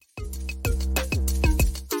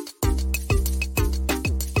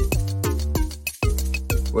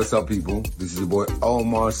What's up, people? This is your boy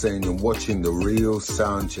Omar saying you're watching the Real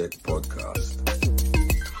Soundcheck podcast.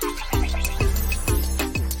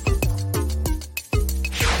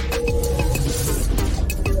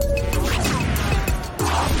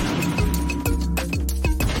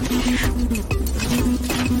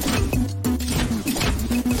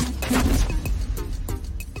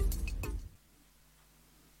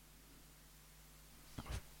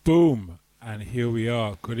 Boom. And here we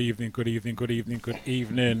are. Good evening, good evening, good evening, good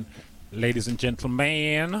evening, ladies and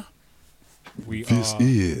gentlemen.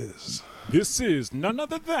 This is none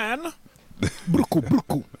other than Bruku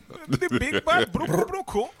Bruku. The big bad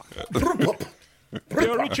Bruku Bruku.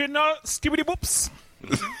 The original Skibbity Boops.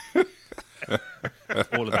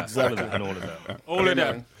 All of that, all of that, and all of that. All of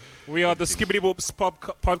that. We are the Skibbity Boops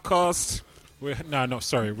podcast. We are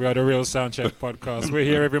the Real Soundcheck podcast. We're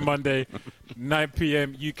here every Monday, 9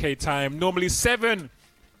 p.m. UK time. Normally 7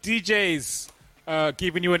 DJs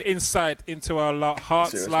giving you an insight into our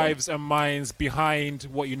hearts, lives, and minds behind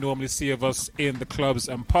what you normally see of us in the clubs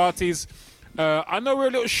and parties. I know we're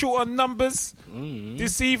a little short on numbers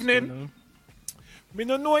this evening. Me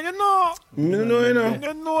no know, you know.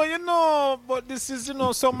 But this is,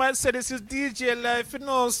 some might say this is DJ life,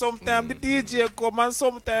 Sometimes the DJ come and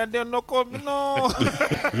sometimes they not come, Put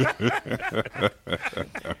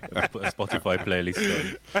a Spotify playlist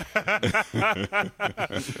on.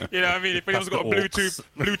 You know what I mean? If anyone's got a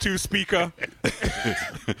Bluetooth speaker.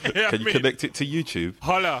 Can you connect it to YouTube?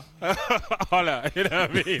 Holla. You know what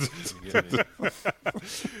I mean?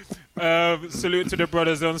 Salute to the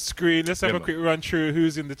brothers on screen. Let's have a quick run through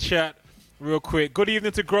who's in the chat real quick. Good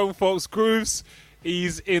evening to Grown Folks Grooves.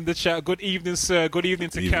 He's in the chat. Good evening, sir. Good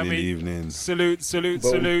evening to Cammy. Evening. Salute.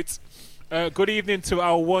 Good evening to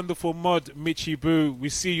our wonderful mod, Mitchie Boo. We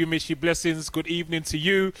see you, Mitchie. Blessings. Good evening to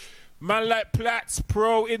you. Man like Platts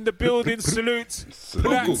Pro in the building. Salute.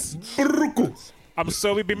 Platts. I'm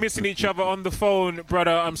sorry we've been missing each other on the phone,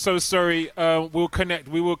 brother. I'm so sorry. We'll connect.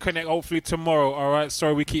 We will connect hopefully tomorrow, all right?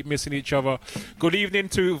 Sorry we keep missing each other. Good evening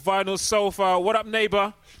to Vinyl Sofa. What up,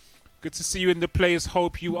 neighbor? Good to see you in the place.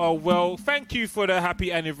 Hope you are well. Thank you for the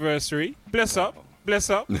happy anniversary. Bless up. Thank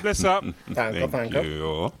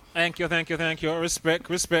you.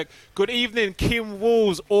 Respect. Good evening, Kim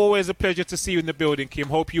Walls. Always a pleasure to see you in the building, Kim.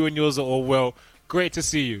 Hope you and yours are all well. Great to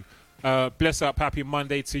see you. Bless up. Happy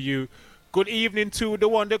Monday to you. Good evening to the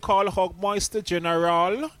one they call Hogmeister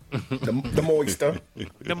General. the Moister.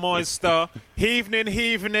 The Moister. Evening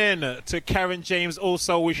to Karen James,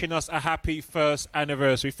 also wishing us a happy first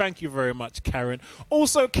anniversary. Thank you very much, Karen.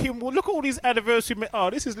 Also, Kim, well, look at all these anniversary.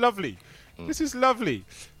 This is lovely. This is lovely.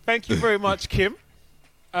 Thank you very much, Kim.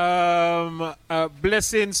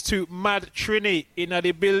 Blessings to Mad Trini in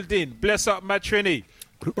the building. Bless up, Mad Trini.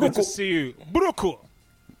 Good to see you. Bruku.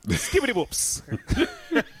 Skibbity whoops.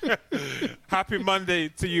 Happy Monday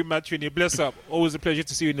to you, Matrini. Bless up. Always a pleasure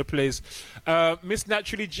to see you in the place. Miss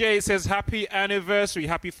Naturally J says happy anniversary.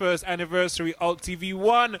 Happy first anniversary, Alt TV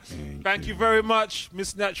 1. Thank you very much,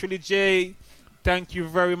 Miss Naturally J. Thank you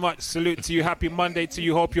very much. Salute to you. Happy Monday to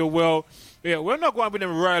you. Hope you're well. Yeah, we're not going with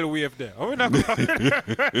them royal wave there. We're not going.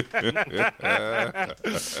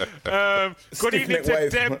 Good evening to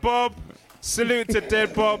Dead Bob. Salute to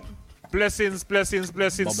Dead Bob. Blessings,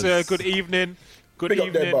 sir. Good evening. Good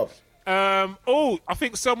evening. I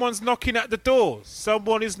think someone's knocking at the door.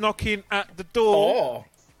 Someone is knocking at the door.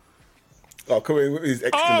 Oh, come in with his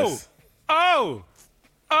extraness. Oh,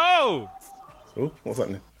 what's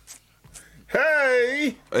happening?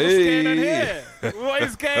 Hey! What's going on here? What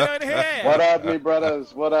is going on here? What up, me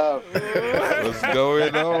brothers? What up? What's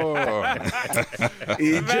going on?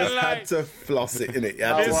 He just had to floss it, innit?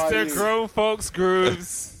 Mr. Grown Folks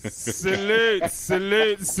Grooves. Salute.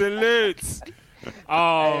 Oh, hey,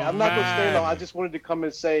 I'm not going to stay long. I just wanted to come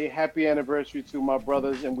and say happy anniversary to my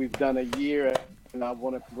brothers, and we've done a year, and I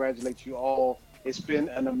want to congratulate you all. It's been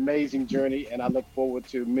an amazing journey, and I look forward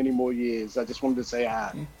to many more years. I just wanted to say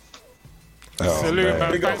hi. Salute,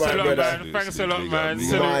 man. Thanks a lot, man.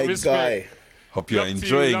 My guy. Hope you're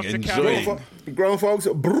enjoying. Grown folks,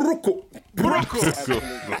 Bruku.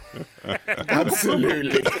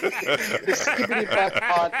 Absolutely. The Skibbity Back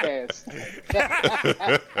podcast.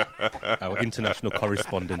 Our international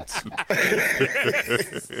correspondent.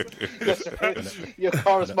 Your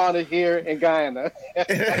correspondent here in Guyana.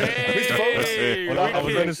 Hey, I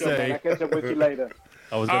was going to say. I'll catch up with you later.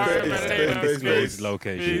 I was going to say undisclosed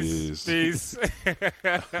locations. Peace.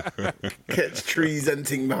 Catch trees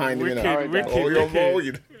hunting behind him. Wicked. Oh, you're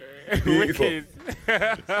volume. Beautiful.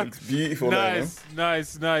 It's beautiful. Nice.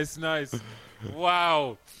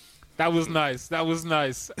 Wow. That was nice.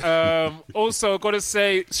 Also, got to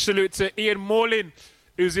say salute to Ian Morlin,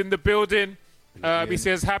 who's in the building. He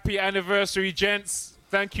says, happy anniversary, gents.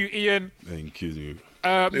 Thank you, Ian. Thank you.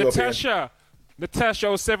 Natasha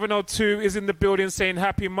 0702 is in the building saying,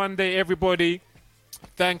 happy Monday, everybody.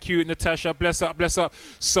 Thank you, Natasha. Bless up, bless up.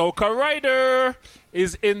 Soca Ryder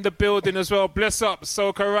is in the building as well. Bless up,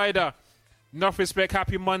 Soca Ryder. Enough respect.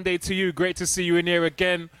 Happy Monday to you. Great to see you in here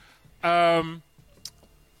again. Yeah.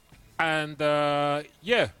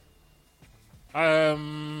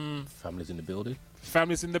 Family's in the building.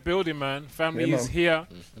 Family's in the building, man. Family is here.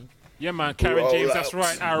 Mm-hmm. Yeah, man. Karen James, that's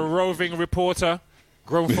right. Our roving reporter.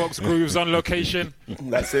 Grown Folks Grooves on location.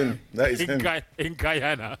 That's him. That is him. In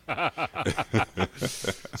Guyana.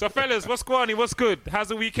 So, fellas, what's going on? What's good? How's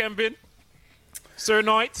the weekend been? Sir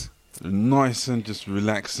Knight? Nice and just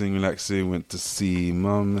relaxing. Went to see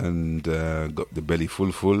Mum and got the belly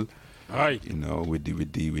full. Aye. You know, with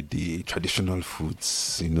the traditional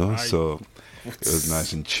foods. You know, so it was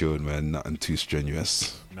nice and chilled, man. Nothing too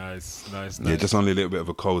strenuous. Nice. Yeah, just only a little bit of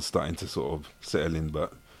a cold starting to sort of settle in,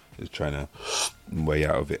 but just trying to way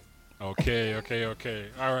out of it. Okay.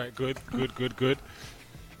 All right, good.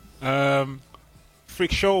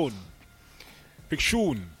 Friction.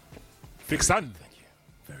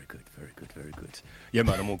 Very good. Yeah,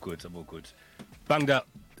 man, I'm all good. Banged out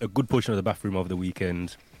a good portion of the bathroom over the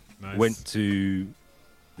weekend. Nice. Went to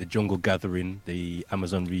the Jungle Gathering, the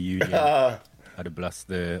Amazon reunion. Had a blast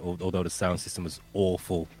there, although the sound system was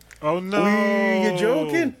awful. Oh, no. You're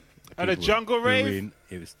joking? At a jungle rave?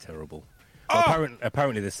 It was terrible. Oh!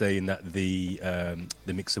 Apparently they're saying that the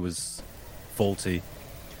mixer was faulty,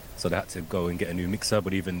 so they had to go and get a new mixer.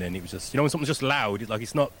 But even then, it was just, when something's just loud,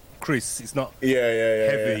 it's not crisp, it's not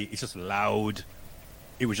heavy, it's just loud.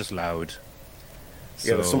 It was just loud.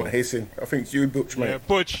 Yeah, there's someone hissing. I think it's you, Butch, mate. Yeah,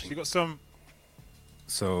 Butch, you got some...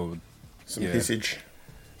 Some hissage.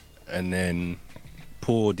 And then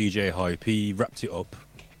poor DJ Hype, he wrapped it up.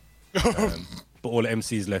 But all the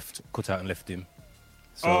MCs cut out and left him.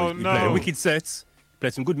 So he played a wicked set,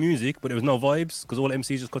 played some good music, but there was no vibes because all the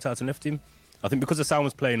MCs just cut out and left him. I think because the sound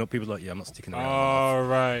was playing up, people were like, yeah, I'm not sticking around. Oh,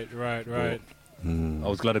 right. I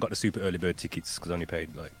was glad I got the super early bird tickets because I only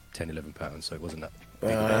paid like £10-11, so it wasn't that big.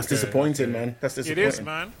 That's disappointing, man. That's disappointing. It is,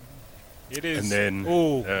 man. It is. And then...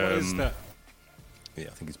 what is that? Yeah,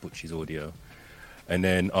 I think it's Butchie's audio. And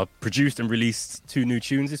then I produced and released 2 new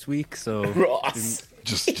tunes this week, so... Ross!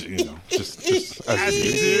 Just as you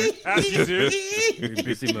do. Been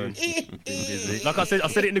busy, man. Been busy. Like I said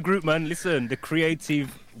it in the group, man. Listen, the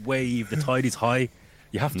creative wave, the tide is high.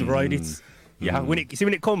 You have to ride it. When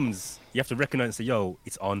it comes, you have to recognise and say, yo,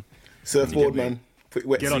 it's on. Surfboard, man. Put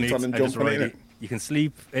your wetsuit on and jump on it. You can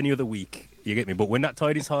sleep any other week, you get me? But when that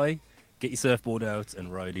tide is high, get your surfboard out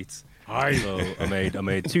and ride it. So I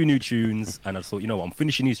made 2 new tunes, and I thought, I'm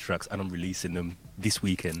finishing these tracks and I'm releasing them this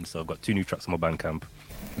weekend. So I've got 2 new tracks on my Bandcamp.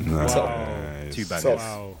 Nice. 2 bangers.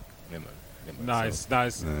 Wow. Yeah, man. Nice.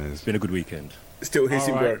 It's been a good weekend. Still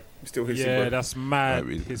hissing, bro. Still hissing, bro. Yeah, that's mad.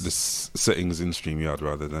 The settings in StreamYard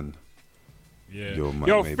rather than your mic,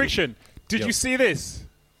 Yo, maybe. Friction, did you see this?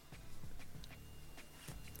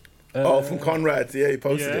 From Conrad. Yeah, he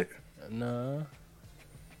posted it. No.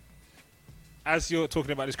 As you're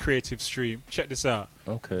talking about this creative stream, check this out.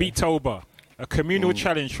 Okay. Beattober, a communal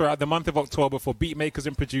challenge throughout the month of October for beat makers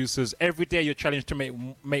and producers. Every day you're challenged to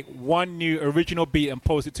make one new original beat and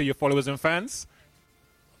post it to your followers and fans.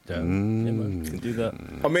 Damn. Yeah, man. We can do that.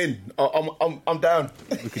 I'm in. I'm down.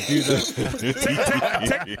 We could do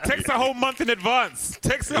that. Text a whole month in advance.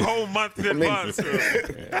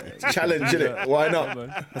 Challenge, innit? Why not?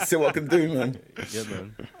 Let's see what I can do, man. Yeah,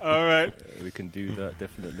 man. All right. We can do that,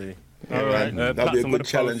 definitely. All right. That'll be a good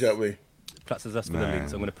challenge, that way. Platts has asked for the link,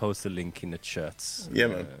 so I'm going to post a link in the chats. Yeah,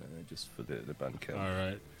 man. Just for the Bandcamp.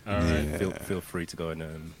 All right. Feel free to go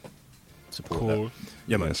and support cool. that.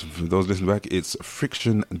 Yeah, man. Yes, for those listening back, it's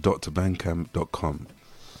friction.bandcamp.com.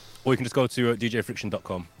 Or you can just go to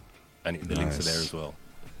djfriction.com and the links are there as well.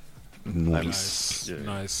 Nice.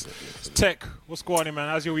 Nice. Tech, what's going on, man?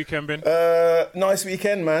 How's your weekend been? Nice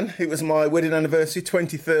weekend, man. It was my wedding anniversary,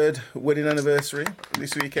 23rd wedding anniversary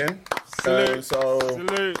this weekend. Salute.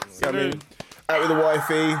 Salute. I mean, out with the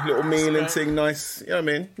wifey, little meal and thing, nice. You know what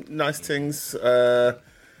I mean? Nice things.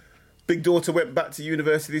 Big daughter went back to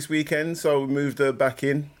university this weekend, so we moved her back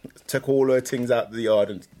in, took all her things out of the yard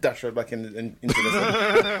and dashed her back into the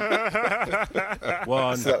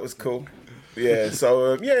sun. So that was cool. Yeah,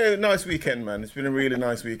 so nice weekend, man. It's been a really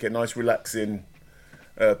nice weekend, nice relaxing,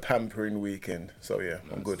 pampering weekend. So yeah,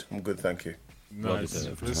 nice. I'm good, thank you. Nice.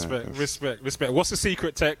 Respect. What's the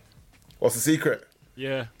secret, Tech? What's the secret?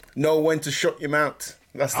 Yeah. Know when to shut your mouth.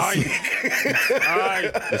 That's the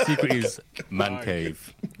Aye. The secret is man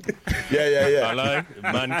cave. yeah. I like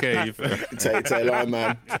man cave. Tell lie,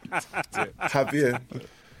 man. Have you?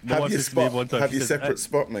 No one Have your said to me spot. one time, Have she your said, separate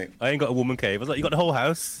spot, mate. I ain't got a woman cave. I was like, you got the whole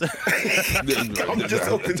house. I'm just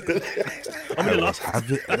open to the...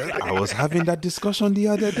 I was having that discussion the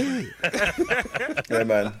other day. Yeah,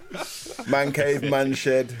 man. Man cave, man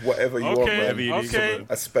shed, whatever you want, man. Okay.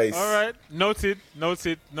 A space. All right. Noted.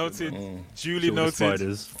 Duly noted.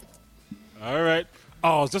 Spiders. All right.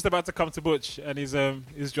 Oh, I was just about to come to Butch, and he's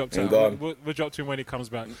dropped And out. gone. We'll drop to him when he comes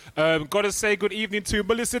back. Gotta say good evening to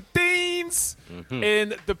Melissa Deans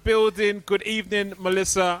in the building. Good evening,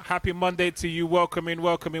 Melissa. Happy Monday to you. Welcome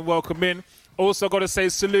in. Also, gotta say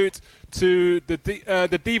salute to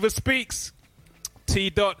the Diva Speaks. T.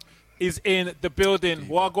 Dot is in the building.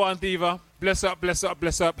 Wagwan Diva. Bless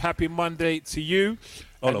up. Happy Monday to you.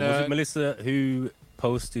 Hold on, was it Melissa who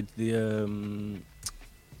posted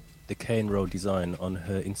the cane row design on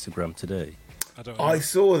her Instagram today? I don't know. I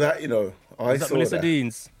saw that, you know. I Is that saw Melissa that.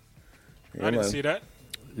 Deans? Yeah, I didn't man. see that.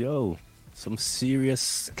 Yo, some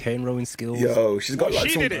serious cane rowing skills. Yo, she's got like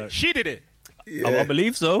She some... did it. She did it. Yeah. I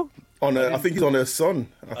believe so. On her, I think it's on her son,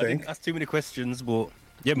 I I think. think that's too many questions, but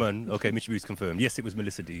yeah, man. Okay, Mitch Boots confirmed. Yes, it was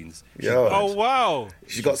Melissa Deans. Yo. Oh wow.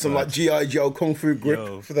 She's got some like G.I. Joe Kung Fu grip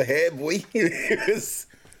Yo. for the hair, boy.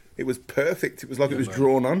 It was perfect. It was like it was man.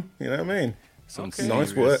 drawn on. You know what I mean? Some Okay.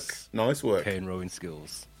 Nice work. cane rowing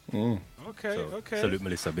skills. Okay. So, Okay. salute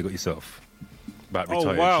Melissa. Big up yourself. About Oh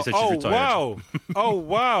retired. wow. She said she's retired. Oh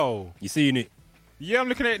wow. You seen it? Yeah, I'm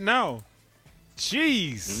looking at it now.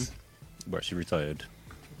 Jeez. But she retired.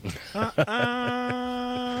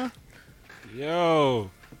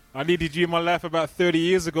 Yo, I needed you in my life about 30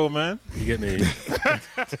 years ago, man. You get me?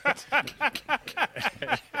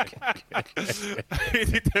 I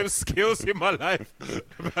needed them skills in my life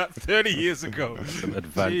about 30 years ago. Some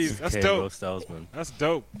advanced Jeez, that's cane row dope. styles, man. That's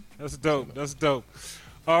dope.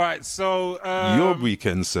 All right, so Your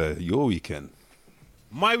weekend, sir. Your weekend.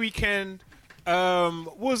 my weekend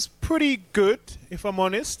was pretty good, if I'm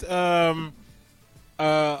honest. I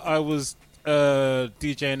was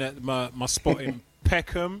DJing at my spot in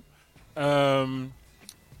Peckham.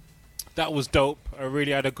 That was dope. I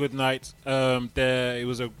really had a good night there. It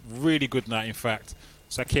was a really good night, in fact.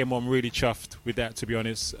 So I came home really chuffed with that, to be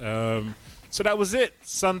honest. So that was it.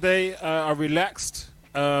 Sunday, I relaxed.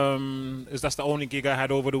 As that's the only gig I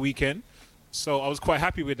had over the weekend. So I was quite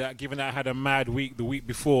happy with that, given that I had a mad week the week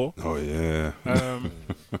before. Oh yeah.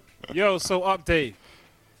 Yo, so update.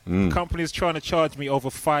 Company's trying to charge me over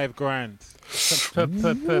 $5,000.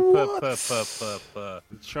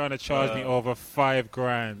 Trying to charge me over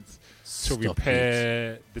 $5,000 to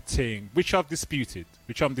repair the thing, which I'm disputing.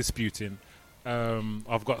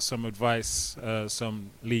 I've got some advice, some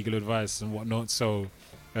legal advice and whatnot, so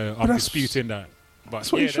I'm disputing that. But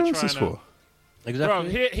That's what they're insurance is trying to- for.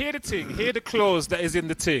 Exactly. Bro, hear the thing. Hear the clause that is in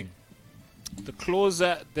the thing. The clause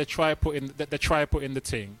that they try put in the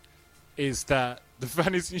thing is that the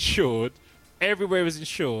van is insured, everywhere is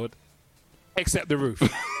insured, except the roof.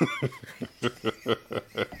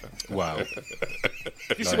 Wow.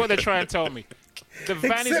 This is what they're trying to tell me. The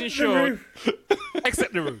van is Except the insured, roof.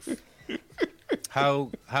 except the roof.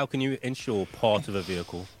 How can you insure part of a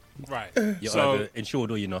vehicle? Right. You're So either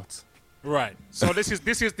insured or you're not. right. So this is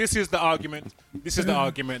the argument. This is the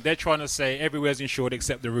argument. They're trying to say everywhere's insured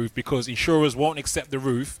except the roof because insurers won't accept the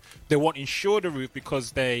roof. They won't insure the roof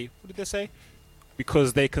because what did they say?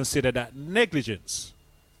 Because they consider that negligence.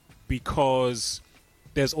 Because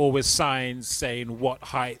there's always signs saying what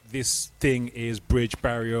height this thing is, bridge,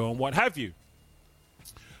 barrier, and what have you.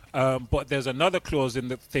 But there's another clause in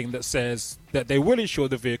the thing that says that they will insure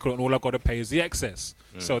the vehicle and all I've got to pay is the excess.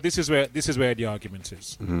 So this is where the argument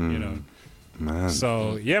is. You know. Man.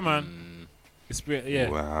 So yeah, man. It's yeah.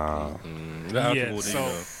 Wow. Yeah, so-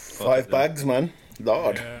 5 bags, man.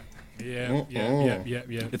 Lord. Yeah.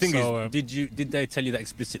 The thing So, is, did they tell you that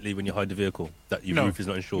explicitly when you hired the vehicle that your no, roof is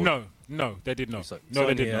not insured? No, they did not. So, No,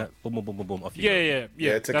 they did not. Boom, boom, boom, boom, boom. Off you Yeah.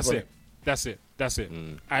 Yeah, take That's a it. That's it.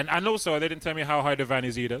 And also, they didn't tell me how high the van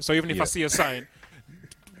is either. So even if I Yeah. see a sign,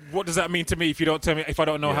 what does that mean to me if you don't tell me, if I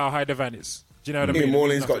don't know how high the van is? Do you know what I Ian mean?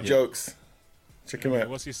 Morling's got Nothing. jokes. Check him out.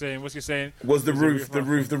 What's he saying? Was the Was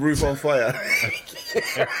roof on fire?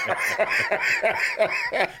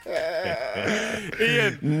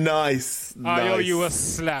 Ian, Nice. I owe nice. you a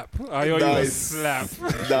slap. I owe you a Nice. slap.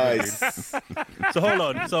 Nice. So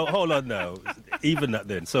hold on now. Even that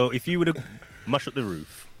then. So if you would have mashed up the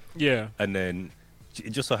roof Yeah. and then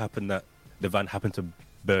it just so happened that the van happened to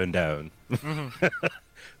burn down,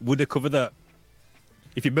 would they cover that?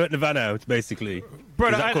 If you burnt the van out, basically.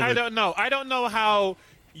 Brother, I don't know. I don't know how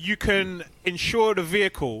you can insure the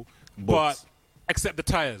vehicle, but accept the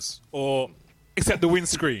tires or accept the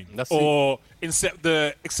windscreen or accept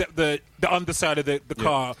the underside of the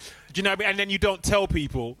car. Do you know what I mean? And then you don't tell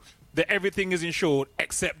people that everything is insured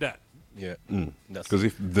except that. Yeah. Because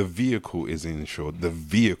if the vehicle is insured, the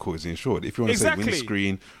vehicle is insured. If you want to say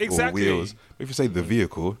windscreen or wheels, if you say the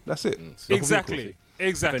vehicle, that's it. Exactly.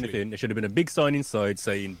 If anything, there should have been a big sign inside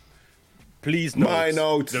saying, please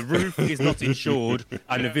note, the roof is not insured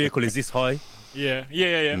and the vehicle is this high. Yeah.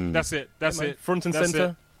 That's it. Front and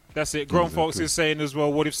centre. That's it. Grown folks is saying as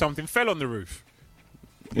well, what if something fell on the roof?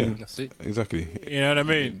 Yeah, that's it. Exactly. You know what I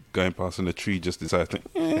mean? Going past on the tree, just decided to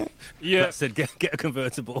think, Yeah. That said, get a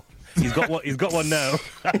convertible. He's got one now.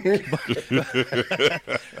 After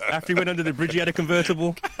he went under the bridge, he had a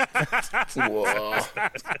convertible.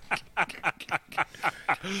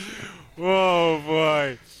 Whoa,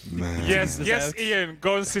 boy. man. Yes, Ian,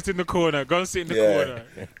 go and sit in the corner. Go and sit in the corner.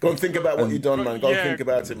 Go and think about what you've done, man. Go and think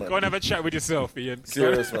about it, man. Go and have a chat with yourself, Ian.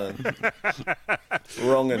 Serious, man.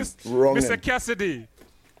 Wrong. Mr. Cassidy.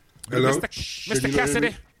 Hello? Mr.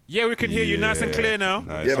 Cassidy. Yeah, we can hear you nice and clear now.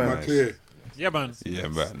 Nice, Yeah, Am I nice. clear? Yeah, man. Yeah,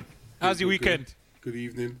 man. How's your weekend? Good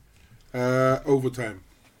evening. Overtime.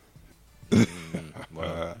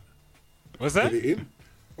 What's Get that? it in.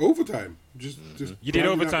 Overtime. Just You did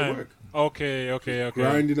grinding out the overtime? work. Okay.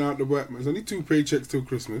 Grinding out the work, man. There's only 2 paychecks till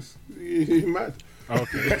Christmas. You're mad.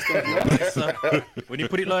 Okay. When you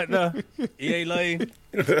put it like that, he ain't lying.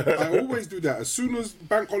 I always do that. As soon as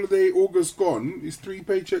bank holiday August gone, it's 3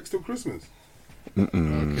 paychecks till Christmas.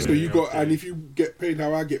 So you got, and if you get paid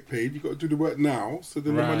how I get paid, you got to do the work now, so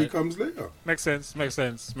then the money Right. comes later. Makes sense. That's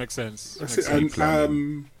it.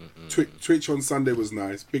 And Twitch on Sunday was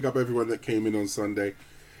nice. Big up everyone that came in on Sunday.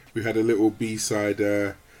 We had a little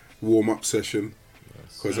B-side warm up session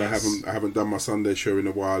because I haven't done my Sunday show in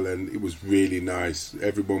a while, and it was really nice.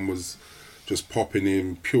 Everyone was just popping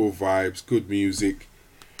in, pure vibes, good music.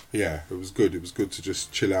 Yeah, it was good. It was good to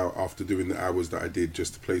just chill out after doing the hours that I did,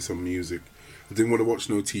 just to play some music. I didn't want to watch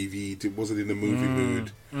no TV. Wasn't in the movie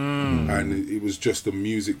mood, and it was just a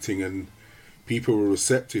music thing, and people were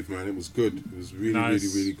receptive. Man, it was good. It was really, Nice.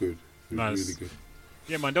 really, really good. It was Nice. really good.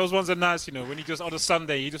 Yeah, man, those ones are nice, you know, when you just, on a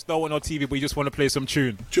Sunday, you just don't want no TV, but you just want to play some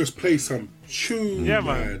tune. Just play some tune, Yeah,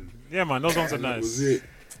 man. man. Yeah, man, those ones are And that nice. was it.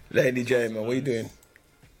 Lady J, man, what are you doing?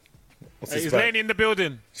 What's this Is about? Laney in the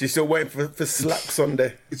building? She's still waiting for Slap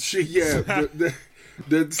Sunday. The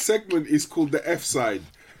segment is called the F side.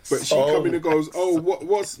 But she come in and goes,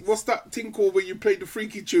 what's that thing called where you play the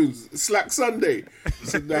freaky tunes? Slack Sunday.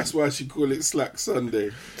 So that's why she call it Slack Sunday.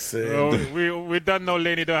 Oh, we don't know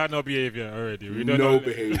Laney don't have no behavior already. We don't No know.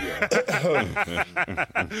 behavior.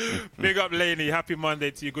 Big up Laney. Happy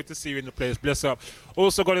Monday to you. Good to see you in the place. Bless up.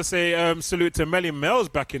 Also got to say salute to Melly Mel's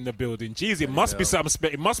back in the building. Jeez, it must be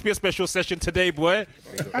something. It must be a special session today, boy.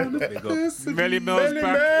 Melly Mel's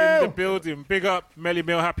back in the building. Big up Melly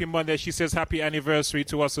Mel. Happy Monday. She says happy anniversary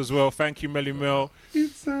to us as well. Thank you, Melly Mel.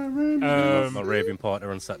 It's a My raving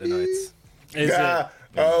partner on Saturday nights. Is Yeah.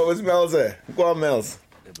 Oh, was Mel's there? Go on, Mel's.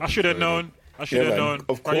 I should have known. I should have man. known.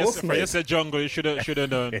 Of course, From mate. you said jungle, you should have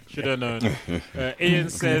known. Should have known. Ian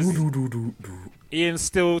says Ian's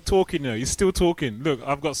still talking now. He's still talking. Look,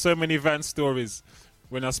 I've got so many van stories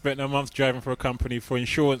when I spent a month driving for a company for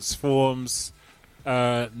insurance forms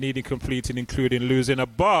needing completing, including losing a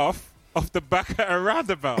bath off the back at a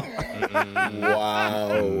roundabout.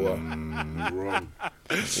 Wow. wrong.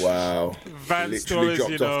 Wow. Van Literally stories, dropped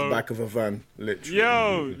you off know. the back of a van. Literally.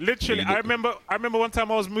 Yo, literally, I remember one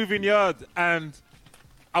time I was moving yard and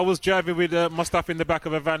I was driving with my stuff in the back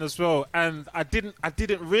of a van as well, and I didn't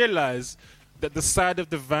realize that the side of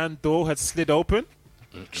the van door had slid open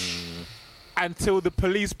until the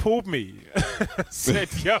police pulled me. Said,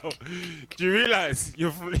 "Yo, do you realize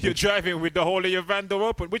you're driving with the whole of your van door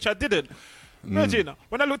open?" Which I didn't. Imagine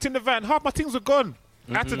when I looked in the van, half my things were gone.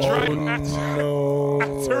 I had to drive.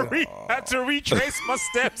 Had to retrace my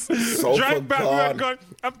steps, So drive back where I'm gone. going,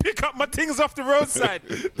 and pick up my things off the roadside.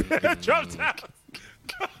 Dropped out.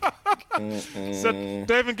 So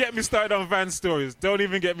don't even get me started on van stories. Don't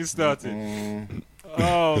even get me started.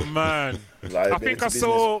 Oh man, I think I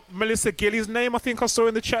saw Melissa Gilly's name. I think I saw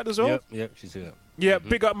in the chat as well. Yep, she's here. Yeah,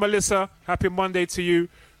 big up Melissa. Happy Monday to you.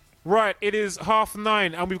 Right, it is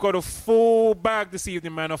 9:30 and we've got a full bag this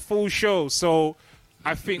evening, man. A full show. So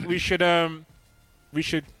I think we should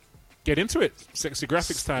get into it. Sexy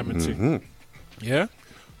graphics time and two. Yeah.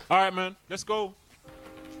 All right, man. Let's go.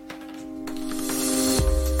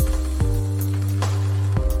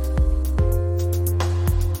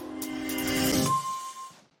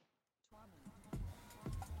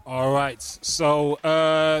 All right. So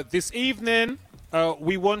this evening,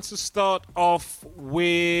 we want to start off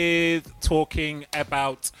with talking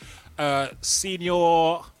about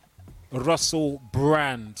Senior Russell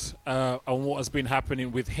Brand and what has been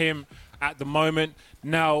happening with him at the moment.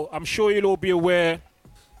 Now, I'm sure you'll all be aware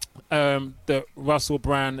that Russell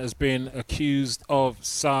Brand has been accused of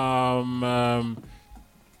some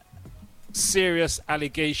serious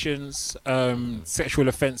allegations, sexual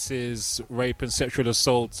offences, rape and sexual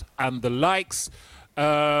assault and the likes.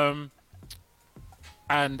 And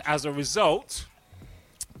as a result,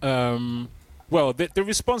 the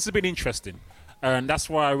response has been interesting. And that's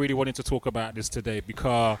why I really wanted to talk about this today,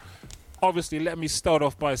 because obviously, let me start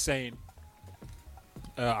off by saying,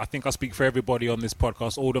 I think I speak for everybody on this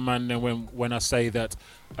podcast, older man, when I say that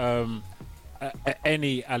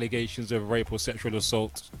any allegations of rape or sexual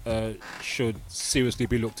assault should seriously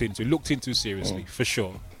be looked into seriously, for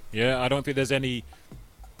sure. Yeah, I don't think there's any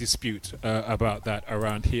dispute about that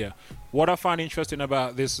around here. What I find interesting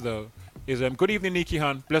about this, though, is good evening, Nikki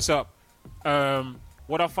Han, bless up.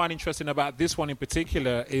 What I find interesting about this one in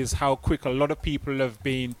particular is how quick a lot of people have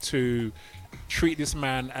been to treat this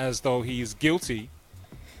man as though he is guilty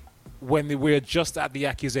when we're just at the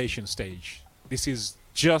accusation stage. This is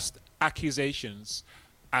just accusations,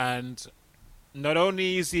 and not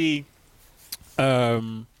only is he a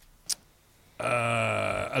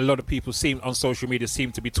lot of people on social media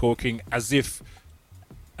seem to be talking as if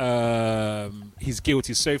he's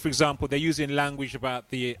guilty. So, for example, they're using language about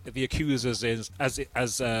the accusers as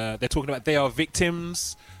they're talking about they are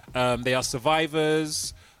victims, they are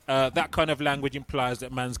survivors. That kind of language implies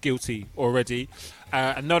that man's guilty already.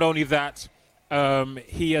 And not only that,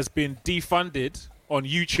 he has been defunded on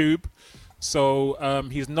YouTube. So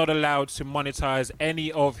he's not allowed to monetize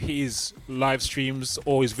any of his live streams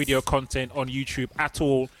or his video content on YouTube at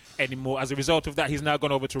all anymore. As a result of that, he's now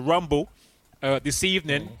gone over to Rumble. This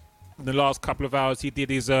evening, in the last couple of hours, he did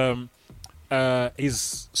his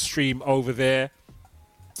stream over there,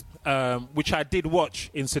 which I did watch,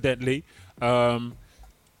 incidentally.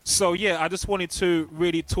 So, yeah, I just wanted to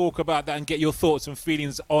really talk about that and get your thoughts and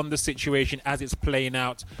feelings on the situation as it's playing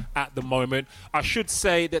out at the moment. I should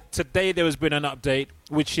say that today there has been an update,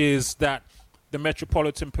 which is that the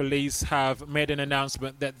Metropolitan Police have made an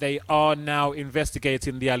announcement that they are now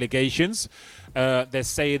investigating the allegations. They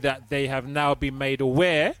say that they have now been made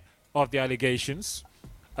aware of the allegations.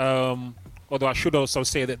 Although I should also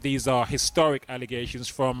say that these are historic allegations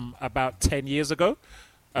from about 10 years ago.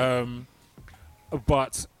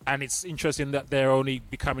 And it's interesting that they're only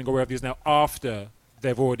becoming aware of these now after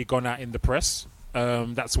they've already gone out in the press.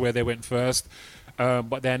 That's where they went first.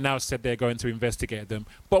 But they now said they're going to investigate them.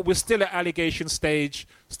 But we're still at allegation stage,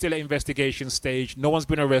 still at investigation stage. No one's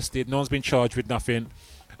been arrested. No one's been charged with nothing.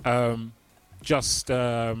 As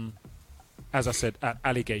I said, at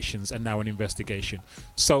allegations and now an investigation.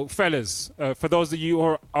 So, fellas, for those of you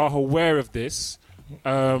who are aware of this,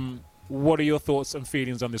 what are your thoughts and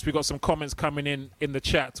feelings on this? We've got some comments coming in the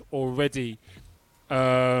chat already.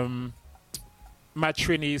 Matt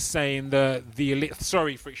Trini is saying the elite...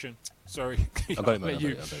 Sorry, Friction. Sorry. I got it, man.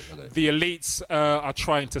 The elites are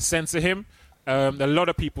trying to censor him. A lot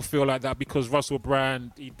of people feel like that because Russell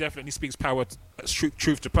Brand, he definitely speaks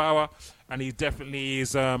truth to power, and he definitely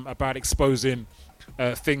is about exposing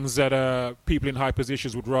things that people in high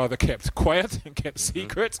positions would rather kept quiet and kept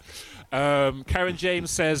secret. Karen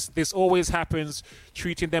James says, this always happens,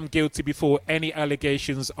 treating them guilty before any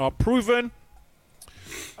allegations are proven.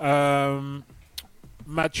 Madrini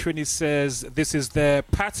says, this is their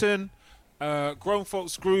pattern. Grown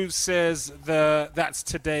Folks Groove says, that's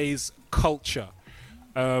today's culture.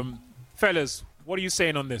 Fellas, what are you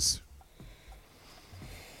saying on this?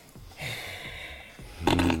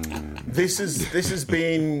 This has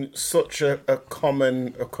been such a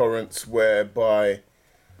common occurrence whereby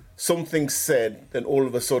something's said and all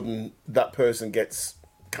of a sudden that person gets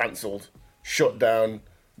cancelled, shut down,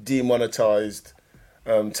 demonetized,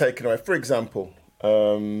 taken away. For example,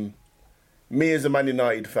 me as a Man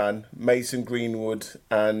United fan, Mason Greenwood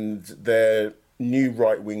and their new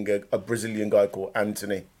right winger, a Brazilian guy called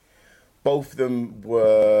Anthony, both of them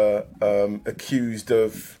were accused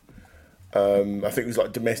of I think it was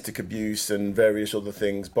like domestic abuse and various other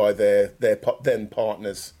things by their then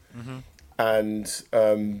partners. Mm-hmm. And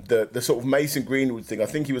the sort of Mason Greenwood thing, I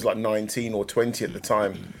think he was like 19 or 20 at the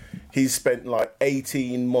time. He's spent like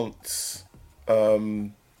 18 months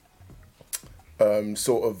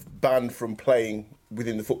sort of banned from playing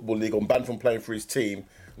within the Football League, or banned from playing for his team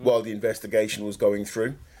while the investigation was going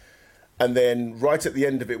through. And then right at the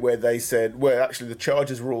end of it, where they said, well, actually the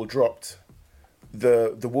charges were all dropped,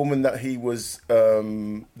 the woman that he was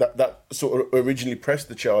that sort of originally pressed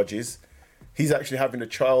the charges, he's actually having a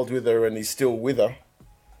child with her and he's still with her.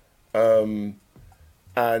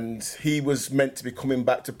 And he was meant to be coming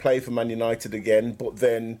back to play for Man United again, but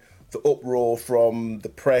then the uproar from the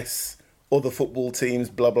press, other football teams,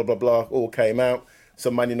 blah, blah, blah, blah, all came out.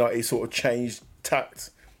 So Man United sort of changed tact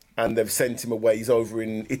and they've sent him away. He's over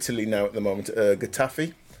in Italy now at the moment,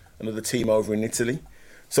 Getafe, another team over in Italy.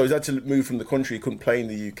 So he's had to move from the country. He couldn't play in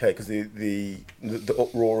the UK because the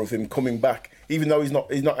uproar of him coming back, even though he's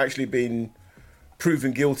not actually been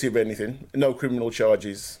proven guilty of anything, no criminal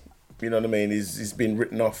charges. You know what I mean? He's been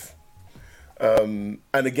written off. And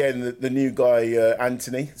again, the new guy,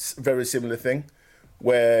 Anthony, very similar thing,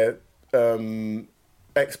 where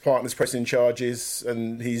ex-partner's pressing charges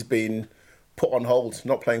and he's been put on hold,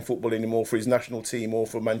 not playing football anymore for his national team or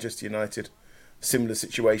for Manchester United. Similar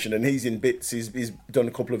situation. And he's in bits. He's done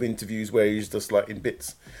a couple of interviews where he's just like in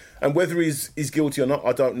bits. And whether he's guilty or not,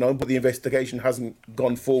 I don't know, but the investigation hasn't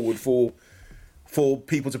gone forward for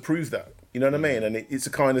people to prove that. You know what I mean? And it's a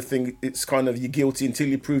kind of thing, it's kind of you're guilty until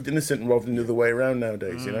you're proved innocent rather than the other way around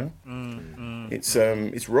nowadays, you know? It's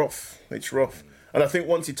rough. It's rough. And I think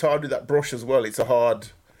once you're tired with that brush as well, it's a hard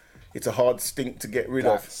stink to get rid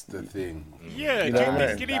of. That's the thing. Yeah, You do know you what I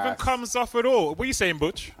think mean? it even comes off at all? What are you saying,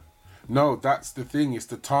 Butch? No, that's the thing. It's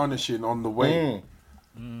the tarnishing on the way.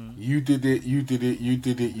 You did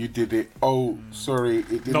it. Oh, sorry, it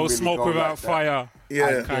didn't No really smoke go without like that. fire.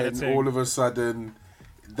 Yeah. Kind of And thing. all of a sudden,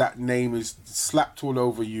 that name is slapped all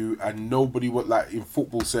over you, and nobody would, like in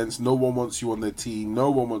football sense, no one wants you on their team, no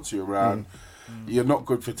one wants you around. You're not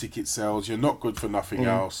good for ticket sales. You're not good for nothing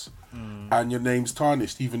else, and your name's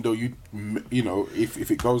tarnished, even though you know, if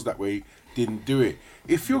it goes that way, didn't do it.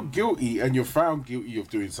 If you're guilty and you're found guilty of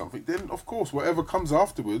doing something, then of course whatever comes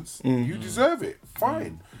afterwards, you deserve it.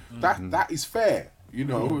 Fine, that is fair. You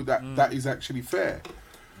know, that is actually fair.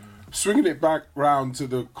 Swinging it back round to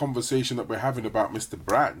the conversation that we're having about Mr.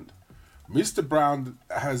 Brand. Mr. Brand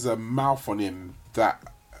has a mouth on him that,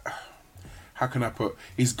 how can I put,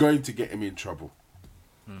 he's going to get him in trouble.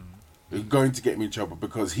 He's going to get him in trouble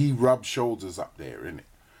because he rubs shoulders up there, innit?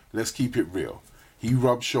 Let's keep it real. He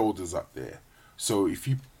rubs shoulders up there. So if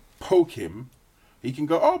you poke him, he can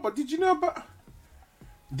go, oh, but did you know about...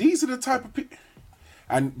 These are the type of people...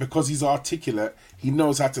 And because he's articulate, he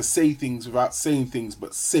knows how to say things without saying things,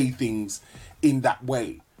 but say things in that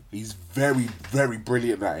way. He's very, very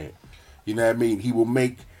brilliant at it. You know what I mean? He will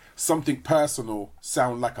make something personal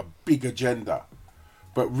sound like a big agenda.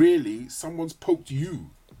 But really, someone's poked you.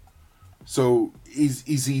 So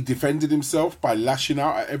is he defended himself by lashing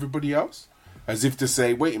out at everybody else? As if to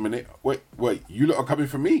say, wait a minute, wait, you lot are coming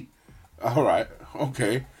for me. All right,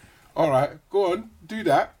 okay. All right, go on, do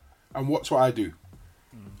that, and watch what I do.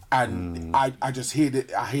 And I just hear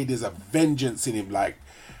that, I hear there's a vengeance in him, like,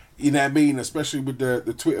 you know what I mean? Especially with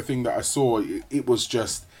the Twitter thing that I saw, it was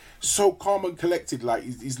just so calm and collected. Like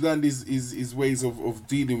he's learned his ways of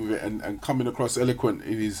dealing with it and coming across eloquent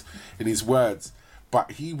in his words.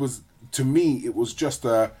 But he was, to me, it was just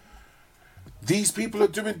these people are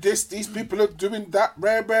doing this, these people are doing that,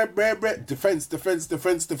 defense.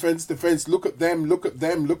 Look at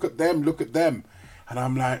them. And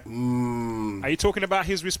I'm like, Are you talking about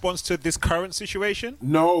his response to this current situation?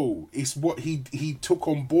 No, it's what he took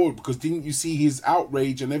on board, because didn't you see his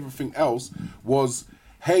outrage and everything else was,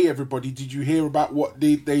 hey everybody, did you hear about what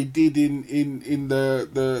they did in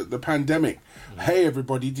the pandemic? Hey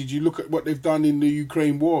everybody, did you look at what they've done in the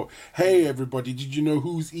Ukraine war? Hey everybody, did you know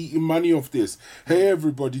who's eating money off this? Hey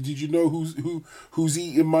everybody, did you know who's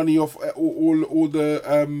eating money off all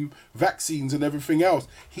the vaccines and everything else?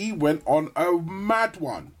 He went on a mad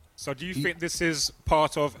one. So do you think this is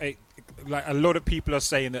part of a lot of people are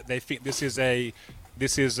saying that they think this is a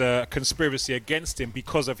conspiracy against him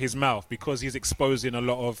because of his mouth, because he's exposing a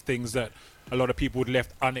lot of things that a lot of people would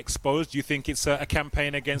left unexposed? Do you think it's a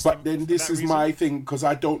campaign against him? But then this is my thing, because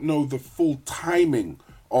I don't know the full timing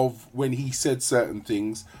of when he said certain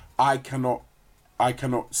things. I cannot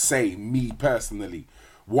say, me personally.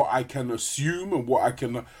 What I can assume and what I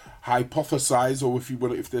can hypothesize, or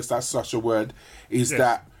if there's such a word, is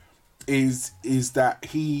that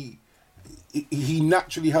he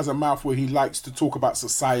naturally has a mouth where he likes to talk about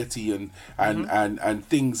society and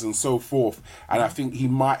things and so forth. And I think he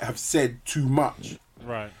might have said too much.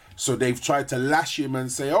 Right. So they've tried to lash him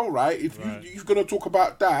and say, all right, if you're going to talk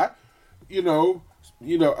about that, you know,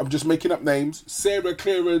 I'm just making up names. Sarah,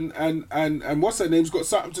 Claire, and what's her name's got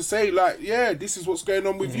something to say. Like, yeah, this is what's going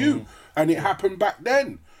on with you. And it happened back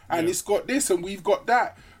then. And it's got this and we've got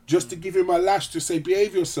that. Just to give him a lash to say,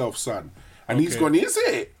 behave yourself, son. And he's gone, is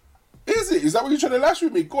it? Is it? Is that what you're trying to lash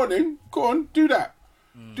with me? Go on, then. Go on, do that.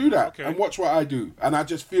 Do that, okay. and watch what I do. And I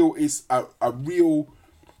just feel it's a real,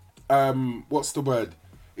 what's the word?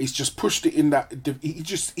 It's just pushed it in that. He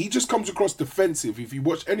just comes across defensive. If you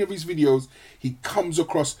watch any of his videos, he comes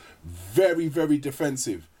across very, very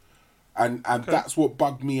defensive. And that's what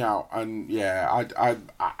bugged me out. And yeah, I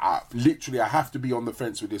literally I have to be on the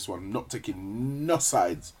fence with this one. I'm not taking no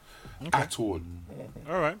sides at all.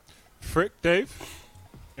 All right, Frick, Dave,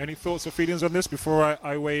 any thoughts or feelings on this before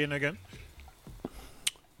I weigh in again?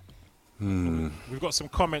 We've got some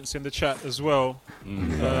comments in the chat as well.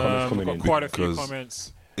 We've got quite a few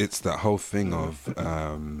comments. It's that whole thing of,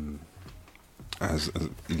 as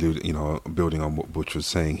you know, building on what Butch was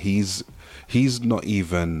saying. He's not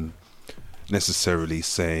even necessarily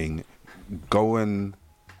saying go and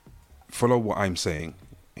follow what I'm saying.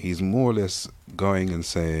 He's more or less going and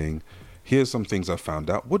saying, here's some things I found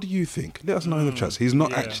out. What do you think? Let us know in the chats. He's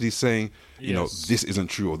not actually saying, you know, this isn't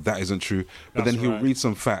true or that isn't true. But then he'll read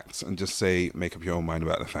some facts and just say, make up your own mind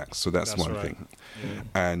about the facts. So that's one thing. Yeah.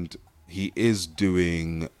 And he is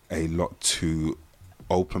doing a lot to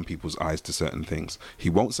open people's eyes to certain things. He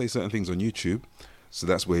won't say certain things on YouTube. So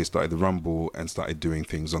that's where he started the Rumble and started doing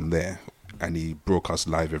things on there. And he broadcasts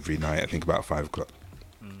live every night, I think about 5 o'clock.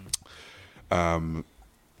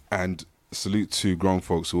 And salute to grown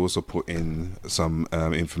folks who also put in some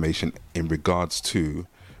information in regards to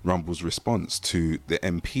Rumble's response to the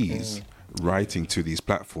MPs writing to these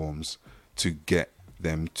platforms to get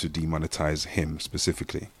them to demonetize him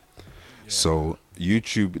specifically. Yeah. So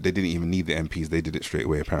YouTube, they didn't even need the MPs, they did it straight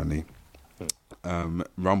away apparently.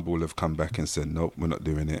 Rumble have come back and said, nope, we're not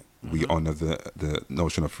doing it. We honor the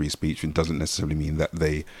notion of free speech. It doesn't necessarily mean that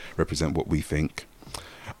they represent what we think.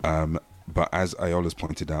 But as Iola's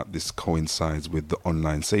pointed out, this coincides with the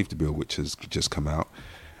online safety bill, which has just come out.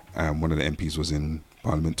 One of the MPs was in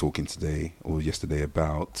Parliament talking today or yesterday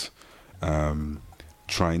about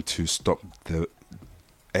trying to stop the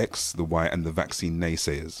X, the Y, and the vaccine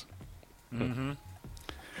naysayers.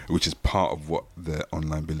 Which is part of what the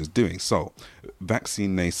online bill is doing. So,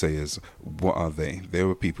 vaccine naysayers, what are they? They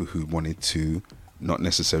were people who wanted to not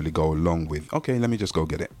necessarily go along with, okay, let me just go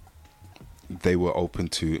get it. They were open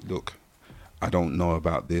to, look, I don't know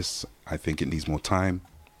about this. I think it needs more time.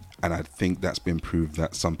 And I think that's been proved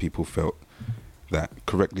that some people felt that,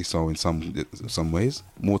 correctly so in some ways,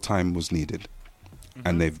 more time was needed.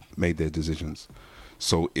 And they've made their decisions.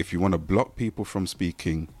 So if you want to block people from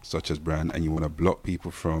speaking, such as Brand, and you want to block people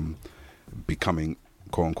from becoming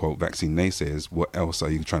quote-unquote vaccine naysayers, what else are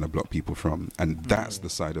you trying to block people from? And that's the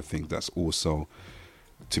side of things that's also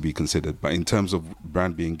to be considered. But in terms of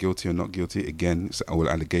Brand being guilty or not guilty, again, it's all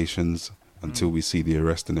allegations. Until we see the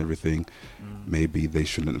arrest and everything, maybe they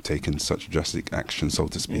shouldn't have taken such drastic action, so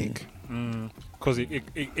to speak. Because you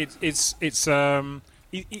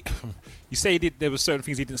say there were certain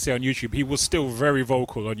things he didn't say on YouTube. He was still very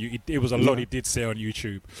vocal on you. It was a lot he did say on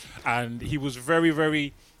YouTube, and he was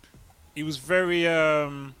very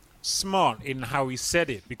smart in how he said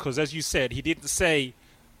it. Because as you said, he didn't say,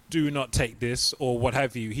 "Do not take this" or what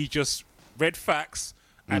have you. He just read facts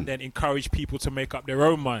and then encouraged people to make up their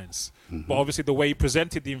own minds. But obviously, the way he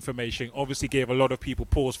presented the information obviously gave a lot of people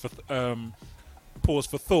pause for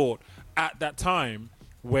thought at that time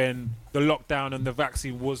when the lockdown and the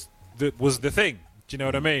vaccine was the thing. Do you know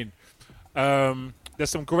what I mean? There's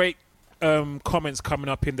some great comments coming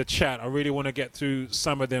up in the chat. I really want to get through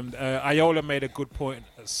some of them. Iola made a good point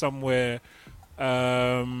somewhere.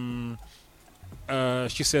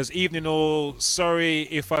 She says, "Evening all. Sorry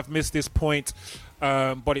if I've missed this point,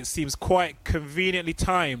 but it seems quite conveniently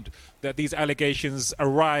timed that these allegations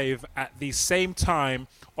arrive at the same time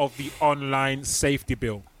of the online safety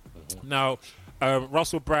bill." Now,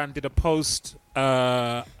 Russell Brand did a post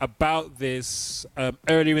about this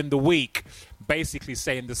earlier in the week, basically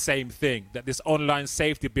saying the same thing, that this online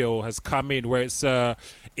safety bill has come in where it's a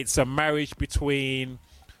marriage between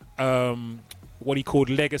what he called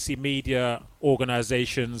legacy media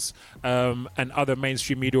organizations and other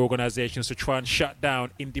mainstream media organizations to try and shut down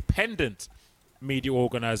independent media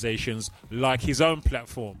organizations like his own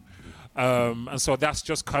platform. And so that's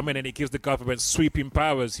just come in, and it gives the government sweeping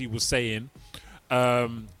powers, he was saying,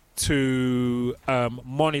 to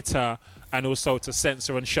monitor and also to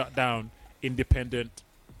censor and shut down independent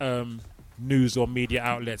news or media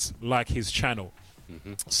outlets like his channel.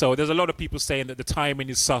 So there's a lot of people saying that the timing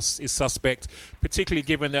is suspect, particularly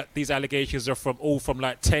given that these allegations are from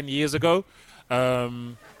like 10 years ago.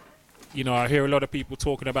 You know, I hear a lot of people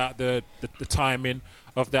talking about the timing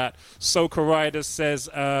of that. Soka Ryder says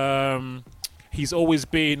he's always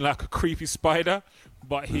been like a creepy spider,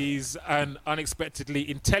 but he's an unexpectedly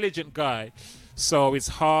intelligent guy. So it's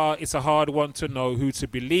a hard one to know who to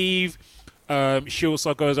believe. She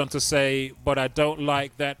also goes on to say, but I don't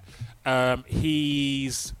like that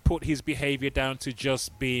he's put his behavior down to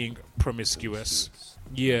just being promiscuous.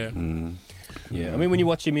 Yeah. Yeah, I mean, when you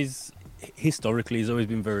watch him, historically he's always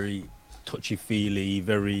been very touchy-feely,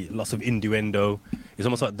 very lots of innuendo. It's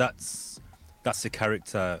almost like that's the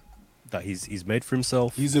character that he's made for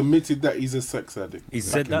himself. He's admitted that he's a sex addict. He's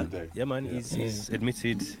said that. Yeah, man. He's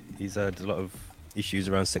admitted he's had a lot of issues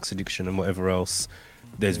around sex addiction and whatever else.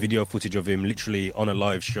 There's video footage of him literally on a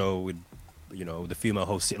live show with, the female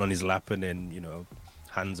host sitting on his lap and then,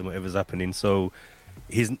 hands and whatever's happening. So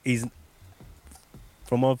he's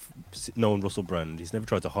from I've known Russell Brand, he's never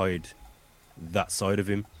tried to hide that side of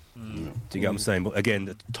him. Do you get what I'm saying? But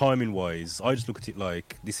again, timing wise, I just look at it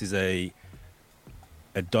like this is a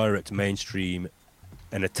direct mainstream,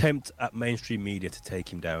 an attempt at mainstream media to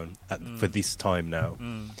take him down for this time now.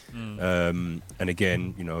 And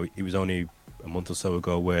again, it was only a month or so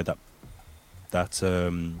ago where that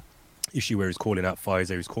issue where he's calling out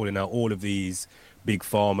Pfizer, he's calling out all of these big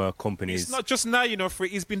pharma companies. It's not just now,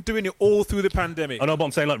 he's been doing it all through the pandemic. I know, but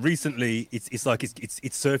I'm saying like recently, it's like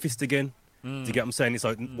it's surfaced again. Do you get what I'm saying? It's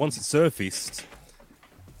like once it's surfaced,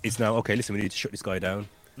 it's now okay. Listen, we need to shut this guy down.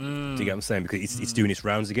 Do you get what I'm saying? Because it's doing its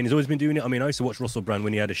rounds again. He's always been doing it. I mean, I used to watch Russell Brand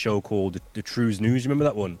when he had a show called The Trues News. You remember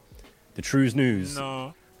that one? The Trues News.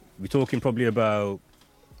 No. We're talking probably about,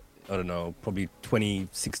 I don't know, probably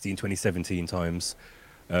 2016, 2017 times.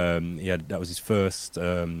 That was his first sort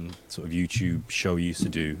of YouTube show he used to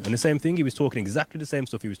do. And the same thing, he was talking exactly the same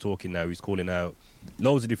stuff he was talking now. He was calling out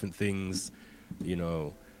loads of different things,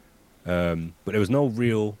 but there was no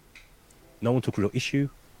one took real issue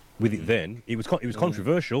with it then. It was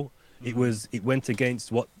controversial. It went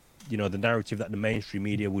against what, the narrative that the mainstream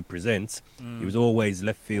media would present. It was always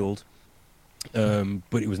left field,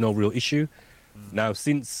 but it was no real issue. Now,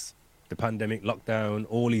 since the pandemic, lockdown,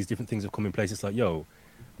 all these different things have come in place, it's like,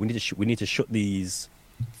 we need to shut these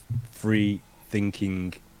free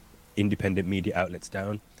thinking independent media outlets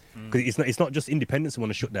down, because it's not just independents who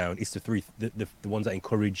want to shut down, it's the ones that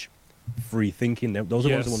encourage free thinking. Those are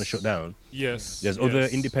the ones who want to shut down. There's other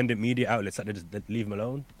independent media outlets that leave them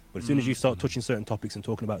alone, but as soon as you start touching certain topics and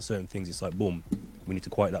talking about certain things, it's like boom, we need to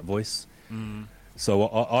quiet that voice. So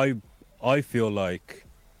I feel like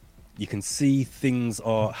you can see things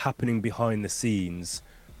are happening behind the scenes.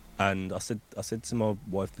 And I said to my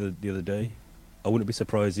wife the other day, I wouldn't be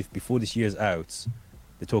surprised if before this year's out,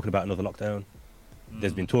 they're talking about another lockdown.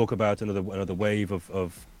 There's been talk about another wave of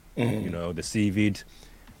the CVID.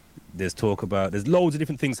 There's loads of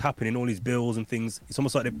different things happening, all these bills and things. It's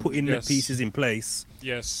almost like they're putting the pieces in place,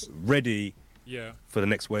 ready for the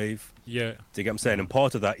next wave. Do you get what I'm saying? And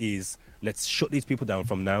part of that is, let's shut these people down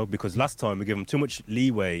from now, because last time we gave them too much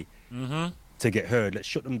leeway to get heard. Let's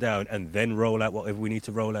shut them down and then roll out whatever we need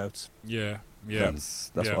to roll out.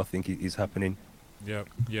 That's what I think is happening.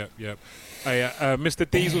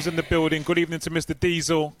 Mr. Diesel's in the building. Good evening to Mr.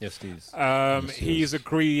 Diesel. Yes, Diesel. He's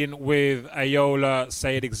agreeing with Ayola,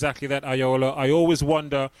 saying exactly that, Ayola. I always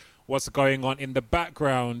wonder what's going on in the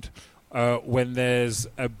background when there's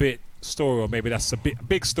a bit story, or maybe that's a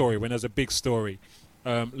big story, when there's a big story.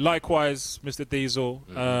 Likewise, Mr. Diesel,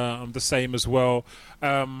 I'm the same as well.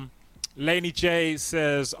 Laney J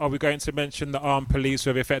says, are we going to mention the armed police who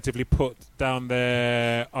have effectively put down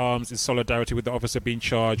their arms in solidarity with the officer being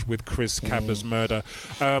charged with Chris Cabba's murder?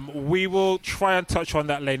 We will try and touch on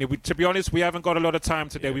that, Laney. To be honest, we haven't got a lot of time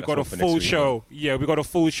today. We've got a full show. We've got a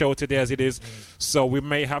full show today as it is. So we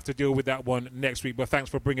may have to deal with that one next week. But thanks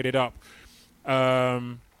for bringing it up.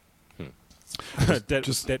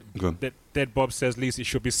 Dead Bob says, at least it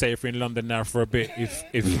should be safer in London now for a bit,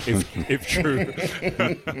 if true.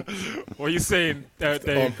 What are you saying,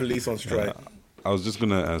 Dave? Police on strike. I was just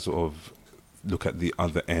gonna sort of look at the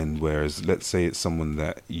other end. Whereas, let's say it's someone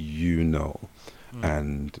that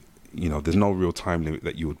and there's no real time limit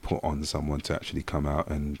that you would put on someone to actually come out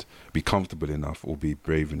and be comfortable enough or be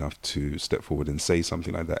brave enough to step forward and say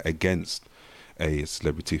something like that against a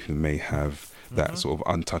celebrity who may have that sort of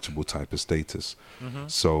untouchable type of status.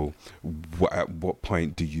 So at what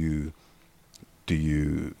point do you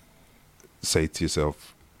say to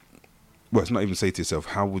yourself, well, it's not even say to yourself,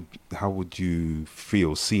 how would you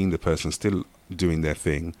feel seeing the person still doing their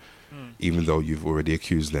thing, even though you've already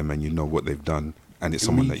accused them and you know what they've done, and it's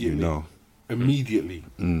someone that you know? Immediately.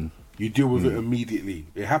 You deal with it immediately.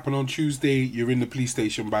 It happened on Tuesday, you're in the police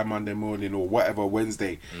station by Monday morning or whatever,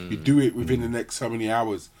 Wednesday. You do it within the next so many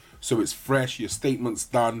hours. so it's fresh, your statement's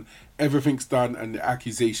done, everything's done, and the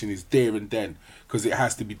accusation is there and then, because it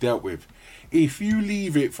has to be dealt with. If you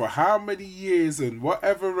leave it for how many years and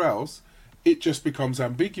whatever else, it just becomes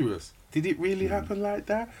ambiguous. Did it really happen like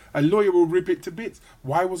that? A lawyer will rip it to bits.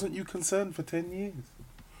 Why wasn't you concerned for 10 years?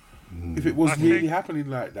 If it was really happening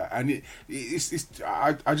like that. And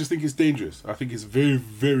I just think it's dangerous. I think it's very,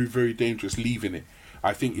 very, very dangerous leaving it.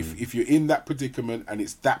 I think if you're in that predicament and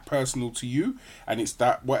it's that personal to you and it's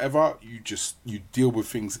that whatever, you deal with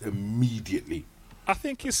things immediately. I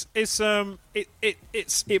think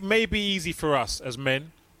it may be easy for us as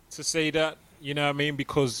men to say that, you know what I mean,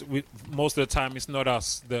 because most of the time it's not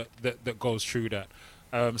us that goes through that.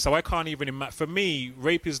 So I can't even imagine. For me,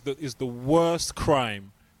 rape is the worst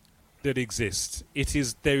crime that exists.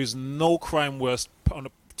 There is no crime worse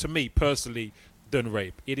to me personally than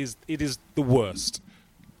rape. It is the worst.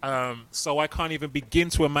 So I can't even begin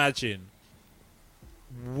to imagine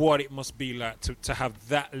what it must be like to have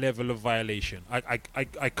that level of violation.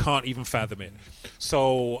 I can't even fathom it.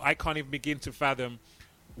 So I can't even begin to fathom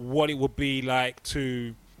what it would be like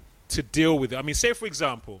to deal with it. I mean, say for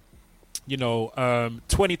example,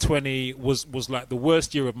 2020 was like the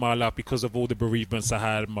worst year of my life because of all the bereavements I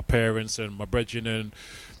had, my parents and my brethren and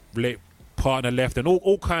late partner left and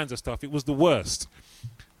all kinds of stuff. It was the worst.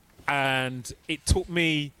 And it took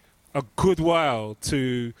me a good while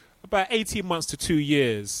about 18 months to 2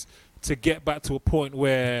 years to get back to a point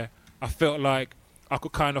where I felt like I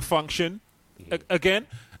could kind of function again.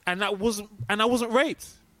 And I wasn't raped.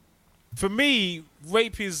 For me,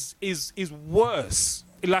 rape is worse.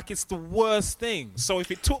 Like, it's the worst thing. So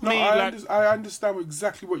if it took me, I understand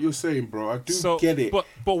exactly what you're saying, bro. I do get it.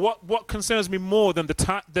 But what concerns me more than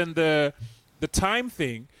the time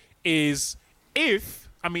thing is if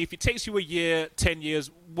it takes you a year, 10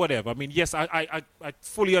 years, whatever. I mean, yes, I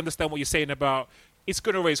fully understand what you're saying about it's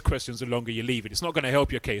going to raise questions the longer you leave it. It's not going to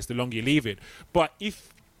help your case the longer you leave it. But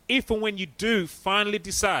if and when you do finally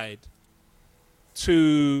decide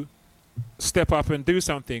to step up and do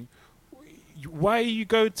something, why you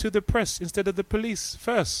go to the press instead of the police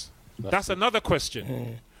first? That's another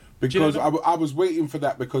question. Because I was waiting for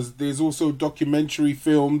that, because there's also documentary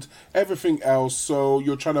filmed, everything else, so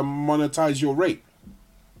you're trying to monetize your rape.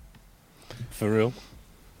 For real?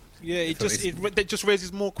 Yeah, it just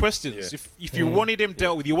raises more questions. Yeah. If you wanted him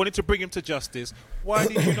dealt with, you wanted to bring him to justice, why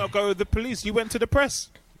did you not go to the police? You went to the press.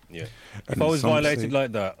 Yeah. If I was violated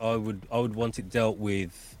like that, I would want it dealt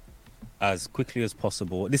with as quickly as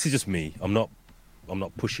possible. This is just me. I'm not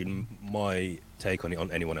pushing my take on it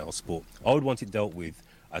on anyone else, but I would want it dealt with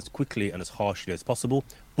as quickly and as harshly as possible,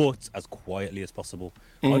 but as quietly as possible.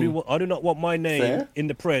 I do not want my name in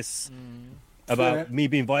the press about me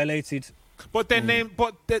being violated. But their name.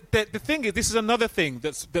 But the thing is, this is another thing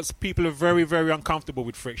that's people are very, very uncomfortable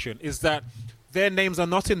with friction, is that their names are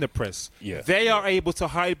not in the press. Yeah. They are able to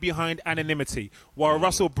hide behind anonymity, while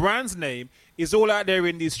Russell Brand's name is all out there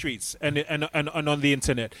in these streets and on the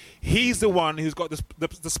internet. He's the one who's got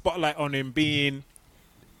the spotlight on him, being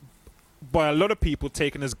by a lot of people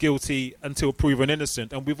taken as guilty until proven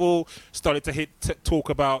innocent. And we've all started to talk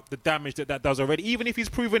about the damage that does already, even if he's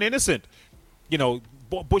proven innocent.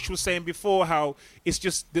 What Bush was saying before, how it's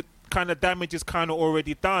just the kind of damage is kind of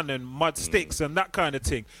already done and mud sticks and that kind of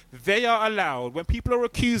thing. They are allowed, when people are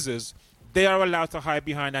accusers, they are allowed to hide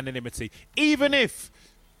behind anonymity. Even if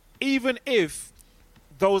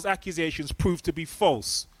those accusations prove to be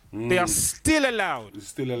false, they are still allowed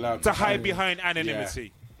to hide behind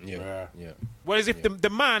anonymity. Yeah. Whereas if the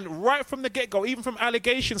man, right from the get-go, even from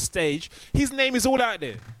allegation stage, his name is all out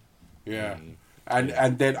there. Yeah.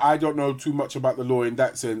 And then I don't know too much about the law in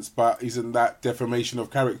that sense, but isn't that defamation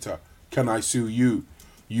of character? Can I sue you?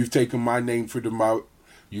 You've taken my name through the mouth.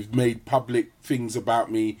 You've made public things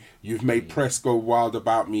about me. You've made press go wild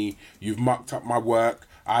about me. You've mucked up my work.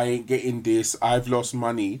 I ain't getting this. I've lost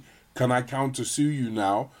money. Can I counter sue you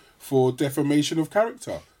now for defamation of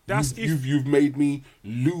character? You've made me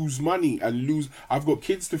lose money and lose. I've got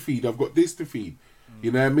kids to feed. I've got this to feed.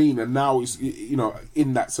 You know what I mean? And now it's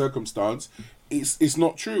in that circumstance, it's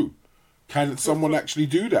not true. Can someone actually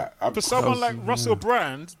do that? For someone like Russell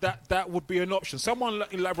Brand, that would be an option. Someone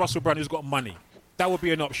like Russell Brand who's got money, that would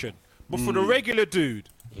be an option. But for the regular dude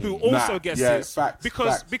who also gets this,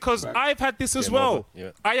 because I've had this as well.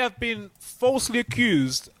 Yeah. I have been falsely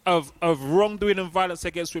accused of wrongdoing and violence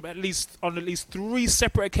against women on at least 3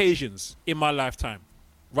 separate occasions in my lifetime.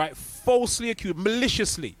 Right? Falsely accused,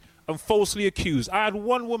 maliciously and falsely accused. I had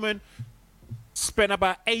one woman spend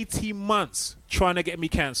about 18 months trying to get me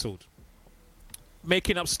cancelled.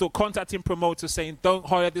 Making up stuff, contacting promoters saying, don't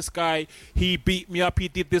hire this guy, he beat me up, he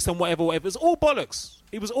did this and whatever. It's all bollocks.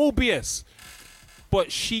 all BS.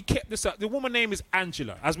 But she kept this up. The woman's name is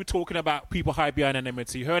Angela. As we're talking about people hide behind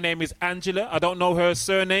anonymity, her name is Angela. I don't know her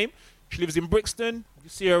surname. She lives in Brixton. You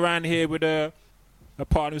see her around here with a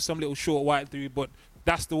partner with some little short white dude, but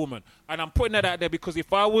that's the woman. And I'm putting that out there because if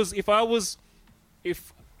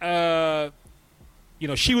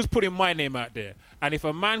she was putting my name out there, and if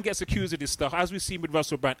a man gets accused of this stuff, as we've seen with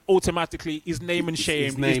Russell Brand, automatically his name and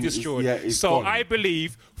shame is destroyed. So I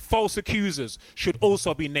believe false accusers should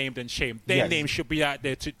also be named and shamed. Their name should be out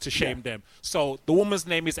there to shame them. So the woman's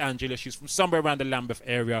name is Angela. She's from somewhere around the Lambeth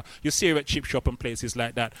area. You see her at Chip Shop and places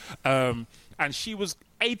like that. And she was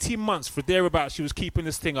 18 months for thereabouts. She was keeping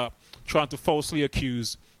this thing up, trying to falsely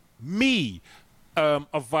accuse me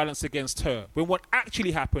of violence against her. When what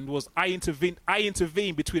actually happened was I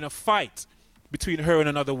intervened between a fight between her and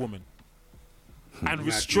another woman, and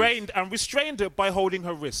restrained her by holding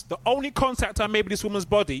her wrist. The only contact I made with this woman's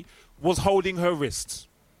body was holding her wrist.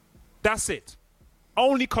 That's it.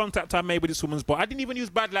 Only contact I made with this woman's body. I didn't even use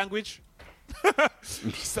bad language.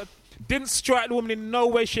 So, didn't strike the woman in no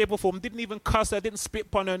way, shape or form. Didn't even cuss her. Didn't spit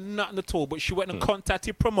upon her. Nothing at all. But she went and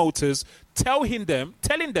contacted promoters, telling them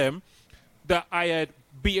that I had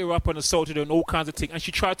beat her up and assaulted her and all kinds of things. And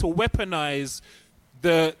she tried to weaponize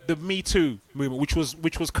the Me Too movement, which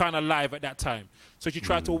was kind of live at that time. So she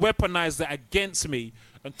tried to weaponize that against me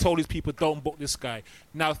and told these people, don't book this guy.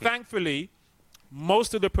 Now, thankfully,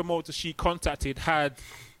 most of the promoters she contacted had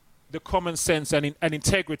the common sense and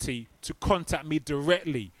integrity to contact me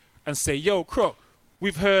directly and say, yo, Croc,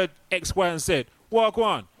 we've heard X, Y, and Z. Well, go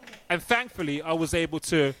on. And thankfully, I was able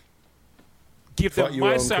to give them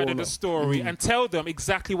my side of the story and tell them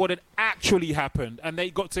exactly what had actually happened. And they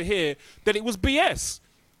got to hear that it was BS.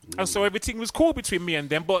 And so everything was cool between me and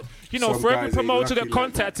them. But, for every promoter that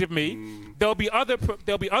contacted me, there'll be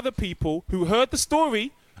other people who heard the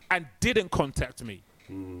story and didn't contact me.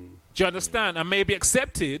 Do you understand? And maybe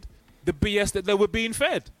accepted the BS that they were being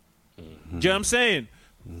fed. Do you know what I'm saying?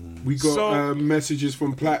 We got messages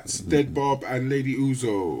from Platts, Dead Bob, and Lady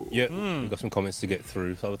Uzo. Yeah, we've got some comments to get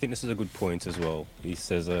through. So I think this is a good point as well. He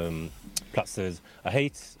says, Platts says,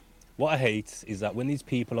 what I hate is that when these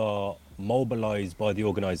people are mobilized by the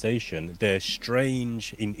organization, their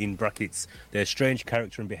strange, in brackets, their strange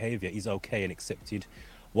character and behavior is okay and accepted.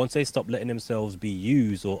 Once they stop letting themselves be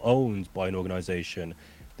used or owned by an organization,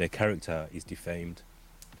 their character is defamed.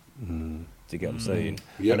 Do you get what I'm saying?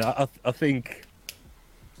 Yep. And I think...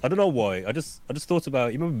 I don't know why. I just thought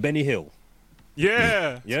about, you remember Benny Hill?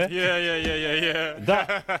 Yeah. Yeah? Yeah.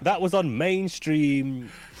 That was on mainstream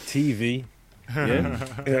TV. Yeah?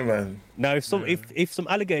 Yeah, man. Now, if some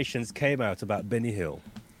allegations came out about Benny Hill,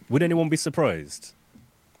 would anyone be surprised?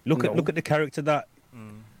 Look at the character that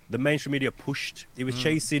the mainstream media pushed. He was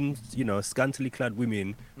chasing, scantily clad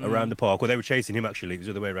women around the park. Well, they were chasing him, actually. It was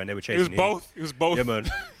the other way around. They were chasing him. It was both. Yeah, man.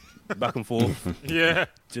 Back and forth. Yeah.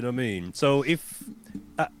 Do you know what I mean? So if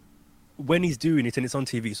when he's doing it and it's on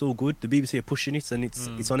TV, it's all good. The BBC are pushing it and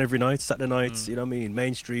it's on every night, Saturday nights. You know what I mean?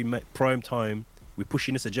 Mainstream, prime time. We're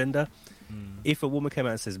pushing this agenda. If a woman came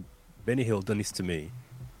out and says, "Benny Hill done this to me,"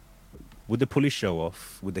 would the police show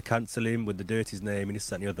off? Would they cancel him? Would they dirt his name and this,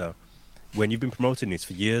 that, and the other? When you've been promoting this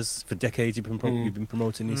for years, for decades, you've been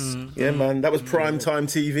promoting this. Yeah, man. That was prime time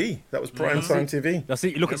TV. TV. That's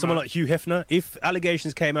it. You look at someone like Hugh Hefner. If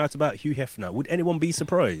allegations came out about Hugh Hefner, would anyone be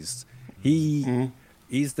surprised? He's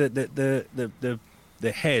the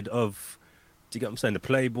head of, do you get what I'm saying, the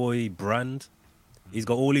Playboy brand. He's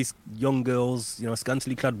got all these young girls,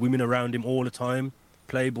 scantily clad women around him all the time.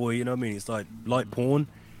 Playboy, you know what I mean? It's like light porn.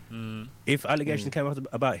 If allegations came out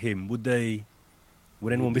about him, would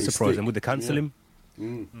anyone be surprised? And would they cancel him?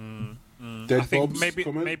 I think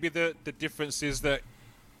maybe the difference is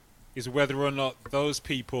whether or not those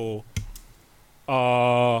people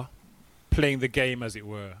are playing the game, as it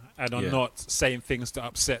were, and are not saying things to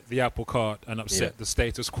upset the apple cart and upset the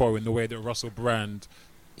status quo in the way that Russell Brand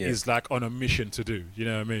is like on a mission to do. You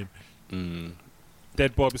know what I mean?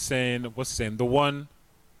 Dead Bob is saying, what's he saying? The one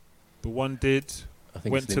did. I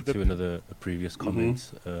think went to a previous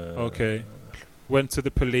comment. Okay. Went to the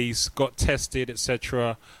police, got tested,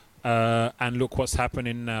 etc. And look what's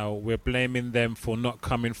happening now. We're blaming them for not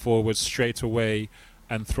coming forward straight away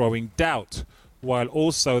and throwing doubt. While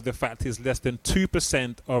also the fact is less than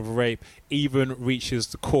 2% of rape even reaches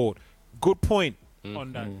the court. Good point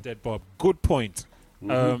on that, Dead Bob. Good point.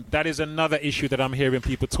 That is another issue that I'm hearing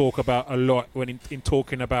people talk about a lot when in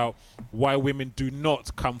talking about why women do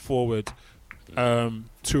not come forward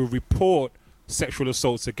to report sexual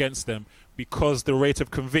assaults against them, because the rate of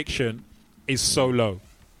conviction is so low.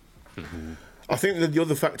 I think that the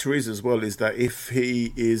other factor is as well is that if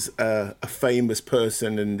he is a famous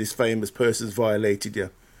person and this famous person's violated you,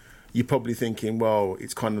 you're probably thinking, well,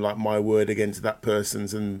 it's kind of like my word against that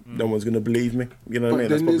person's, and no one's going to believe me. You know what I mean?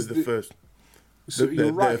 That's probably the first. So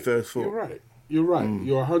you're right. First thought. You're right. You're right.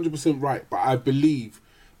 You're 100% right. But I believe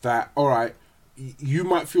that, all right, you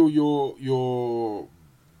might feel your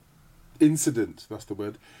incident, that's the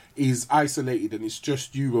word, is isolated and it's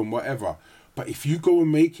just you and whatever. But if you go and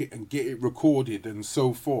make it and get it recorded and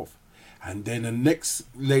so forth, and then the next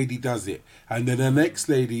lady does it, and then the next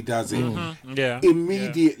lady does it,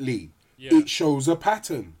 immediately it shows a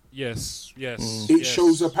pattern. Yes. It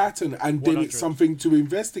shows a pattern, and then 100. It's something to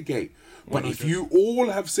investigate. But 100. If you all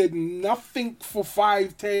have said nothing for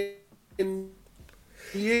 5-10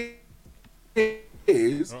 years,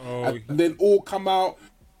 and then all come out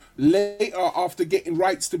later after getting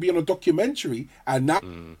rights to be on a documentary, and now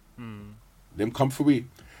them come for me.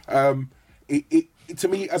 It to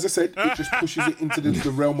me, as I said, it just pushes it into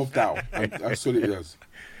the realm of doubt. That's what it does.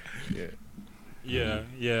 Yeah,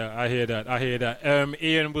 I hear that.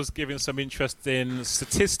 Ian was giving some interesting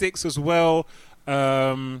statistics as well.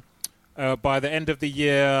 By the end of the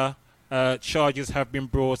year, charges have been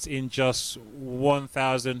brought in just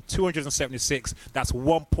 1,276. That's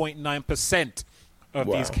 1.9% of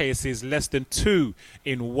these cases. Less than 2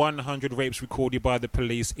 in 100 rapes recorded by the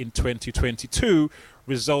police in 2022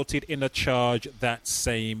 resulted in a charge that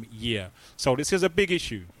same year. So this is a big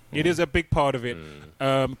issue. It is a big part of it.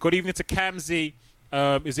 Good evening to Kamzi,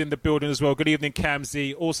 is in the building as well. Good evening,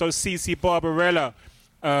 Kamzi. Also, Cece Barbarella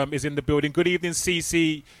is in the building. Good evening,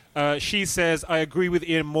 Cece. She says, I agree with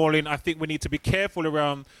Ian Morlin. I think we need to be careful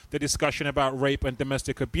around the discussion about rape and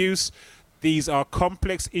domestic abuse. These are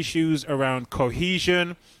complex issues around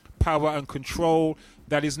cohesion, power and control.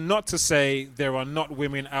 That is not to say there are not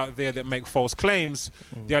women out there that make false claims.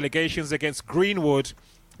 The allegations against Greenwood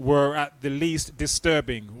were at the least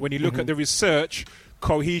disturbing. When you look at the research,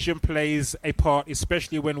 cohesion plays a part,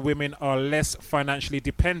 especially when women are less financially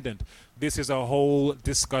dependent. This is a whole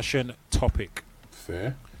discussion topic.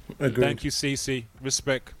 Fair. Agreed. Thank you, Cece.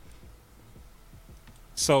 Respect.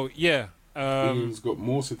 So, yeah. England's got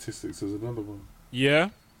more statistics as another one.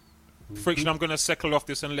 Yeah? Friction, I'm going to settle off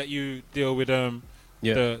this and let you deal with the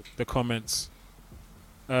comments.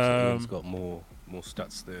 England's got more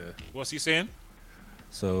stats there. What's he saying?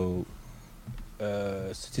 So,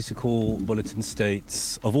 statistical bulletin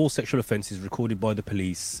states, of all sexual offences recorded by the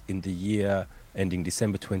police in the year ending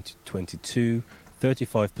December 2022,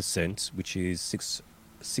 35%, which is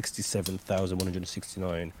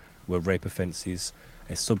 67,169, were rape offences,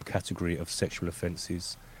 a subcategory of sexual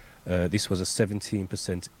offences. This was a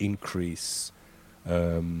 17% increase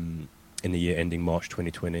in the year ending March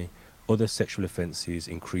 2020. Other sexual offences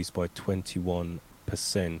increased by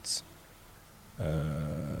 21%.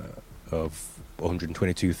 Of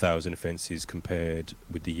 122,000 offences compared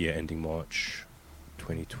with the year ending March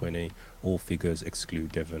 2020. All figures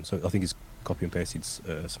exclude Devon. So I think it's copy and pasted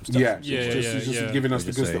some stuff. Just giving us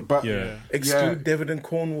the good stuff. But exclude Devon and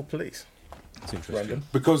Cornwall police. It's interesting.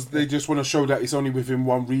 Because they just want to show that it's only within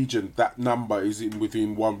one region. That number is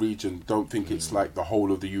within one region. Don't think it's like the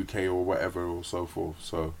whole of the UK or whatever or so forth.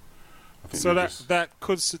 So I think that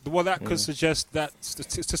could suggest that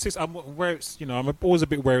statistics. I'm always a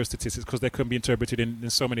bit wary of statistics because they can be interpreted in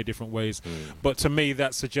so many different ways. But to me,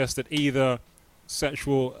 that suggests that either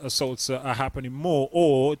sexual assaults are happening more,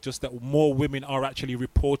 or just that more women are actually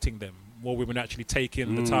reporting them. More women actually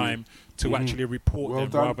taking the time to actually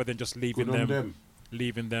report them rather than just leaving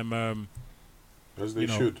them as they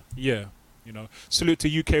should. Yeah, Salute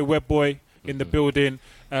to UK Web Boy in the building.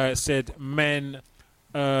 Said men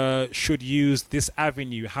should use this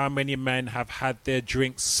avenue. How many men have had their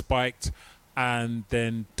drinks spiked and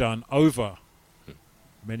then done over?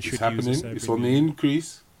 Men should use this avenue. It's on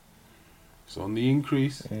the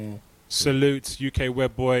increase. Salute UK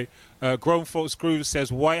Web Boy. Grown Folks Groove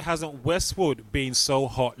says, why hasn't Westwood been so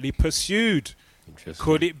hotly pursued?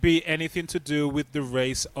 Could it be anything to do with the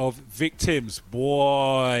race of victims?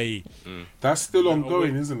 Boy. That's still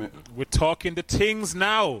ongoing, isn't it? We're talking the things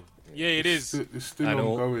now. Yeah, it is. It's still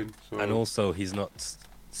ongoing. And also, he's not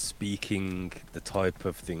speaking the type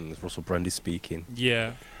of things Russell Brand is speaking.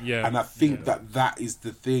 Yeah. And I think that is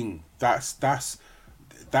the thing. That's the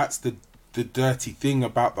dirty thing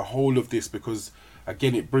about the whole of this, because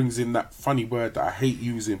again it brings in that funny word that I hate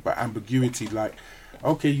using, but ambiguity. Like,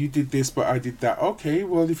 okay, you did this, but I did that. Okay,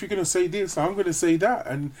 well, if you're going to say this, I'm going to say that.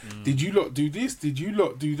 And did you lot do this? Did you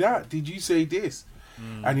lot do that? Did you say this?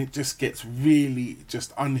 And it just gets really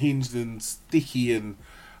just unhinged and sticky, and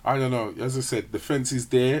I don't know. As I said, the fence is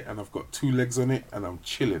there, and I've got 2 legs on it, and I'm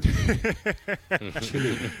chilling.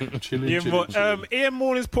 chilling. Ian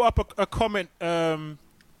Morning's put up a comment with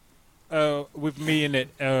me in it.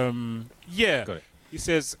 He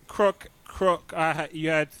says, Croc, you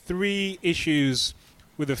had 3 issues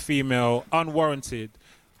with a female, unwarranted.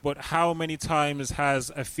 But how many times has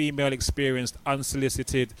a female experienced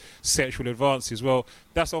unsolicited sexual advances? Well,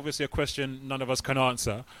 that's obviously a question none of us can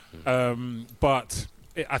answer. But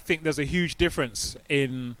I think there's a huge difference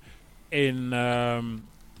in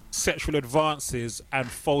sexual advances and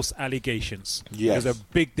false allegations. Yes. There's a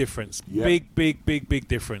big difference. Yep. Big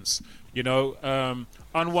difference. You know,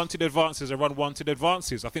 unwanted advances are unwanted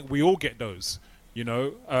advances. I think we all get those, you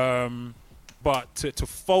know. But to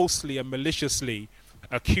falsely and maliciously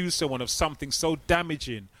accuse someone of something so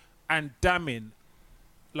damaging and damning,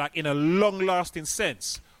 like in a long-lasting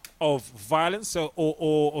sense of violence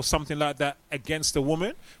or something like that against a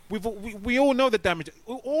woman, we all know the damage.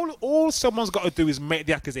 All someone's got to do is make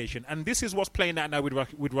the accusation, and this is what's playing out now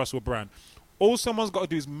with Russell Brand. All someone's got to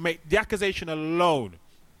do is make the accusation alone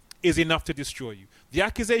is enough to destroy you. The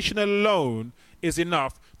accusation alone is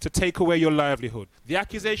enough to take away your livelihood. The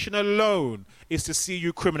accusation alone is to see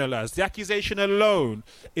you criminalized. The accusation alone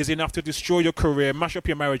is enough to destroy your career, mash up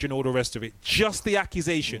your marriage, and all the rest of it. Just the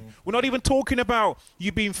accusation. We're not even talking about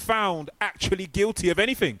you being found actually guilty of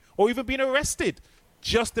anything or even being arrested.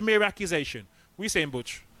 Just the mere accusation. What are you saying,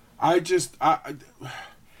 Butch?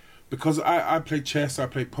 Because I play chess, I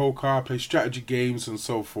play poker, I play strategy games and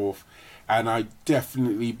so forth, and I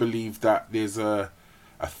definitely believe that there's a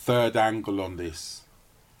third angle on this.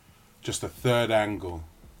 Just a third angle.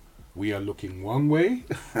 We are looking one way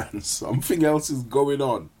and something else is going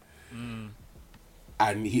on.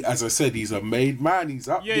 And he, as I said, he's a made man. He's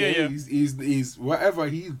up there. Yeah. He's whatever.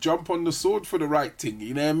 He'll jump on the sword for the right thing.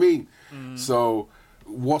 You know what I mean? So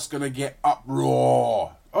what's going to get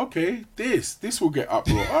uproar? Okay, this will get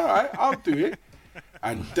uproar. All right, I'll do it.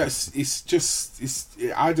 And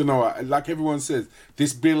I don't know, like everyone says,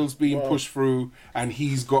 this bill's being pushed through and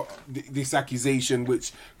he's got this accusation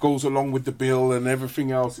which goes along with the bill and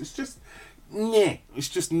everything else. It's just, nah. It's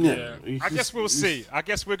just, nah. Yeah. I guess we'll see. I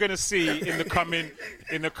guess we're going to see in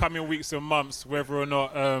the coming weeks and months whether or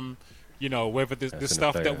not, whether the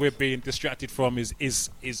stuff that we're being distracted from is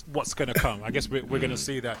what's going to come. I guess we're going to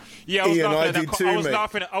see that. Yeah, I was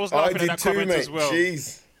laughing at that comment as well.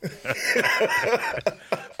 Jeez.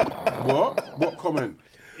 What comment?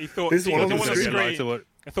 He thought he didn't want to scream.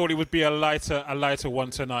 I thought it would be a lighter one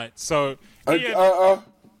tonight. So it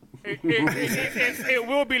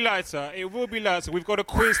will be lighter. It will be lighter. We've got a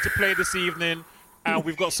quiz to play this evening, and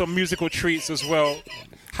we've got some musical treats as well.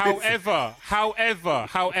 However,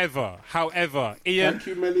 Ian, thank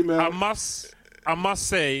you, Melly Mel. I must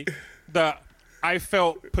say that I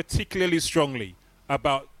felt particularly strongly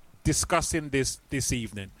about discussing this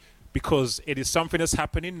evening because it is something that's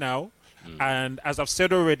happening now, and as I've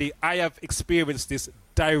said already, I have experienced this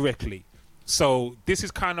directly. So this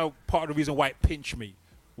is kind of part of the reason why it pinched me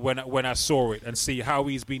when I saw it and see how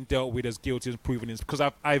he's been dealt with as guilty as proven is, because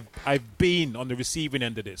I've been on the receiving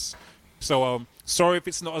end of this. So sorry if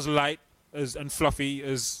it's not as light and fluffy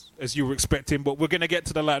as you were expecting, but we're gonna get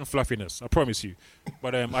to the light and fluffiness, I promise you.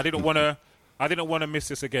 But I didn't want to miss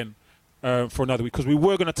this again. For another week, because we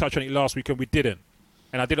were going to touch on it last week and we didn't,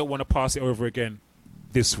 and I didn't want to pass it over again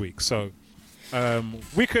this week. So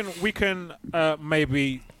we can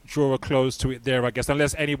maybe draw a close to it there, I guess,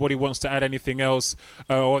 unless anybody wants to add anything else,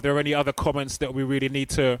 or are there any other comments that we really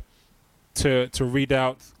need to read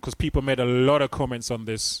out, because people made a lot of comments on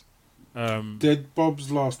this. Dead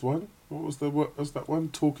Bob's last one. What was that one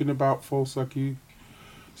talking about false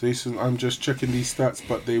accusation? I'm just checking these stats,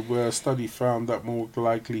 but a study found that more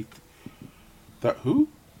likely. That who?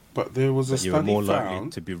 But there was a study found... more likely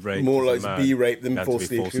to be raped. More likely to be raped than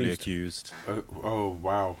falsely accused. Oh,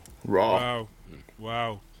 wow. Wow.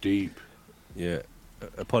 Deep. Yeah.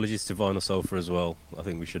 Apologies to Vinyl Sofa as well. I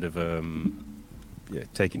think we should have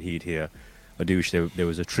taken heed here. I do wish there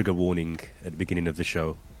was a trigger warning at the beginning of the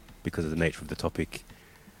show because of the nature of the topic.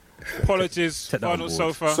 Apologies, Vinyl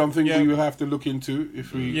Sofa. Something we will have to look into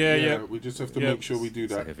if we... we just have to make sure we do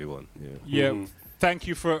that. Everyone, Yeah. Thank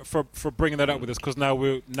you for bringing that up with us, because now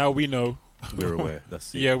we know. We're aware.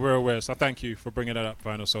 That's it. Yeah, we're aware. So thank you for bringing that up,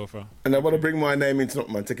 Vinyl Sofa. And I want to bring my name into it,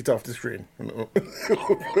 man. Take it off the screen.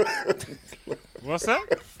 What's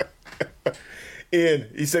that? Ian,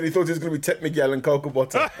 he said he thought it was going to be Tet Miguel and Cocoa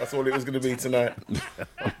Butter. That's all it was going to be tonight.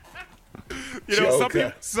 You know,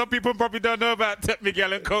 some people probably don't know about Tet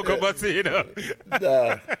Miguel and Cocoa Butter, you know.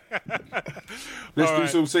 Nah. Let's do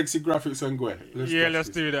some sexy graphics and go. Let's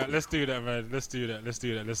do that. Let's do that, man. Let's do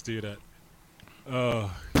that.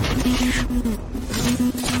 Oh.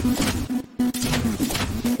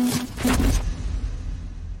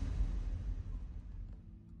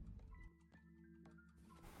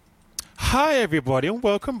 Hi, everybody, and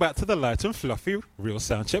welcome back to the Light and Fluffy Real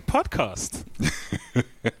Soundcheck podcast.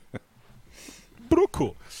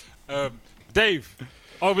 Brutal. Dave,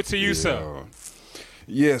 over to you, sir.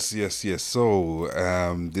 Yes. So,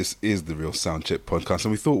 this is the Real Soundcheck podcast,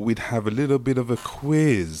 and we thought we'd have a little bit of a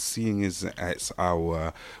quiz, seeing as it's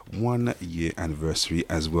our 1 year anniversary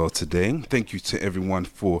as well today. Thank you to everyone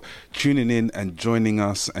for tuning in and joining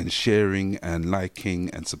us and sharing and liking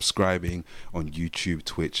and subscribing on YouTube,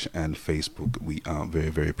 Twitch, and Facebook. We are very,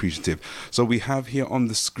 very appreciative. So we have here on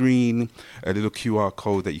the screen a little QR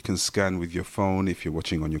code that you can scan with your phone if you're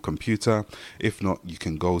watching on your computer. If not, you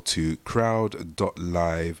can go to crowd.live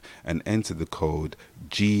and enter the code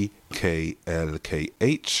GKLKH,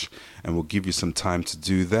 and we'll give you some time to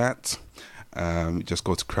do that. Just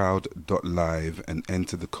go to crowd.live and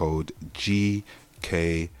enter the code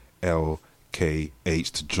GKLKH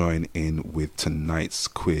to join in with tonight's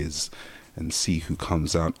quiz and see who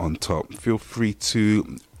comes out on top. Feel free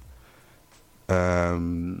to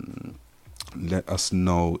let us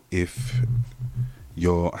know if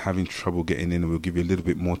you're having trouble getting in, and we'll give you a little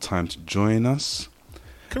bit more time to join us.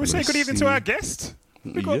 Can we say good evening to our guest?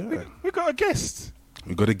 We got a guest.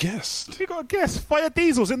 We got a guest. Fire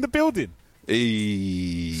Diesel's in the building.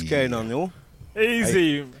 Hey. What's going on, y'all?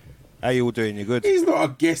 Easy. How you all doing? You good? He's not a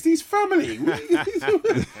guest, he's family.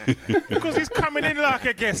 Because he's coming in like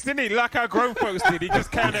a guest, isn't he? Like our grown folks did. He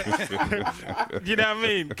just kind of, you know what I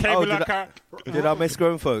mean? Did I miss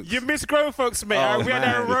grown folks? You missed grown folks, mate. We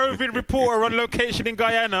had a roving reporter on location in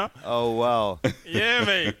Guyana. Oh, wow. Yeah,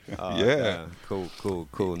 mate. Oh, yeah.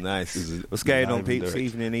 Cool. Nice. What's going on, peeps?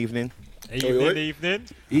 Evening. Evening. How you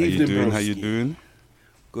doing?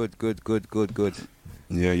 Good.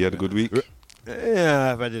 Yeah, you had a good week?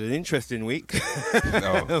 Yeah, I've had an interesting week.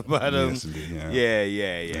 But yes, indeed,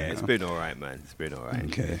 yeah. It's been all right, man.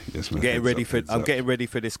 Okay, yes, man. I'm getting ready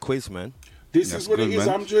for this quiz, man. This is what it is. Man.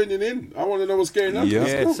 I'm joining in. I want to know what's going on.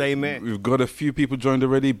 Yeah, same here. We've got a few people joined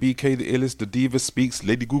already. BK the Illest, the Diva Speaks,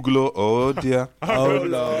 Lady Googler. Oh dear. Oh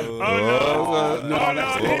no.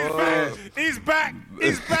 He's back.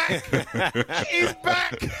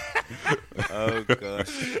 Oh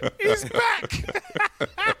gosh. He's back.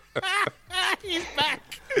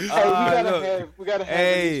 We gotta have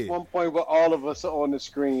at least one point where all of us are on the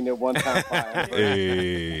screen at one time.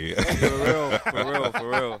 Hey. For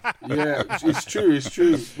real. Yeah, it's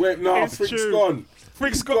true. Wait, no, Frick's gone.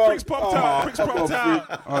 Frick's popped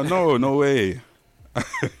out. Oh no way.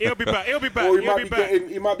 He'll be back. Or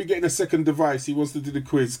he might be getting a second device. He wants to do the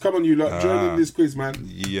quiz. Come on, you lot, join in this quiz, man.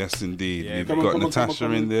 Yes, indeed. Yeah, We've got Natasha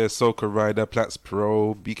in there, Soca Rider, Platts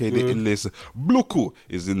Pro, BK the Illest, Bluku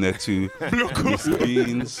is in there too. Mr.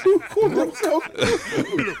 Beans.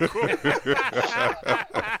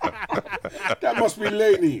 That must be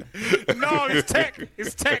Laney. No, it's Tech.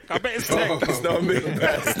 I bet it's Tech. It's not me.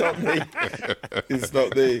 It's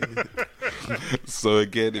not me. So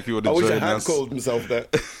again, if you want to I wish I join had us, called himself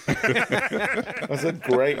that. That's a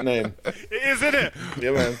great name. It is, isn't it?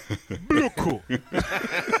 Yeah, man. Bluku.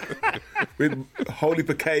 With holy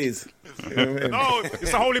bouquets. You know what I mean? No,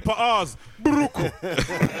 it's a holy for ours. Bruku.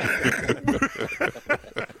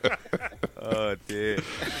 Oh dear.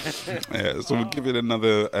 Yeah, so we'll give it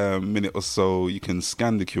another minute or so. You can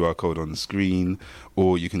scan the QR code on the screen,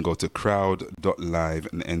 or you can go to crowd.live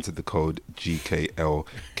and enter the code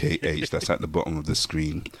GKLKH. That's at the bottom of the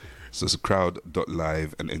screen. So it's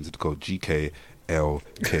crowd.live and enter the code GKLKH.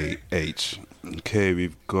 Okay,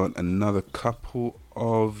 we've got another couple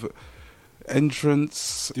of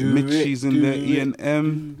entrants. Mitchie's in there,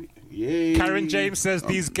 E&M. Yay. Karen James says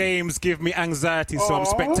these games give me anxiety, so I'm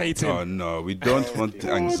spectating. Oh no, we don't want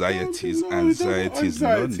anxieties. No.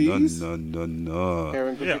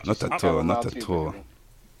 Karen, Yeah. Not at all.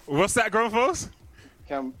 What's that, grown folks?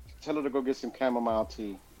 Tell her to go get some chamomile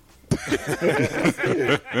tea.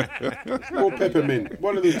 Or peppermint.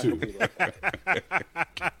 One of the two.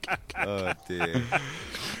 Oh dear.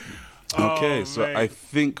 Okay, so man. I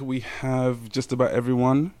think we have just about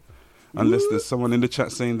everyone. Unless there's someone in the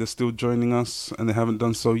chat saying they're still joining us and they haven't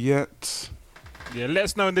done so yet. Yeah, let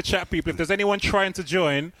us know in the chat, people. If there's anyone trying to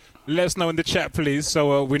join, let us know in the chat, please,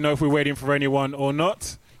 so we know if we're waiting for anyone or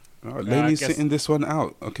not. Lainey's sitting this one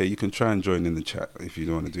out. Okay, you can try and join in the chat if you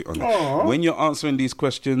don't want to do it on. When you're answering these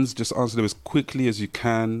questions, just answer them as quickly as you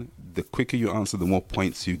can. the quicker you answer, the more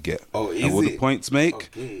points you get. Oh, is and what it? the points make,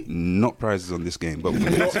 Okay. not prizes on this game, but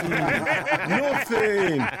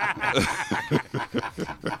Nothing.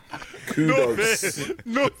 Kudos.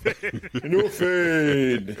 Nothing.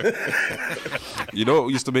 Nothing. you know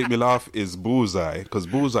what used to make me laugh is Bullseye, because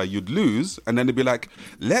Bullseye you'd lose, and then they'd be like,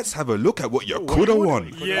 "Let's have a look at what you could have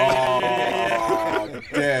won." Oh,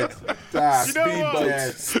 dead. That You know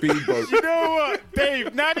what? Speedboat. You know what,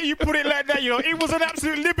 Dave? Now that you put it like that, it was an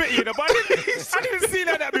absolute liberty, but I didn't see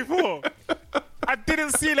like that before. I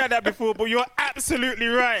didn't see like that before, but you're absolutely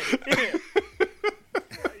right, innit?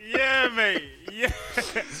 Yeah, mate. Yeah.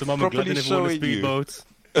 So Mama Gladden never won a speedboat.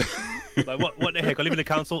 Like what the heck? I live in a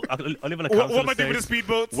council. I live in a council. What am I doing with the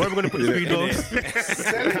speedboats? Where am I going to put the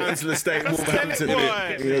speedboats? Council estate, Wolverhampton.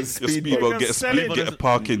 Your speedboat get a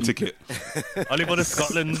parking ticket. I live on a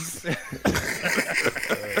Scotland.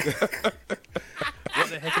 What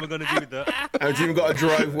the heck am I going to do with that? Have you even got a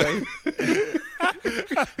driveway?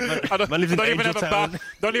 Man lives in Angel Town.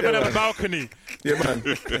 Don't even have a balcony. Yeah, man.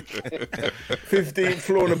 15th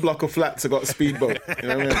floor on a block of flats. I got a speedboat. You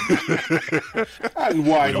know what I mean? And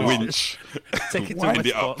why A not? winch. Take it to Wind my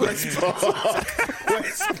it up. spot.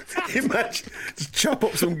 Imagine, just chop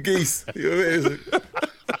up some geese. You know what I mean?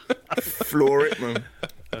 Floor it, man.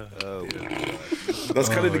 That's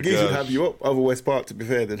kind of the geese would have you up. Over West Park, to be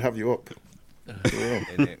fair, they'd have you up.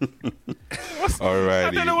 Alrighty.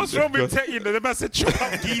 I don't know what's wrong with taking the man said chop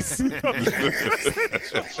up geese.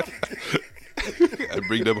 And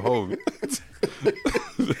bring them home. No,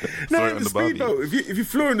 Throw it on the the barbie. speedboat. If you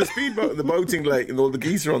flew in the speedboat at the boating lake and all the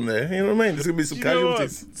geese are on there, you know what I mean? There's going to be some You know what?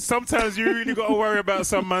 casualties. Sometimes you really got to worry about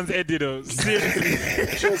some man's head,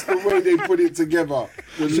 Seriously. Just the way they put it together.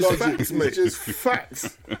 The Just logic facts, is mate. just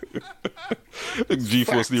Facts.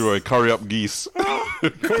 G-Force Leroy, curry up geese.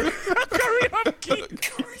 Curry up geese.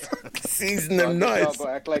 Season them nice. Y'all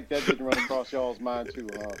gonna act like that didn't run across y'all's mind too,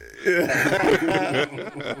 huh?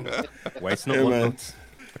 Why it's not Yeah, one man. month?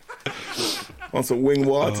 On some wing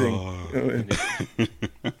warting.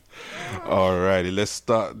 Alrighty, let's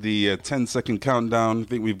start the 10-second countdown. I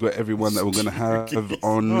think we've got everyone that we're going to have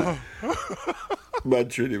on. Bad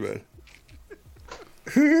Trinity, man.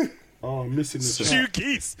 Oh, I'm missing the Stew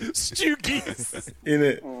geese. Stew geese. In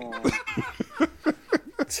it.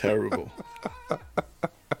 Terrible.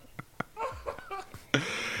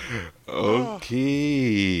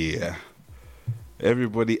 Okay.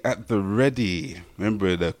 Everybody at the ready.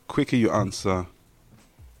 Remember, the quicker you answer,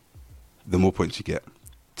 the more points you get.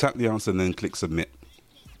 Tap the answer and then click submit.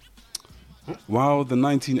 While the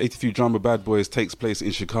 1983 drama Bad Boys takes place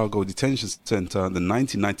in Chicago Detention Center, the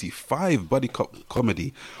 1995 buddy cop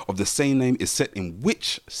comedy of the same name is set in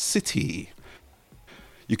which city?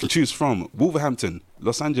 You can choose from Wolverhampton,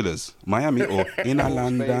 Los Angeles, Miami, or in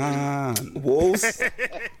London. Wolves.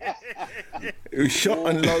 It was shot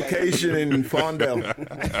on location in Farndale.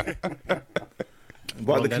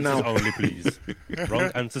 By Wrong the canal. answers only, please. Wrong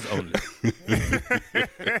answers only.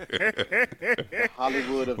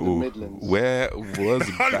 Hollywood of the Midlands. Where was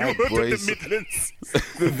Bad Hollywood Boys? of the Midlands.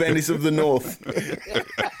 The Venice of the North.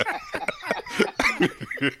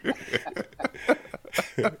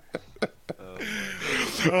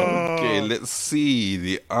 Okay, let's see.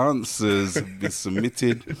 The answers have been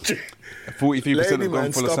submitted. 43% Lady have gone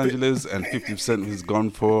man, for Los stop it. Angeles and 50% has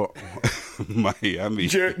gone for Miami.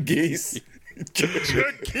 Jerk geese.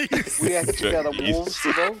 Jerk geese. We actually got a wolves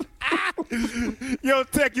to go. Yo,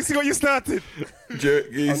 Tech, you see what you started?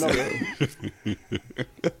 Jerk geese.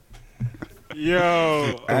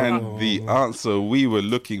 Yo. And the answer we were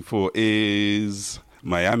looking for is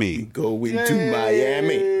Miami. Going to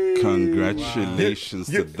Miami. Congratulations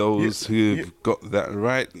to those who've yeah. got that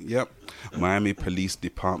right. Yep. Miami Police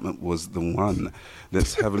Department was the one.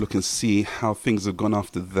 Let's have a look and see how things have gone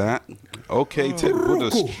after that. Okay, Ted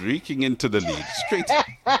Buddha streaking into the lead. Straight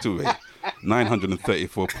to it.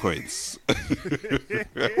 934 points.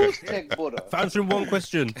 Who's Tech Buddha? Answering one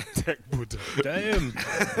question. Tech Buddha. Damn.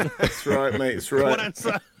 That's right, mate. That's One right.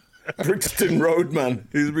 answer. Brixton Road, man.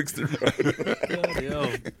 Who's Brixton Road? Bloody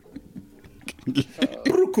hell.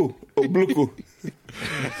 Bruku. Oh, Bluku.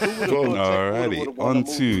 Alrighty, on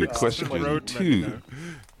to question Roadman, 2.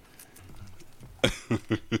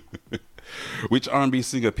 Which R&B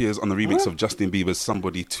singer appears on the remix of Justin Bieber's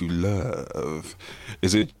Somebody to Love?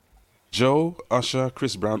 Is it Joe, Usher,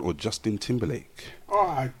 Chris Brown, or Justin Timberlake? Oh,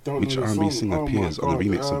 I don't Which know the R&B song. singer Oh my appears on the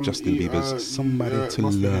God. remix of Justin Bieber's Somebody to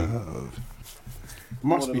must be him. Love?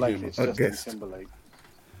 More Must than be likely him. it's I Justin guessed. Timberlake.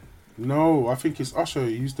 No, I think it's Usher.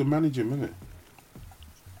 He's the manager, innit?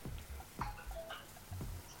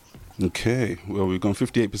 Okay, well, we've gone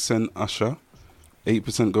 58% Usher,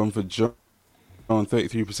 8% gone for Joe, on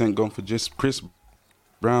 33% gone for just Chris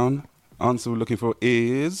Brown. Answer we're looking for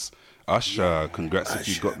is Usher. Congrats if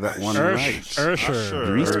you got that one right. Usher.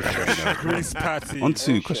 Grease Patty. On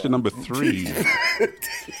to question number 3.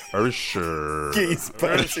 Usher. Geese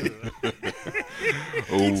patty.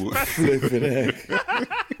 Oh, Flipping heck.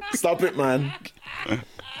 Stop it, man.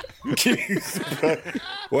 Geese patty.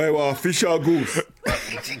 Wait, what? Fish or goose?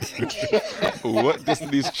 what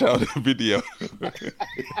Destiny's Child video?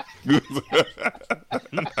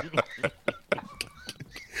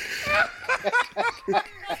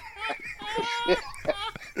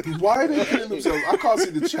 Why are they killing themselves? I can't see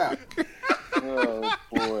the chat. Oh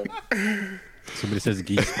boy. Somebody says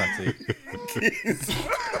geese patty.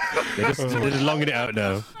 They're just longing it out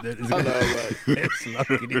now. They're just longing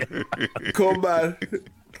it out. Come on.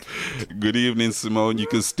 Good evening, Simone. You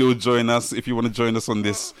can still join us if you want to join us on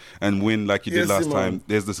this and win like you did last time.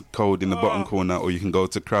 There's this code in the bottom corner, or you can go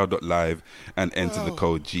to crowd.live and enter the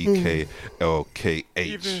code GKLKH.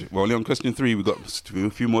 We're only on question 3. We've got a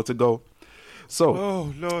few more to go. So,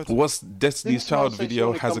 what's Destiny's Child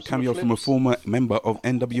video has a cameo from a former member of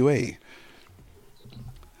NWA?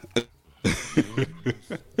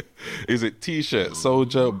 Is it T-shirt,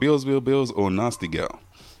 Soldier, Bills, or Nasty Girl?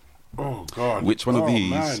 Oh God! Which one of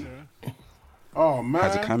these man.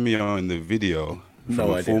 has a cameo in the video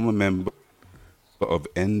from a former member of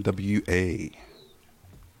NWA?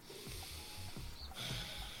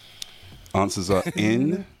 Answers are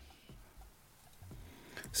in.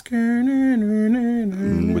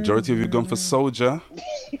 Majority of you gone for Soldier.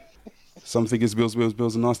 Some think it's Bills,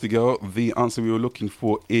 and Nasty Girl. The answer we were looking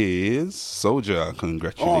for is Soldier.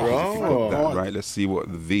 Congratulations. If you got that right. Let's see what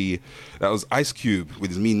that was Ice Cube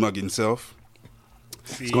with his mean mug himself.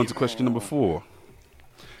 Let's go on to question number 4.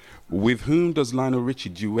 With whom does Lionel Richie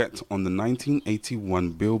duet on the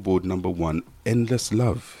 1981 Billboard #1 Endless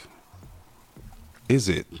Love? Is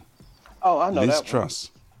it I know Liz that one.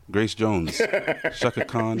 Truss, Grace Jones, Shaka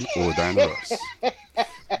Khan, or Diana Ross?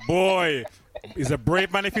 Boy, he's a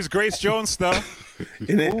brave man if he's Grace Jones now.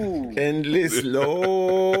 Endless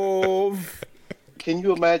love. Can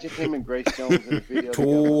you imagine him and Grace Jones in the video?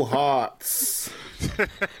 Two hearts.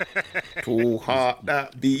 Two heart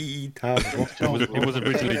that beat. It was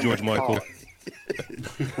originally George Michael.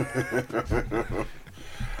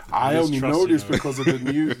 I only know this because of the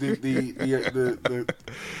new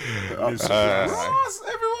Ross,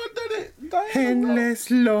 everyone did it.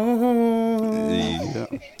 Endless love. Yeah.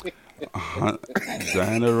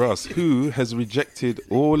 Diana Ross, who has rejected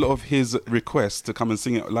all of his requests to come and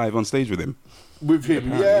sing it live on stage with him. With him,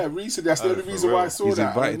 yeah, recently. That's the only reason why I saw He's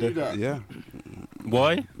that. invited I her. knew that. Yeah.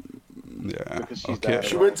 Why? Yeah. Okay.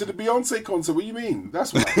 She went to the Beyonce concert. What do you mean?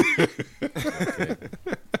 That's why.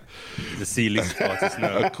 The C-list artist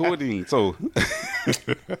now. According, so,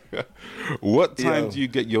 what time do you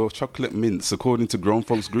get your chocolate mints according to Grown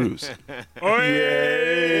Folks Grooves?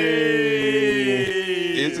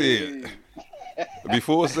 Is it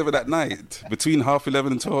before 7 at night, between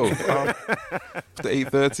 11:30 and 12, after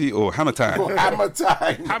 8:30, or hammer time? Hammer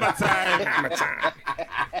time. Hammer time.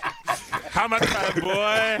 Hammer time,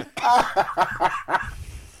 boy.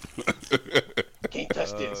 Can't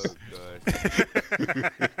touch this.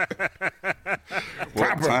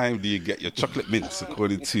 What time do you get your chocolate mints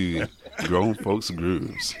according to Grown Folks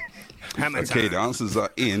Grooves? Okay, the answers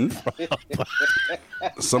are in.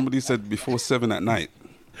 Somebody said before 7 at night.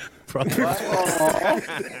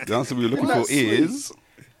 The answer we were looking for is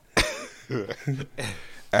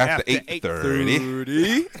after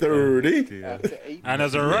 8:30. 30. And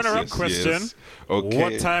as a runner-up Yes, question, yes. Okay.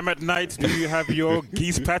 what time at night do you have your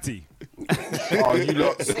geese patty? Oh, you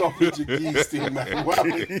lot, stop with your geese thing, man. Wow.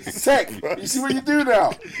 Tech, you see what you do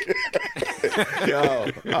now?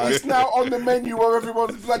 Yo, It's now on the menu where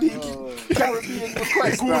everyone's bloody Caribbean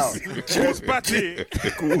request now. Goose patty.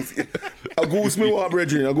 goose. A goose me want,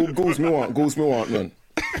 brethren. A goose me want. Goose me want, man.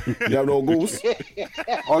 You have no goose?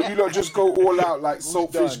 Or you lot just go all out like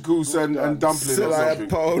saltfish, goose, and dumpling Still or I something.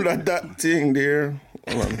 pound of that thing there.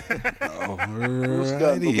 Alrighty.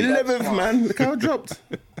 11th, man. Look how it dropped.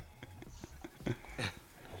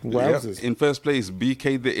 Yep. Wowzers. In first place,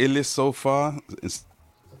 BK the illest so far. In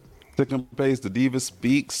second place, the Diva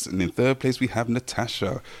Speaks. And in third place, we have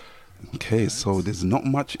Natasha. Okay, so there's not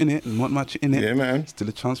much in it. Not much in it. Yeah, man. Still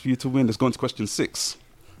a chance for you to win. Let's go on to question 6.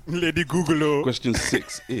 Lady Google. Question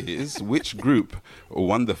 6 is, which group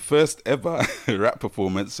won the first ever rap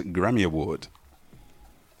performance Grammy Award?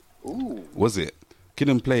 Ooh. Was it Kid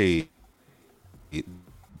and Play,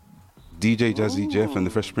 DJ Jazzy Jeff and the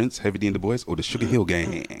Fresh Prince, Heavy D and the Boys, or the Sugar Hill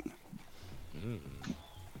Gang?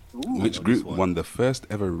 Which group won the first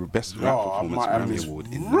ever Best Rap Performance Grammy Award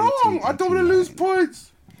in wrong. I don't want to lose 1989?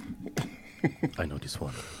 points. I know this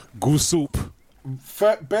one. Goose soup.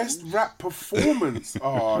 Best rap performance.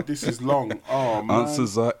 Oh, this is long. Oh man.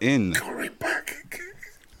 Answers are in. Hurry back.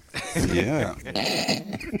 Yeah.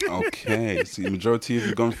 Okay. See, majority of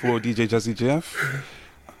you gone for DJ Jazzy Jeff.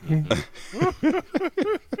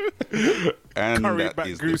 And Curry that back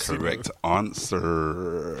is goose, the correct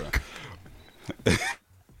answer.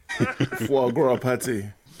 Foie gras patty.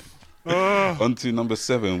 On to number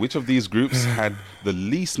 7. Which of these groups had the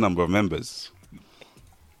least number of members?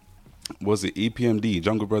 Was it EPMD,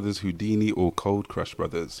 Jungle Brothers, Houdini, or Cold Crush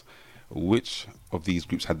Brothers? Which of these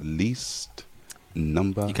groups had the least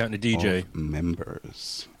number You count the DJ? of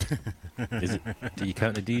members? Do you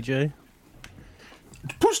count the DJ?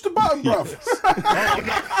 Push the button, bruv.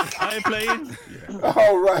 I ain't playing.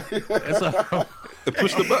 All right.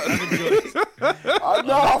 Push the button. I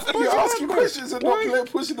know. You're asking questions and not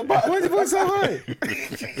pushing the button. Why is it so high?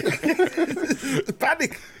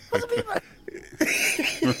 Panic. What's it like?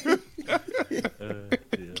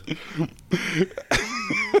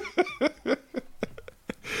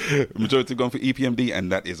 Majority gone for EPMD,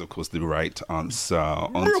 and that is, of course, the right answer.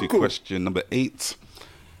 On to question number 8.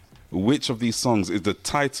 Which of these songs is the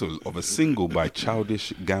title of a single by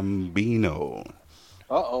Childish Gambino?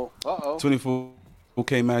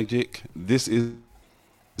 24K Magic, This is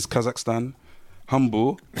Kazakhstan,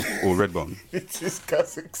 Humble, or Redbone? It's just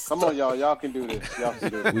Kazakhstan. Come on, y'all. Y'all can do this. Y'all can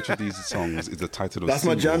do this. Which of these songs is the title of That's a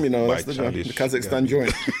my single jam, you know. by That's the jam. The Childish Kazakhstan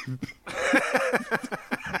joint.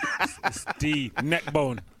 It's D.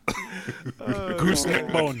 Neckbone. Goose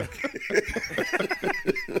neckbone.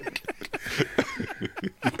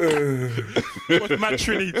 What's my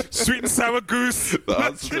trinity? Sweet and sour goose. The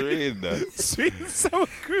answer in. Sweet and sour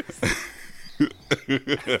goose.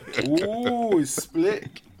 Ooh, it's split.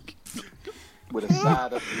 With a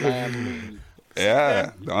side of lamb meat.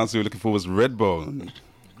 Yeah, the answer you're looking for was Redbone.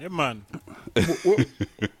 Yeah, man.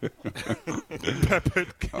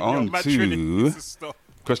 On to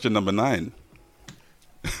question number 9.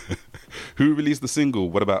 Who released the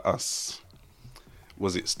single What About Us?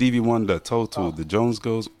 Was it Stevie Wonder, Total, The Jones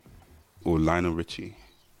Girls, or Lionel Richie?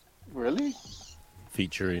 Really?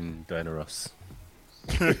 Featuring Diana Ross.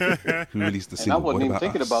 Who released the And single I wasn't What even About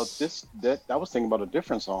thinking Us? about this. I was thinking about a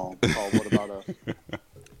different song called What About Us?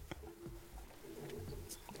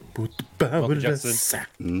 Michael Jackson.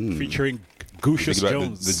 Featuring Goocious Think about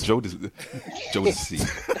Jones. the Jodeci.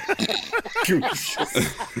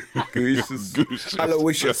 Goocious.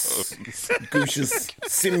 Aloysius. Goocious.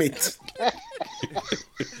 Simit.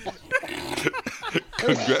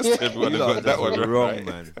 Congrats to everyone who got that one wrong, right.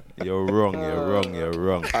 man. You're wrong. You're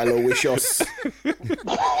wrong. Aloysius.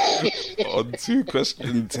 On to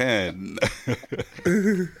question 10.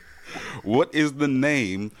 What is the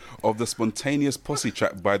name of the spontaneous posse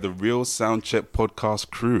track by the Real Soundcheck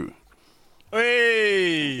podcast crew?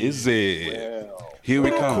 Hey! Is it Here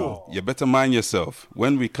We Come, You Better Mind Yourself,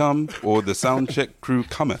 When We Come, or The Soundcheck Crew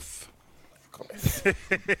Cometh?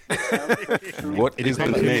 What is the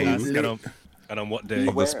name And on what day?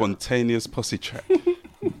 of the spontaneous posse track?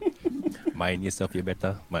 Mind yourself, you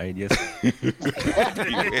better. Mind yourself.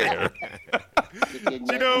 Yeah. You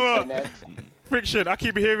know what? Friction. I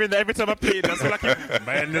keep hearing that every time I play it. That's all I keep.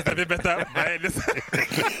 Man, this a bit better. Man, this.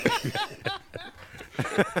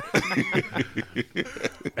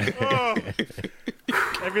 Oh.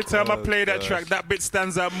 Every time I play that track, that bit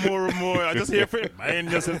stands out more and more. I just hear it. Mind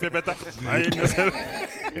yourself, be better. Mind yourself.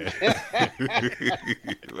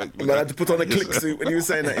 Man, I had to put on a click suit when you were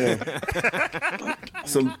saying that, yeah.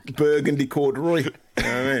 Some burgundy corduroy. You know what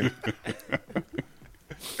I mean?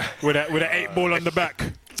 With an 8-ball on the back.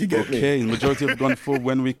 You get me? Okay, the majority have gone for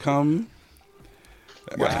When We Come.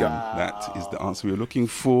 Wow. That is the answer we were looking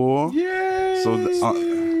for. Yay! So the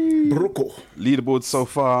Bruco. leaderboard so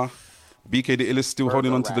far, BK the Illest still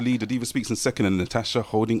holding on to the lead. The Diva Speaks in second, and Natasha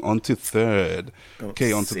holding on to third.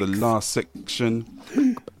 Okay, on to the last section.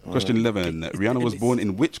 Question 11. Rihanna was born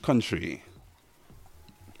in which country?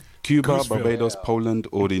 Cuba, Gooseville. Barbados, Poland,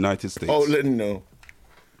 or the United States? Oh, no.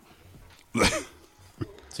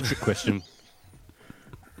 It's a trick question.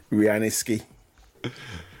 Rihanniski.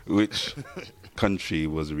 Which country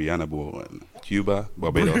was Rihanna born? Cuba,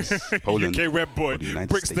 Barbados, Poland, UK Web Boy. or the United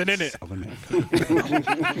Brixton, States innit? of America?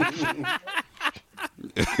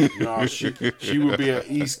 No, she would be an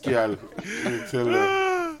East gal. Let me tell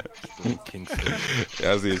her.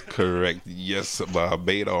 That is correct. Yes,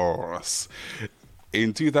 Barbados.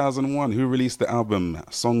 In 2001, who released the album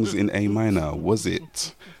Songs in A Minor? Was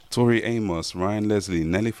it Tori Amos, Ryan Leslie,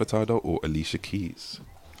 Nelly Furtado, or Alicia Keys?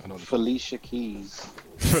 Felicia Keys.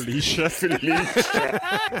 Felicia.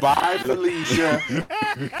 Bye, Felicia.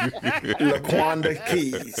 Laquanda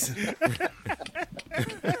Keys.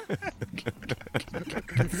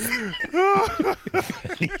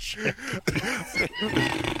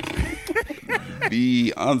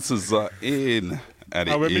 The answers are in. And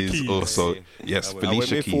I it wear my is keys. also, yes,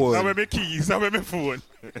 Felicia Keys. I wear my keys. I wear my phone.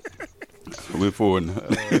 We're phone.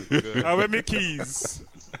 I wear my keys.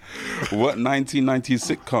 What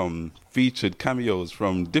 1990s sitcom featured cameos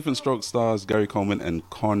from Different Stroke stars Gary Coleman and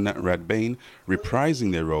Conrad Bain,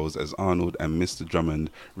 reprising their roles as Arnold and Mr. Drummond,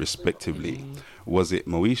 respectively? Was it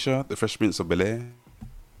Moesha, The Fresh Prince of Bel-Air,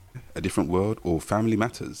 A Different World, or Family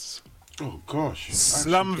Matters? Oh, gosh.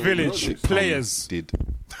 Slum Village Players. Did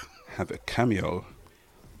have a cameo.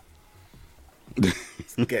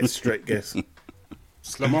 Get straight guess.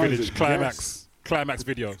 Slum Mine is Village a Climax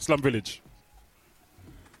video. Slum Village.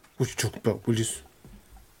 What you talking about, Willis?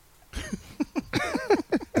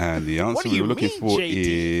 And the answer we were looking for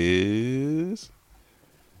is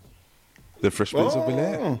The Fresh Prince of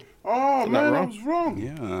Bel-Air. Oh, man, I was wrong.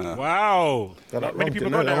 Yeah. Wow. Not many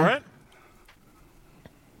people got that, right?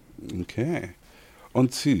 Okay. On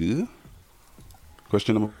to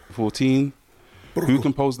question number 14. Who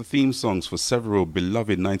composed the theme songs for several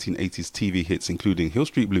beloved 1980s TV hits, including Hill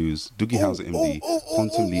Street Blues, Doogie Howser MD,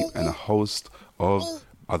 Quantum Leap, and a host of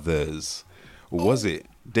others? Was it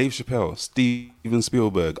Dave Chappelle, Steven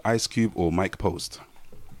Spielberg, Ice Cube, or Mike Post?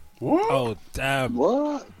 What? Oh, damn.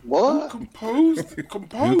 What? Who composed?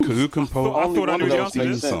 Who composed I thought I knew the answer to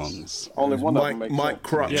theme this. songs? Only one of them makes Mike sense.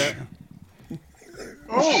 Crutch. Yeah.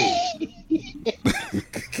 Oh.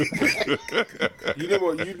 You know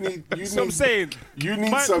what? You need So I'm saying. you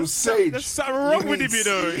need some sage. There's something wrong with him, you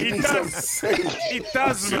know. You He need some does. sage. He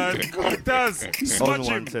does, man. He does. On Smudge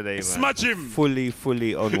one him. today, man. Smudge him.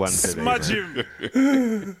 Fully on one today. Smudge man.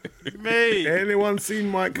 him. Mate. Anyone seen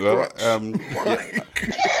Mike Well, Crutch?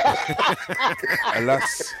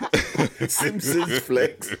 alas, Simpsons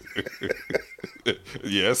flex.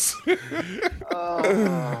 yes. The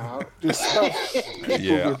stuff people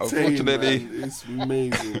Yeah, retain, unfortunately, man, it's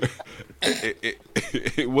amazing.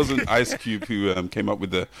 it wasn't Ice Cube who came up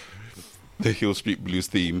with the Hill Street Blues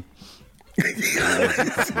theme.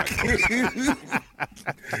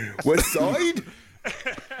 West Side?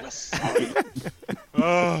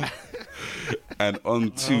 And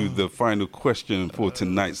on to the final question for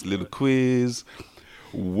tonight's little quiz.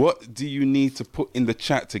 What do you need to put in the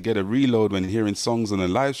chat to get a reload when hearing songs on a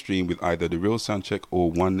live stream with either the Real Soundcheck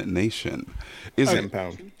or One Nation? Is it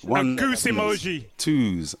 £10. one, A goose emoji.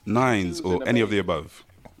 twos, nines, or any of the above?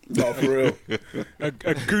 Not for real. A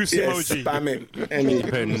goose Yeah, emoji. spam it. Any.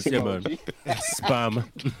 Depends, yeah, man. Spam.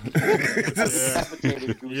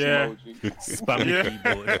 Yeah. Spam the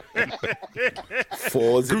keyboard.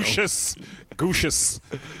 4-0. Goocious.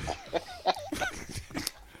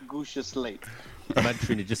 Goocious late. Mad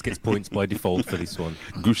Trini just gets points by default for this one.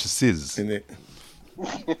 Gusha Sizz. In it.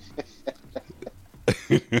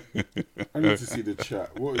 I need to see the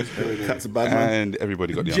chat. What is going on? That's a bad man. And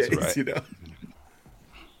everybody got the answer Yes, you right. know.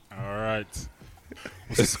 All right.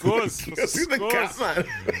 What's the scores? What's the See the cat, scores? man.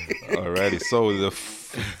 Alrighty, so the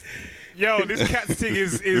Yo, this cat thing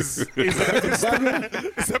is it's a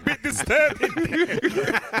bit disturbing.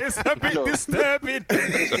 It's a bit Yo. disturbing.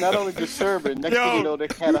 It's not only disturbing. Next Yo. thing you know, the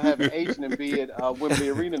cat will have an agent and be at Wembley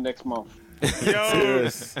Arena next month. Yo,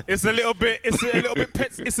 Serious. it's a little bit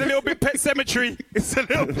pet cemetery. It's a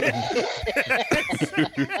little bit.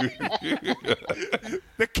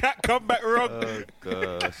 The cat come back wrong. Oh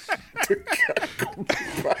gosh.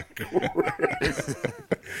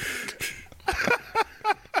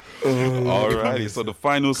 Alrighty, so the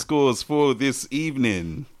final scores for this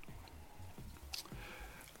evening.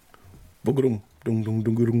 Boogudum, dung, dung,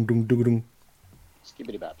 dung, dung, dung, dung, dung.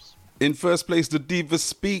 Skibbity baps. In first place, the Diva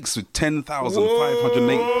Speaks with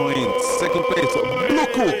 10,508 points. Second place,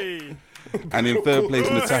 Bloko. Hey. And in third place,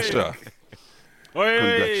 Natasha.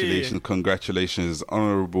 Oi. Congratulations.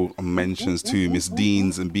 Honourable mentions to Miss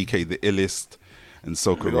Deans and BK the Illest and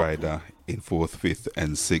Soca Rider in 4th, 5th,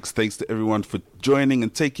 and 6th. Thanks to everyone for joining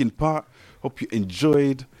and taking part. Hope you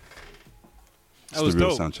enjoyed. That was the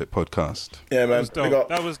Real dope. Soundcheck podcast. Yeah, man. That was dope.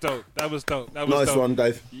 That was dope. Nice dope. one,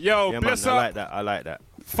 Dave. Yo, Yeah, man. bless I up. like that. I like that.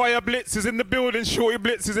 Fire Blitz is in the building. Shorty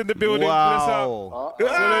Blitz is in the building. Wow. Yo.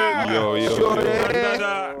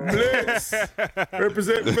 Blitz.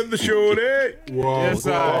 Representing for the shorty. Wow. Yes,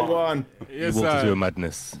 sir. One. Yes, You walked into sir. a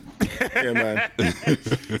madness. Yeah, man.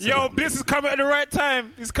 Yo, Blitz is coming at the right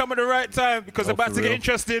time. He's coming at the right time because Oh, about for to get real?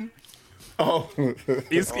 interesting. Oh.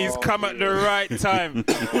 He's come at the right time.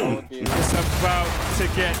 It's about to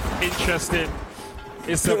get interesting.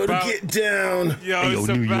 It's Gotta about get down. it's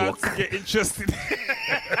New about York. to get interesting.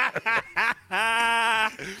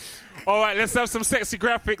 All right, let's have some sexy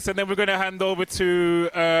graphics, and then we're going to hand over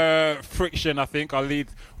to Friction. I think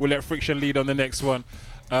we'll let Friction lead on the next one.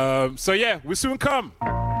 So yeah, we'll soon come.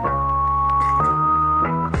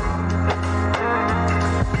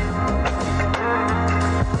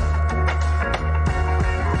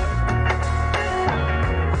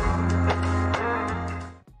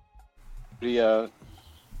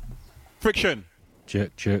 Friction.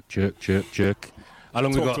 Jerk. How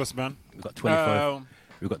long we Talk got? to us, man. We've got 25.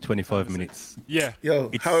 We've got 25 minutes. Yeah.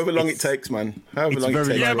 Yo, however long it takes, man. However long it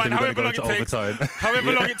takes. Yeah, likely man. we're However gonna long go it into takes. overtime.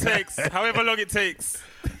 However long it takes. However long it takes.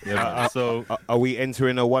 Yeah, man. So Are we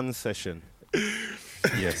entering a one session?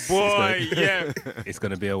 yes, Boy, yeah. it's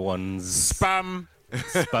gonna be a ones. Spam,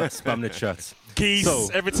 Spam the chat. geese, So-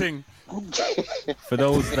 everything. For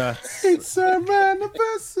those that, It's our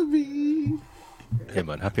anniversary. hey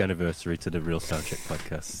man, happy anniversary to the Real Soundcheck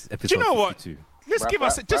podcast. Episode Do you know what? 52. Let's give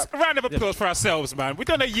us just a round of applause for ourselves, man. We've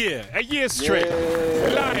done a year straight,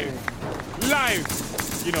 live.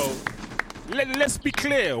 You know, let's be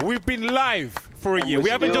clear. We've been live for a year. We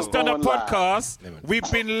haven't just done a podcast. We've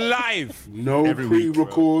been live. No Every week,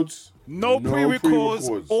 pre-records. No pre-records.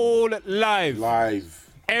 All live. Live.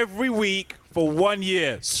 Every week for 1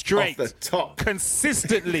 year straight. Off the top.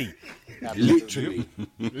 Consistently. Literally.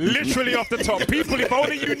 Literally off the top. People, if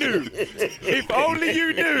only you knew. If only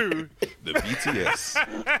you knew. The BTS.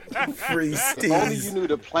 Free If only you steez. knew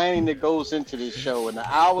the planning that goes into this show and the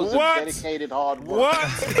hours What? of dedicated hard work.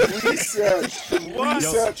 What? Research. What?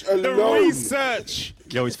 Research The alone. research.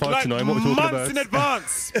 Yo, it's 5 Like to 9. What we're talking months about? in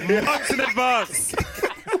advance. Months in advance.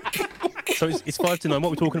 So it's 5 to 9. What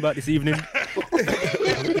we're talking about this evening?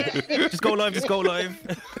 Just go live. Just go live.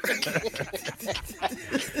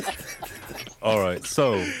 All right.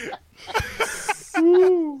 So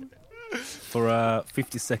for our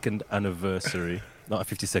 52nd anniversary, not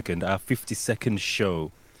a 52nd, our 52nd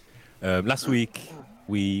show. Last week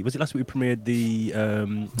we premiered the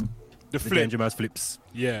flip. Danger Mouse flips.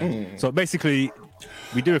 Yeah. So basically,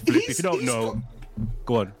 we do a flip. If you don't know,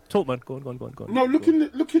 go on, talk, man. Go on. No, look in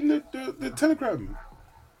the telegram.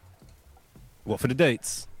 What for the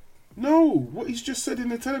dates? No, what he's just said in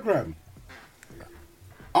the telegram.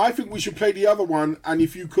 I think we should play the other one, and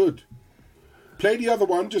if you could, play the other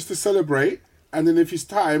one just to celebrate, and then if it's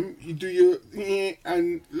time, you do your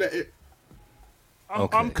and let it.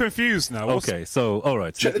 I'm confused now. Okay, so all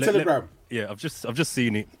right. Check the telegram. Yeah, I've just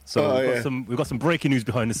seen it. So we've got some breaking news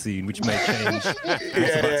behind the scene, which may change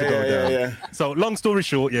what's about to go down. So long story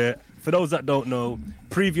short, for those that don't know,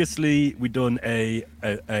 previously we done a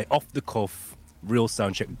off the cuff Real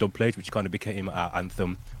Soundcheck dub plate, which kind of became our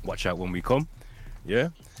anthem. Watch out when we come. Yeah.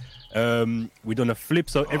 We done a flip,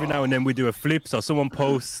 so every now and then we do a flip. So someone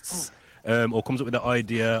posts or comes up with the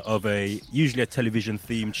idea of usually a television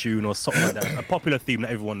theme tune or something like that, a popular theme that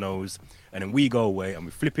everyone knows, and then we go away and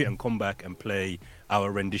we flip it and come back and play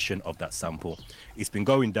our rendition of that sample. It's been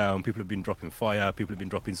going down. People have been dropping fire. People have been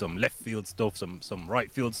dropping some left field stuff, some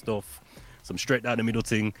right field stuff, some straight down the middle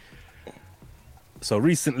thing. So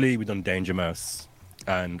recently we done Danger Mouse,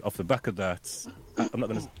 and off the back of that, I'm not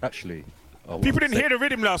gonna actually. People didn't hear the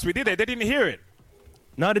rhythm last week, did they? They didn't hear it.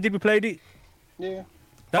 No, they did. We played it. Yeah.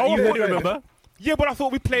 That you heard it, yeah. remember? Yeah, but I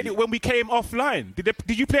thought we played it when we came offline. Did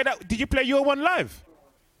you play that? Did you play your one live?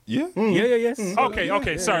 Yeah. Yes.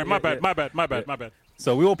 Okay. Sorry, my bad.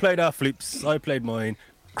 So we all played our flips. I played mine.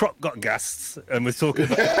 Croc got gassed and was talking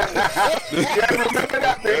about.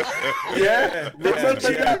 Remember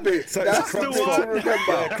that bit. So That's the one to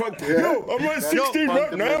remember. Yo, I'm on 16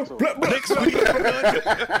 right now. Next week,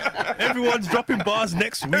 everyone's dropping bars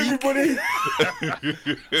next week. Everybody.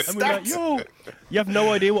 And we're like, yo, you have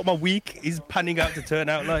no idea what my week is panning out to turn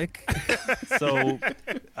out like. So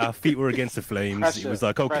our feet were against the flames. It was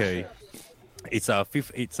like, okay, it's our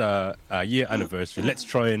year anniversary. Let's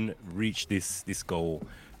try and reach this goal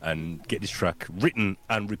and get this track written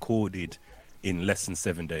and recorded in less than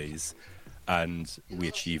 7 days. And we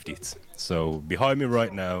achieved it. So behind me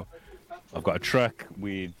right now, I've got a track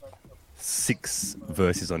with 6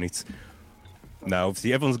 verses on it. Now,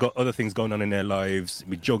 obviously, everyone's got other things going on in their lives.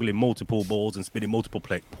 We're juggling multiple balls and spinning multiple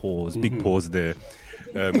plate pause, big pause there.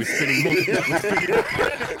 We're spinning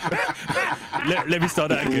let me start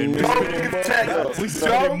that again. Don't give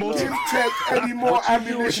Tech any more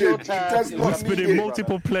ammunition. He does We're not spinning need it.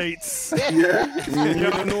 multiple plates. Yeah.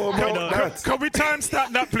 Can we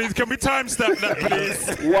timestamp that, please? Can we timestamp that, please?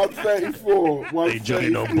 134. They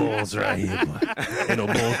juggling no balls right here, boy. Ain't no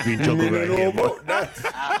balls being juggled right here, boy.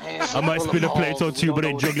 I might spin a plate or two, but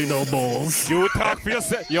ain't juggling no balls. You talk for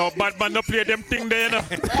yourself. Yo, bad man, no play them thing there, no.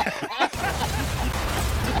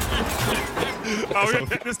 How you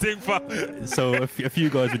take this thing for? So a few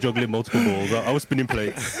guys were juggling multiple balls. I was spinning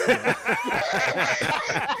plates.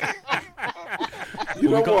 You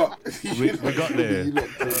know what? We got there.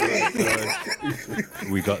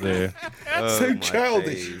 We got there. So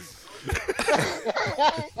childish.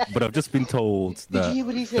 But I've just been told that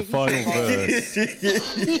the final verse.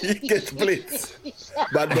 Get the blitz.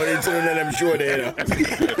 Bad boy into them sure there.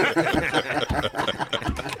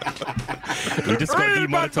 We just got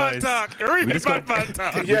demonetized.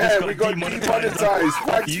 Yeah, we got demonetized.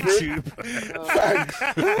 Thanks, YouTube. Thanks.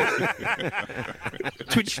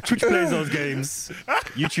 Twitch plays those games.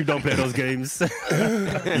 YouTube don't play those games.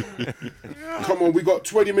 Come on, we got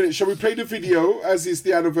 20 minutes. Shall we play the video as it's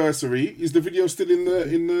the anniversary? Is the video still in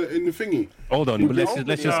the thingy? Hold on, but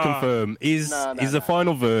let's just confirm. Is the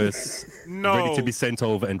final verse ready to be sent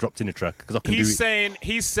over and dropped in the track? Because I can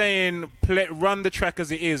He's saying run the track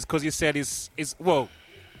as it is because he said he's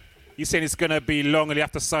saying it's gonna be long and you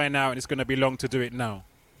have to sign out and it's gonna be long to do it now.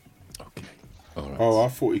 Okay. All right. Oh, I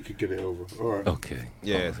thought he could get it over. All right. Okay.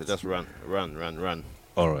 Yeah, right. so just run.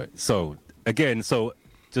 All right. So again,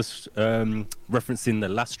 just referencing the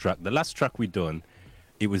last track. The last track we done,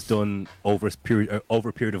 it was done over a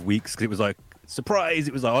period of weeks because it was like surprise.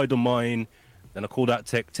 It was like I done mine, then I called out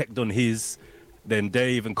Tech. Tech done his. Then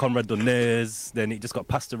Dave and Conrad done theirs. Then it just got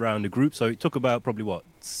passed around the group. So it took about probably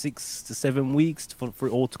 6 to 7 weeks for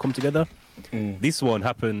it all to come together. This one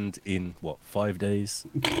happened in 5 days,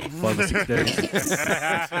 5 or 6 days.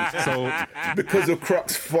 So because of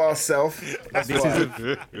Croc's far self.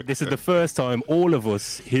 This is the first time all of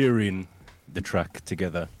us hearing the track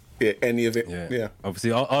together. Yeah, any of it. Yeah.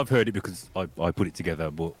 Obviously, I've heard it because I put it together,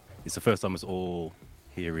 but it's the first time us all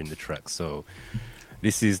hearing the track. So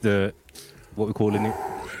this is what we're calling it.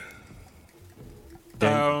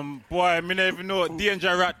 Boy, I mean, I even know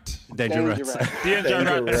Danger Rat. Danger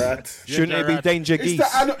Rat. Shouldn't it be Danger Geese?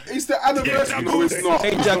 It's the anniversary. No, it's not.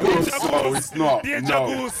 Danger Goose. No, it's not.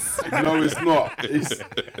 No, it's not.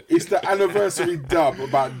 It's the anniversary dub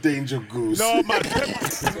about Danger Goose. No, man.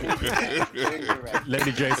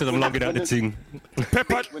 Lady J said I'm logging out the thing.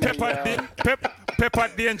 Pepper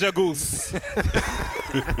Danger Goose. All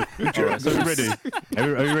right, so ready?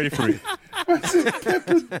 Are you ready for it?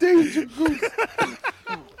 Pepper Danger Goose.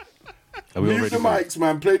 Are we all Mute ready? the mics,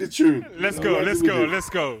 man. Play the tune. Let's go.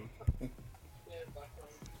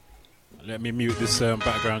 Let me mute this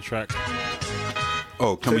background track.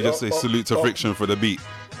 Oh, can we just say salute to Friction for the beat?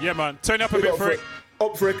 Yeah, man. Turn up a bit, Frick.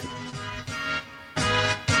 Up, Frick.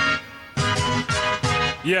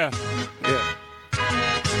 Yeah.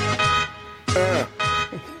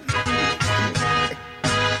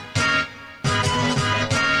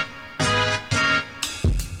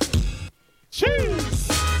 Cheers.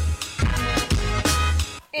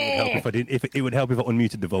 It would help if I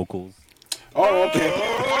unmuted the vocals. Oh, okay.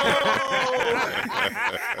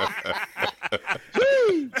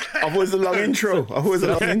 I was a long intro.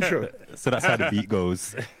 So that's how the beat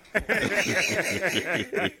goes. All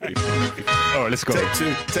right, let's go. Take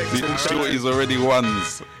two. Shorty's already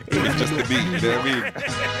ones. It's just the beat. You know what I mean?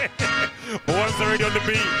 One's already on the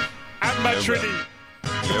beat. And my Trinity.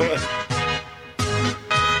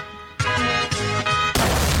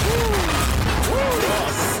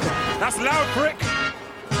 That's loud, Frick.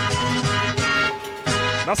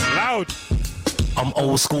 That's loud. I'm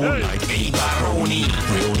old school like A. Baroni.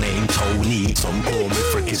 Real name Tony. Some call me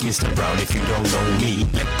Frick is Mr. Brown if you don't know me.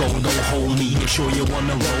 Let go, don't hold me. You sure you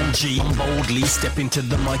wanna roll G? I'm boldly step into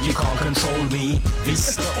the mic, you can't control me.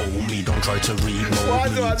 This the old me, don't try to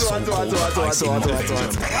remold me.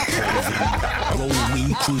 Roll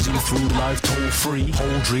me, cruising through life toll free.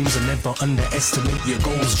 Hold dreams and never underestimate your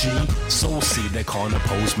goals, G. Saucy, they can't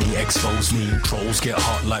oppose me, expose me. Trolls get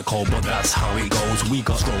hot like coal, but that's how it goes. We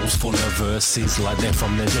got scrolls full of verses like they're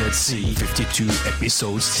from the Dead Sea. 52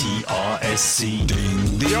 episodes, TRSC.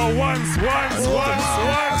 Ding, ding. Yo, once. Ra.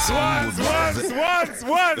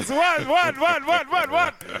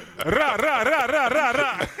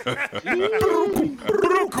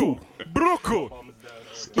 Bruku.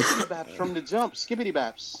 Skibbity baps from the jump. Skibbity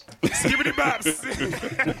baps.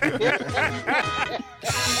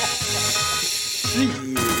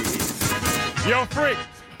 Yo, Frick.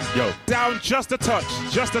 Yo. Down just a touch.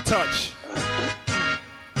 Just a touch.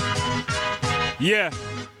 Yeah.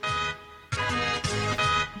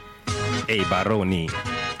 Hey, Baroni.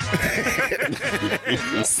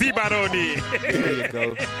 Si Baroni. There you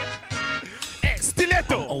go.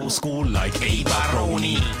 Stiletto. Old school like A.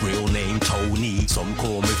 Baroni. Real name Tony. Some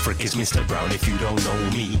call me Frick is Mr. Brown if you don't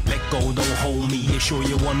know me. Let go, don't hold me. You sure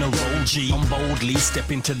you wanna roll G? I'm boldly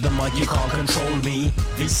step into the mic, you can't control me.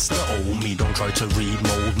 This the old me, don't try to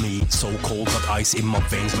remold me. So cold, got ice in my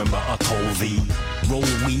veins, remember I told thee. Roll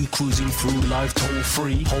we, cruising through life toll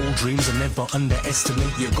free. Whole dreams and never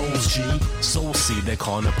underestimate your goals G. So see they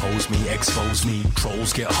can't oppose me, expose me.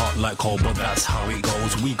 Trolls get hot like coal, but that's how it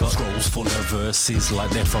goes. We got scrolls full of verses like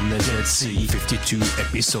they're from the Dead Sea. 52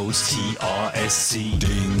 episodes TRSC.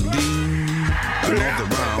 Ding ding. Another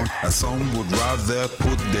round. And some would rather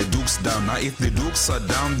put their dukes down. Now if the dukes are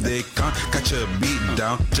down, they can't catch a beat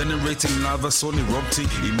down. Generating lava, soul erupting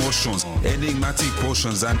emotions, enigmatic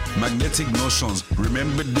potions and magnetic notions.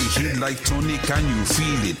 Remember the heat like Tony, can you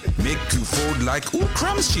feel it? Make you fold like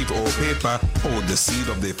crumbs, sheet or paper. Or the seed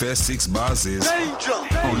of the first 6 bars is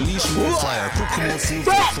unleash more fire, cook more food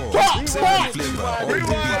for 4. Save the flavor of the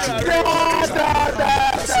beat.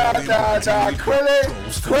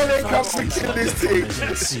 Credit comes to kill this thing.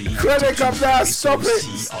 Credit comes down, stop it.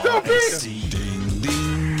 Stop it. Ding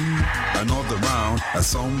ding. Another round. And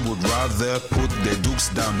some would rather put their dukes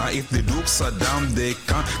down. Now if the dukes are down, they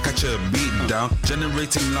can't catch a beat down.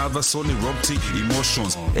 Generating lava, soul erupting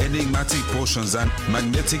emotions, enigmatic potions and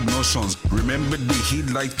magnetic notions. Remember the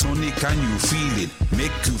heat like Tony, can you feel it?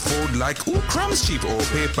 Make you fold like crumbs, cheap or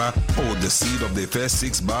paper. Or the seed of the first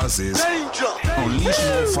 6 bars is unleash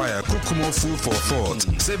more fire, cook more food for thought.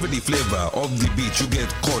 Savor the flavor of the beat, you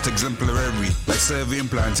get caught exemplary. Like serving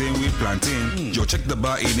plantain with plantain. Yo, check the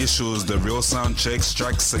bar initials, the real Soundcheck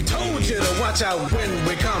strikes again. Told you to watch out when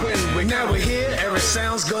we come. Now we're here, every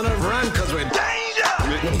sound's gonna run, cause we're danger.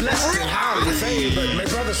 We're blessed and highly favored, my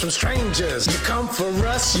brothers from strangers. You come for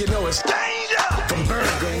us, you know it's danger. From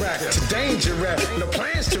burger rap to danger rap, no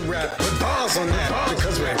plans to rap, with bars on that,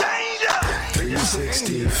 because we're danger.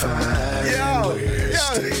 365, we're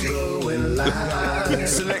still going live.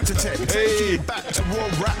 Selector Tech, take it back to raw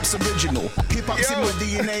raps original. Hip hop's in my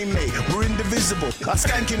DNA, mate. We're indivisible. I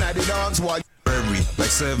skanking at the dance while like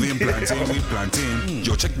serving plantain with plantain.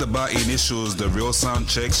 Yo, check the bar initials, the real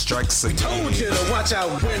Soundcheck strikes again. Told you to watch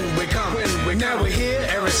out when we come. Now we're here,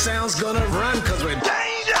 every sound's gonna run, cause we're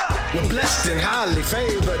danger. We're blessed and highly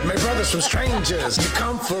favored, my brothers from strangers. You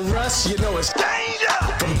come for us, you know it's danger.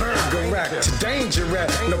 From burger rap to danger rap,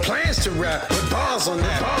 no plans to rap, with bars on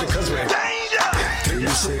that, because we're danger.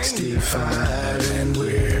 365 and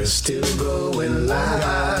we're still going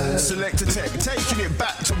live. Selector Tech, taking it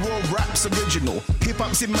back to raw raps original. Hip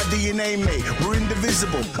hop's in my DNA, mate. We're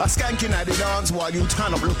indivisible. I skanking at the dance while you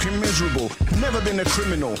turn up looking miserable. Never been a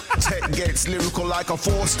criminal. Tech gets lyrical like a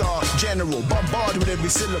 4-star general. Bombard with every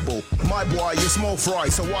syllable. My boy, you small fry,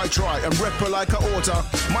 so why try and rep her like a order?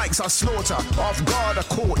 Mics I slaughter. Off guard, I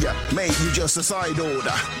caught ya. Mate, you just a side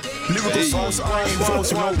order. Lyrical sauce, I ain't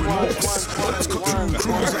forcing no remorse. Let's cut through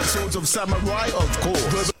crews like swords of samurai, of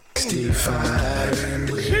course. 65 and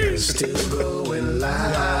we're still going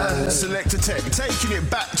live. Selector Tech, taking it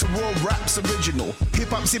back to raw raps original. Hip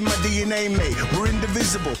hop's in my DNA, mate. We're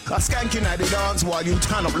indivisible. I skanking at the dance while you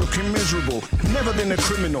turn up looking miserable. Never been a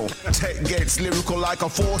criminal. Tech gets lyrical like a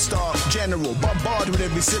 4-star general. Bombard with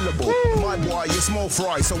every syllable. My boy, you small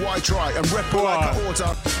fry, so why try and rep her like a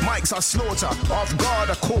order? Mics I slaughter. Off guard,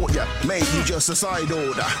 I caught ya. Mate, you just a side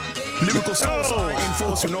order. Lyrical stars are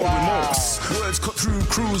enforcing no remorse. Words cut through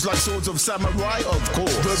crews like swords of samurai, of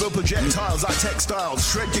course. Verbal projectiles like textiles.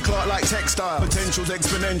 Shred your clock like textile. Potential's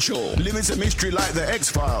exponential. Limits of mystery like the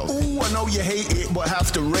X-Files. Ooh, I know you hate it, but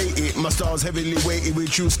have to rate it. My stars heavily weighted with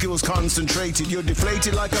true skills concentrated. You're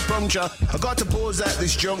deflated like a puncture. I got to pause at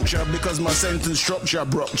this juncture because my sentence structure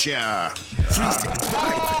broke ya.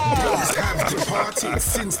 365 days have departed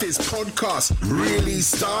since this podcast really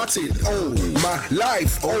started. Oh my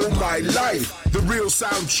life, oh my life. The real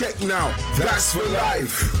Soundcheck now, that's for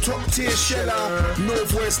life. Top tier sheller,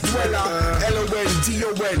 Northwest dweller, LON,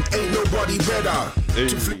 ain't nobody better.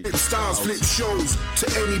 To flip stars, flip shows to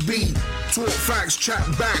any beat. Talk facts, chat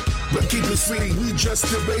back, but keep it sweet. We just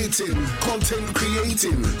debating, content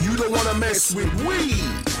creating. You don't wanna mess with we.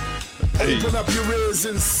 Open up your ears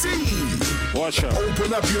and see. Watch out.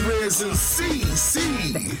 Open up your ears and see.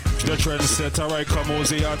 The trendsetter, right, come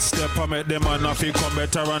Uzi hot step. I make them man nothing come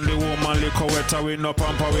better. And the woman liquor wetter with no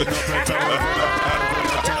pamper, with no better.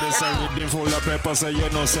 This everything full of pepper, so you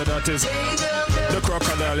know, say that is. The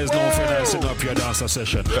crocodile is known for nicing up your dancer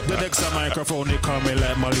session. The next microphone, they call me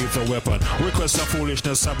like my lethal weapon. Request of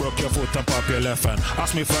foolishness, I broke your foot and pop your left hand.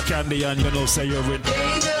 Ask me for candy and you know say you're in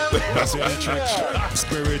danger. That's what you check.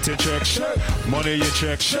 Spirit you check. Money you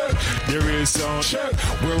check. There is sound check.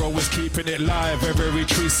 We're always keeping it live every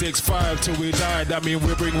 365 till we die. That mean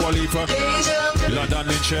we bring Wally for London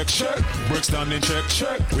in check. Brixton in check.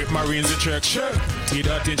 With Marines in check.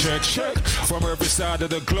 T-Dot in check. From every side of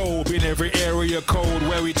the globe, in every area code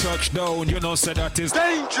where we touch down, you know, say that is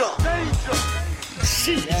danger.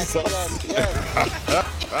 Jesus.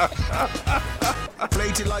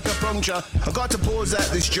 Played it like a puncture. I got to pause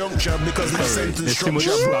at this juncture because my sentence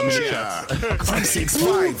structure.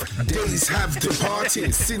 365 days have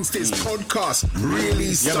departed since this podcast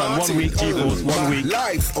really started. 1 week, G-Balls, 1 week.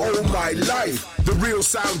 Life, oh my life. The real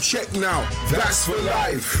sound check now. That's for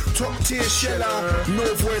life. Top tier sheller,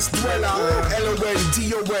 Northwest dweller, LON,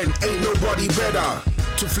 DON, ain't nobody better.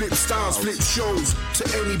 To flip styles, flip shows, to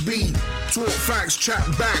any beat. Talk facts, chat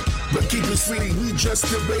back, but keep it sweet. We just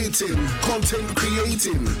debating, content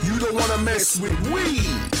creating. You don't wanna mess with we.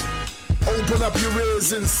 Open up your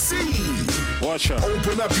ears and see. Watch out.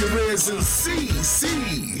 Open up your ears and see.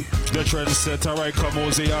 The trendsetter, I come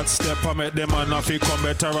Uzi hot step. I make them man off, he come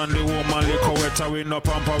better. And the woman liquor wetter. We no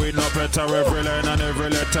pamper, we no better. Every line and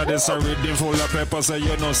every letter, this a reading full of pepper. So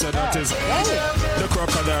you know, say that is. The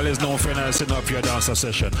crocodile is known for nicing up your dancer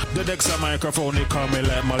session. The next microphone, he call me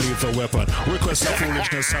like my lethal weapon. Request of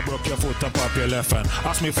foolishness, I broke your foot and pop your left hand.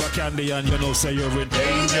 Ask me for candy and you know, say you're in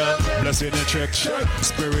danger. Blessing you check.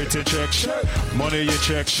 Spirit you check. Money you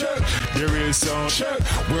check. There is sound.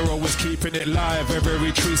 We're always keeping it live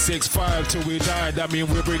every 365 till we die. That mean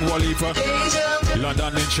we bring Wally for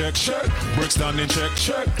London in check. Brixton in check.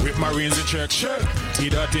 With Marines in check.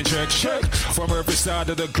 T-Dot in check. From every side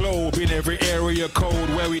of the globe, in every area code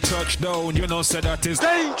where we touch down, you know, say that is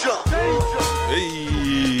danger.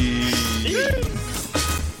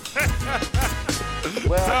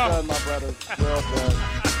 Well done, my brothers. Well done.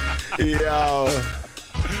 Yo.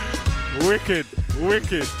 Wicked.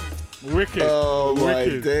 Oh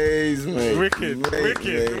my days, mate. Wicked. Oh,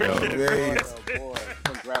 boy.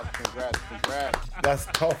 Congrats. That's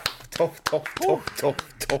tough.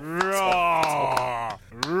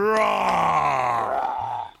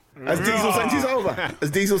 Raw. Has Diesel sent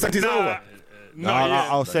his over? No,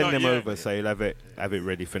 I'll send them over, so you'll have it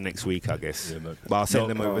ready for next week, I guess. Yeah, but I'll send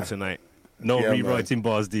them over tonight. No rewriting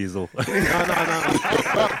bars, Diesel. No.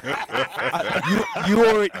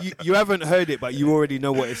 You haven't heard it, but you already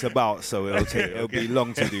know what it's about, so it'll be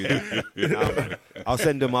long to do that. I'll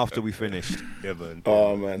send them after we finished. Yeah, man.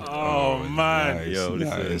 Oh man. Man. Yo,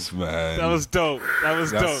 Nice, man. That was dope.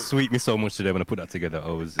 That sweet me so much today when I put that together. I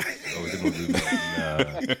was in my room.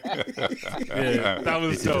 Yeah, that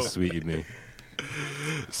was It dope. just sweeted me.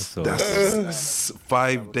 So, That's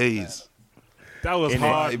 5 days. That was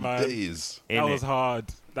hard, 5 man. days. That was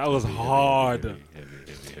hard. Heavy.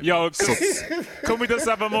 Yo, can we just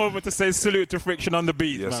have a moment to say salute to Friction on the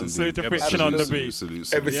beat, Yes, man? indeed. Salute to Friction on the beat.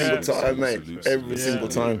 Salute. Every single time, mate. Every single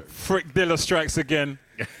time. Frick Dilla strikes again.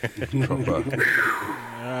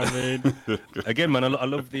 I mean, again, man, I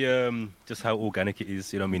love the just how organic it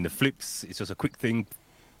is. You know what I mean? The flips, it's just a quick thing.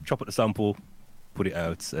 Chop up the sample, put it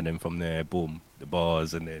out, and then from there, boom, the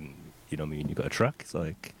bars, and then, you know what I mean? You got a track. It's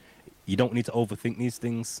like, you don't need to overthink these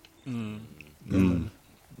things.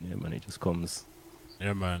 Yeah, man, it just comes.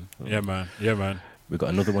 Yeah, man. We got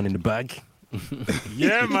another one in the bag.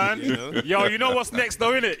 Yeah, man. Yo, you know what's next,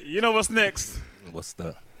 though, innit? You know what's next? What's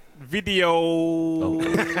that? Video.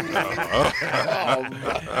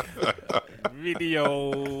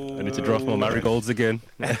 Video. I need to draft more marigolds again.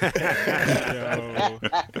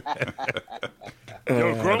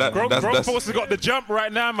 Yo, Grown Folks has got the jump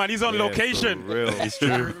right now, man. He's on location. For real. It's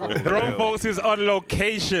true. Grown Folks is on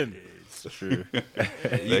location. It's true.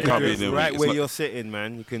 They can't be there. Right where you're sitting,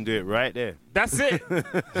 man. You can do it right there. That's it.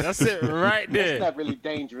 That's it right there. It's not really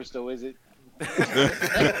dangerous, though, is it?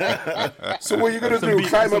 So what are you going to do?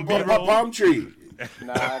 Climb up a palm tree?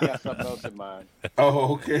 Nah, I got something else in mind.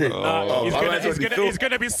 Oh, okay. He's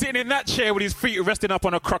gonna be sitting in that chair with his feet resting up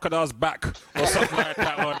on a crocodile's back or something like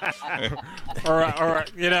that one. All right.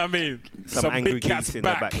 You know what I mean? Some angry big cat's geese in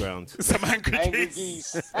back. the background. Some angry geese.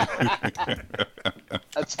 Geese.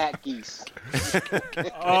 Attack geese.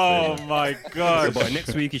 Oh my God! But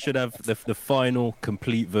next week you should have the final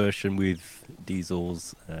complete version with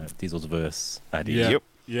Diesel's verse added.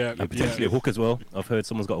 Yeah. And potentially a hook as well. I've heard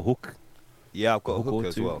someone's got a hook. Yeah, I've got a hook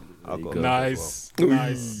as well. Nice.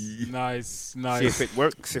 See if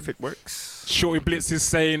it works. Shorty Blitz is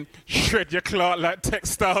saying, shred your Clark like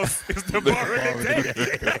textiles is the bar of the day.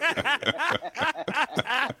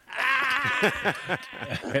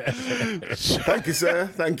 Thank you, sir.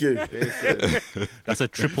 Thank you. That's a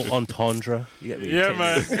triple entendre. You get me? Yeah,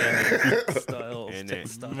 man.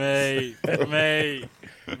 Mate.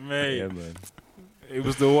 Yeah, man. It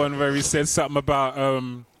was the one where he said something about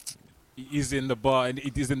he's in the bar and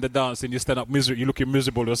he's in the dance and you stand up miserable, you're looking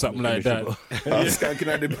miserable or something like that. Skanking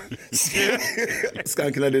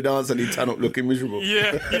at the dance and he turn up looking miserable.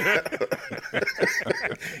 Yeah.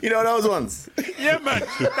 You know those ones? Yeah, man.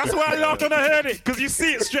 That's why I laughed when I heard it, because you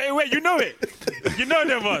see it straight away. You know it. You know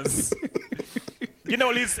them ones. You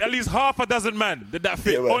know at least half a dozen men did that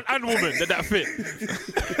fit, yeah, and women did that fit.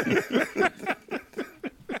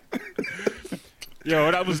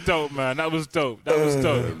 Yo, that was dope, man. That was dope.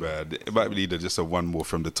 Man. It might be just a one more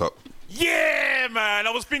from the top. Yeah, man.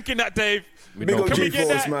 I was thinking that, Dave. Big old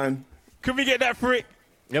G-Force, man. Can we get that Frick?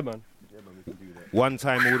 Yeah, man. We can do that. One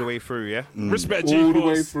time all the way through, yeah? Respect G-Force. All the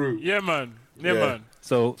way through. Yeah, man. Yeah, man.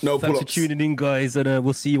 So, thanks for tuning in, guys, and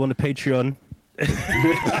we'll see you on the Patreon.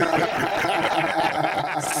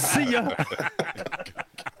 See ya.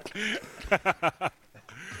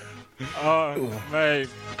 Oh, mate.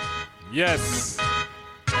 Yes.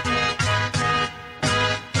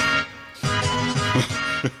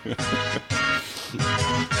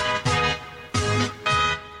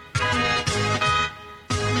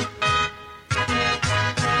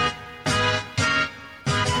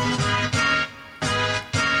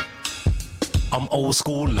 I'm old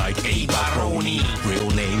school like A. Baroni. Real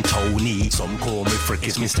name Tony. Some call me Frick,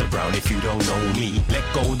 it's Mr. Brown if you don't know me. Let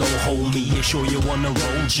go, don't hold me. You sure you wanna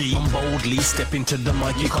roll G? I'm boldly step into the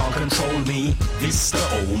mic, you can't control me. This the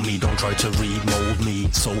old me, don't try to remold me.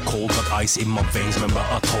 So cold, got ice in my veins, remember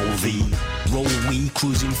I told thee. Roll we,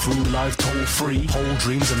 cruising through life toll free. Hold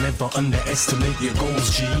dreams and never underestimate your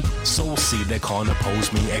goals G. So see they can't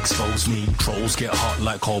oppose me, expose me. Trolls get hot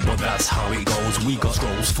like coal, but that's how it goes. We got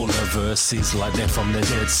scrolls full of verses like they're from the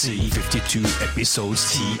Dead Sea. 52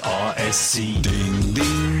 episodes TRSC. Ding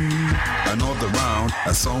ding, another round.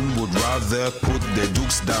 And some would rather put their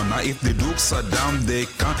dukes down. Now if the dukes are down, they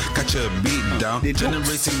can't catch a beat down.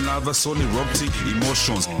 Generating lava, soul erupting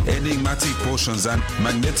emotions, enigmatic potions and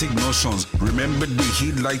magnetic notions. Remember the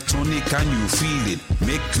heat like Tony, can you feel it?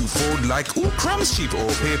 Make you fold like crumbs, sheep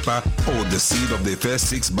or paper. Oh, the seed of the first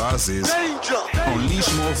 6 bars is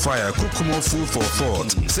unleash more fire, cook more food for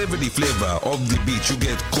thought. Savor the flavor of the beat, you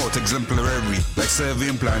get caught exemplary, like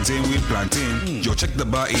serving plantain with plantain. Yo, check the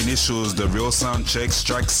bar initials, the real sound check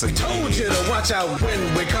strikes again. Told you to watch out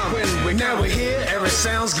when we come. Now we're here, every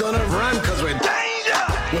sound's gonna run, cause we're danger.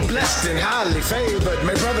 We're blessed and highly favored,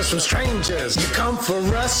 my brothers from strangers. You come for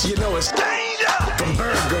us, you know it's danger. From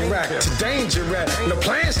burger rack to danger rap, no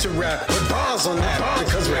plans to rap with bars on that bar,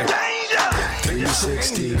 because we're danger.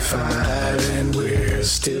 365 and we're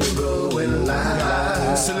still going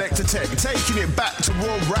live. Selector Tech, taking it back to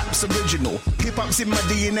world rap's original. Hip-hop's in my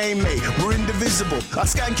DNA, mate, we're indivisible. I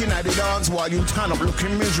skanking at the dance while you turn up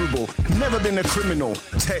looking miserable. Never been a criminal.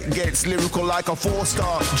 Tech gets lyrical like a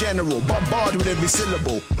 4-star general, bombarded with every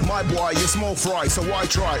syllable. My boy, you're small fry, so why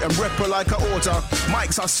try and rep her like a order?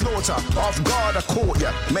 Mics I slaughter, off guard I caught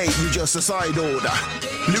ya. Mate, you just a side order.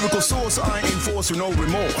 Lyrical source, I ain't enforced with no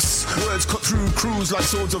remorse. Words cut through crews like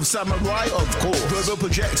swords of samurai, of course. Verbal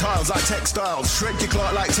projectiles like textiles. Shred your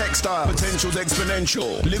clock like textiles. Potential's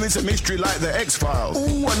exponential. Limits of mystery like the X-Files.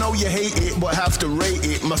 Ooh, I know you hate it, but have to rate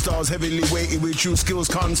it. My stars heavily weighted with true skills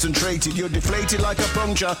concentrated. You're deflated like a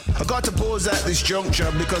puncture. I got to pause at this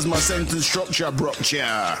juncture because my sentence structure broke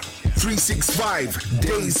ya. 365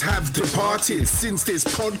 days have departed since this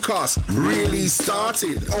podcast really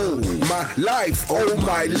started. Oh my life, oh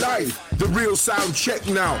my life. The real sound check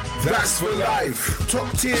now, that's for life.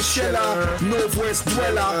 Top tier sheller, Northwest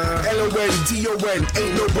dweller, LON,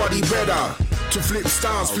 ain't nobody better. To flip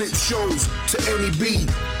styles, flip shows, to any beat.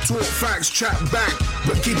 Talk facts, chat back,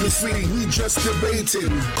 but keep it sweet, we just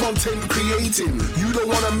debating. Content creating, you don't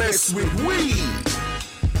wanna mess with we.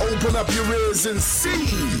 Open up your ears and see.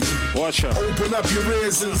 Watch out. Open up your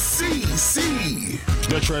ears and see.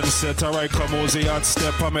 The trendsetter, I come Uzi hot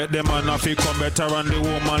step. I make them man off, he come better. And the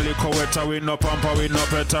woman lick wetter. We no pamper, we no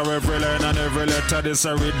better. Every line and every letter, this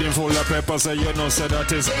a reading full of pepper. So you know, say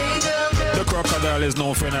that is. The crocodile is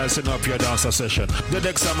known for nicing up your dancer session. The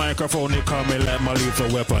Dexter microphone, he call me like my lethal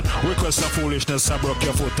weapon. Request of foolishness, I broke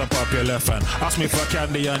your foot up your left hand. Ask me for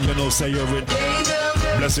candy and you know, say you're in.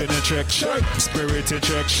 Blessing in check, spirit in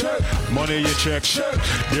check, money in check,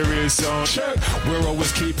 the real sound check. We're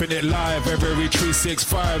always keeping it live every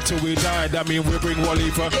 365 till we die. That mean we bring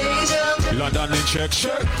Wally for London in check,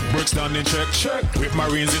 Brixton in check, with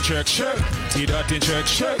Marines in check, T-Dot in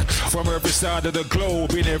check, from every side of the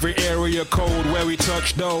globe, in every area code where we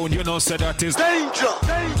touch down. You know, say that is danger.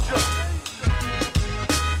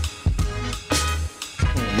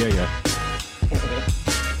 Yeah.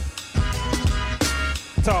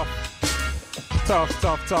 Tough.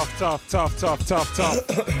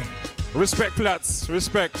 Respect, Plats.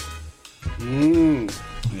 Respect.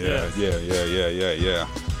 Yeah.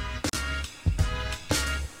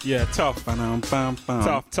 Yeah, tough. Tough.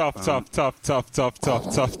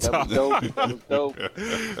 Dope.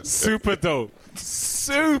 Super dope.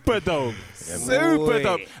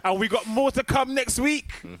 And we got more to come next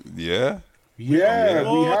week. Yeah. Yeah,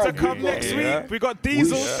 More to come next week. We got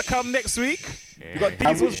Diesels to come next week. We got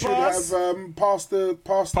Diesels bars. Have pass the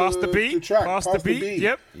beat. The track. Pass the beat.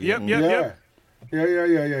 Yep. Yeah.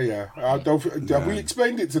 We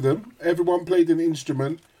explained it to them. Everyone played an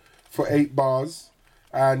instrument for 8 bars,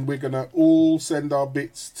 and we're gonna all send our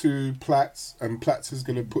bits to Platts, and Platts is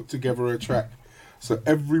gonna put together a track. So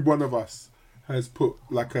every one of us has put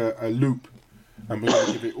like a loop, and we're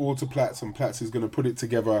gonna give it all to Platts, and Platts is gonna put it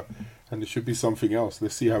together. And there should be something else.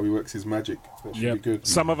 Let's see how he works his magic. That should be good.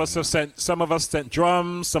 Some of us sent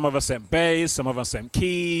drums, some of us sent bass, some of us sent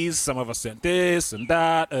keys, some of us sent this and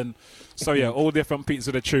that, and so yeah, all different beats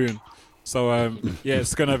of the tune. So yeah,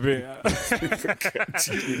 it's gonna be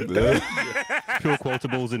pure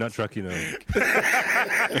quotables in that track, you know.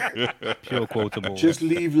 Pure quotables. Just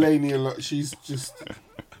leave Lainey alone. She's just.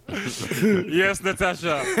 Yes,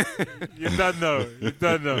 Natasha. You don't know.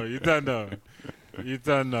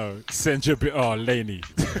 Send your bit. Oh, Lainey.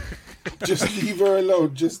 Just leave her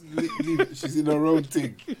alone. Just leave it. She's in her own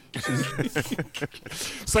thing.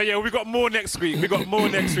 So yeah, we got more next week.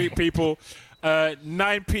 People.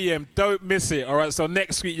 9 p.m. Don't miss it. All right. So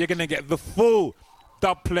next week you're gonna get the full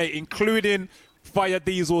dub plate, including Fire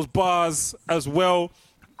Diesel's bars as well,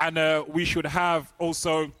 and we should have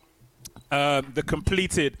also the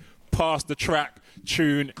completed Pass the Track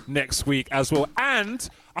tune next week as well. And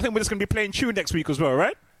I think we're just going to be playing tune next week as well,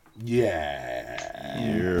 right?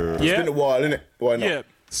 Yeah. It's been a while, isn't it? Why not? Yeah.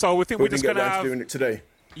 So we think we're just going to have... doing it today.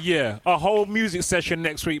 Yeah, a whole music session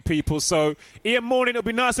next week, people. So, Ian Morning, it'll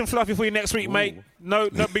be nice and fluffy for you next week, mate. No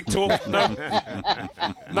big talk.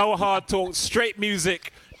 No hard talk. Straight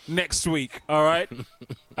music next week, all right?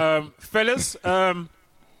 Fellas,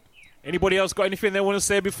 anybody else got anything they want to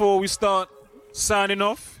say before we start signing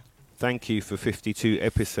off? Thank you for 52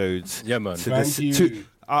 episodes. Yeah, man. Thank you.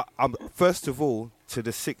 First of all, to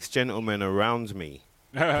the 6 gentlemen around me,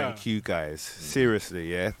 thank you guys.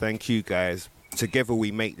 Seriously, yeah? Thank you guys. Together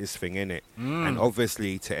we make this thing, innit? And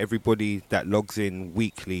obviously to everybody that logs in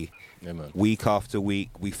weekly, week after week,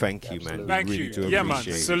 we thank you, man. Thank we really you. do Yeah, man.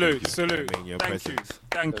 appreciate Salute. I mean, your presence.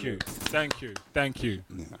 Thank you.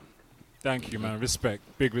 Thank you, man. Respect.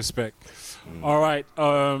 Big respect. All right.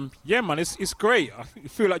 Yeah, man, it's great. I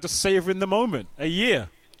feel like just savoring the moment. A year.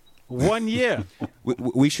 1 year.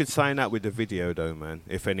 We should sign up with the video, though, man,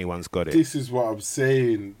 if anyone's got it. This is what I'm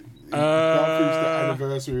saying. You can't finish the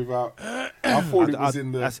anniversary without... I thought it was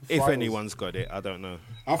in the files. If anyone's got it, I don't know.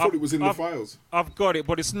 I thought it was in the files. I've got it,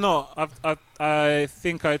 but it's not. I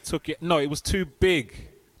think I took it... No, it was too big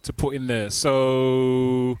to put in there.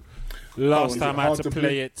 So... Last time I had to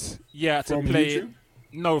play it. Yeah, I had to play it.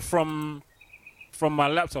 No, from my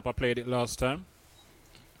laptop I played it last time.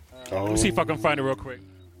 Let me see if I can find it real quick.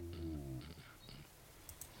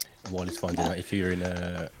 While he's finding out, if you're in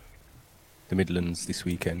the Midlands this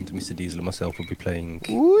weekend, Mr. Diesel and myself will be playing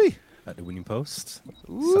at the Winning Post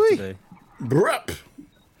Saturday. Brup.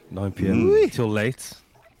 9 p.m. till late.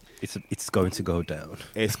 It's going to go down.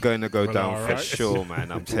 It's going to go down for sure,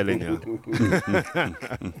 man. I'm telling you.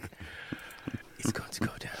 It's going to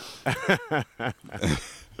go down.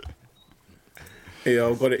 Yeah,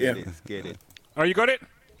 I've got it, yeah. Let's get it. Oh, you got it?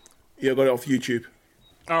 Yeah, I got it off YouTube.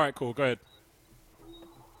 All right, cool. Go ahead.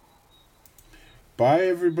 Bye,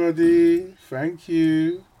 everybody. Thank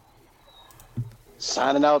you.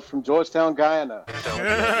 Signing out from Georgetown, Guyana.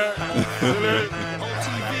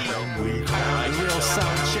 Real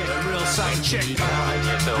sound check.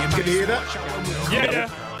 Can you hear that? Yeah.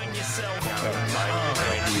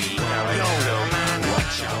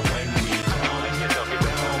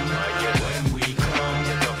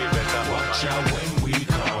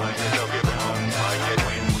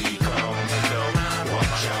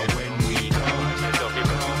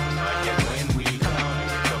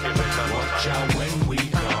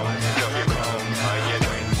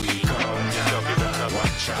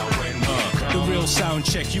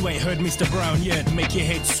 Soundcheck, you ain't heard Mr. Brown yet. Make your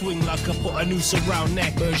head swing like I put a noose around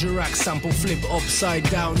neck. Bergerac sample flip upside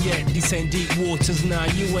down yet. This ain't deep waters now,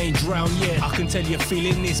 you ain't drowned yet. I can tell you're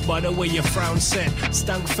feeling this by the way your frown set.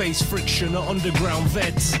 Stank face friction, or underground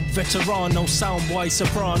vets. Veterano, soundboy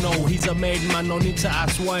soprano. He's a made man, no need to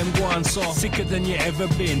ask why I'm going so. Sicker than you ever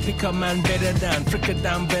been. Pick a man better than, fricker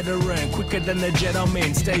than veteran. Quicker than a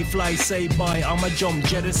gentleman. Stay fly, say bye. I'm a jump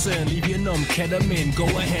jettison. Leave you numb, ketamine. Go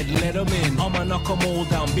ahead, let him in. I'ma knock 'em all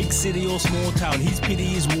down. Big city or small town. His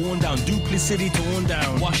pity is worn down. Duplicity torn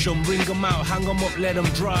down. Wash 'em, bring 'em out. Hang 'em up, let 'em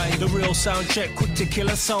dry. The real Soundcheck, quick to kill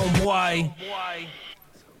a sound. Why?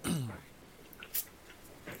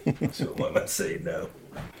 That's what my man's saying now.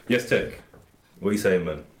 Yes, Tech. What are you saying,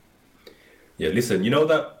 man? Yeah, listen, you know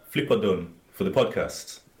that flip I done for the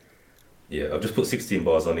podcast? Yeah, I've just put 16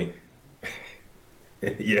 bars on it.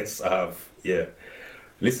 Yes, I have. Yeah.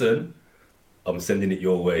 Listen, I'm sending it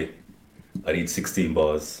your way. I need 16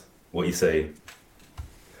 bars. What are you saying?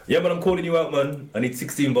 Yeah, man, I'm calling you out, man. I need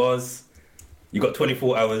 16 bars. You got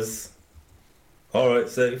 24 hours. All right,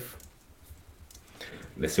 safe.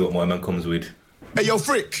 Let's see what my man comes with. Hey yo,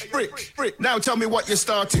 Frick, now tell me what you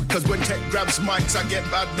started. Cause when tech grabs mics, I get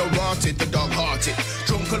bad, no rotted. The dog-hearted,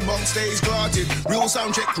 drunken monk stays guarded. Real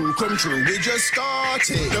Soundcheck crew come true, we just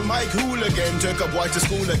started. The mic hooligan took a boy to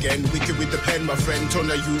school again. Wicked with the pen, my friend,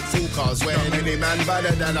 ton of youth fool cars. When any man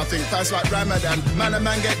better than I think fast like Ramadan. Man and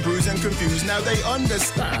man get bruised and confused, now they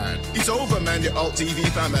understand. It's over, man, the alt TV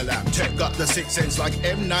family. Tech got the sixth sense like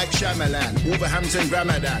M. Night Shyamalan. Wolverhampton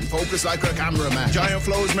Ramadan, focus like a cameraman. Giant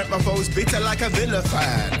flows make my foes bitter like a Villa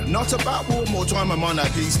fan. Not about war, more time I'm on a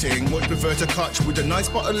peace ting. Much prefer to catch with a nice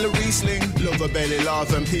bottle of Riesling. Love a belly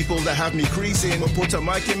laugh and people that have me creasing. But put a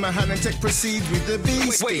mic in my hand and tech proceed with the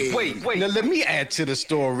beast. Wait. Now let me add to the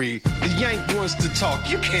story. The Yank wants to talk,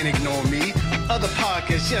 you can't ignore me. Other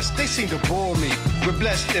podcasts, yes, they seem to bore me. We're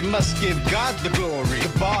blessed and must give God the glory.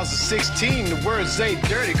 The bars are 16, the words ain't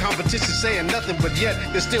dirty. Competition saying nothing, but yet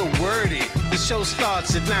they're still wordy. The show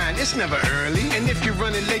starts at 9, it's never early. And if you're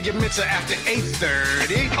running late, your minutes are after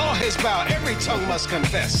 8:30. All heads bow, every tongue must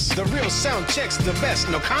confess. The real Soundcheck's the best,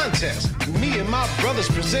 no contest. Me and my brothers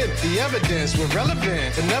present the evidence. We're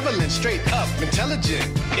relevant, benevolent, straight up, intelligent.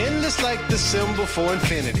 Endless like the symbol for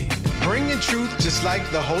infinity. Bringing truth just like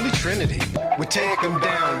the Holy Trinity. We take them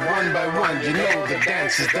down one by one, you know the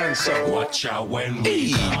dance is done, so watch out when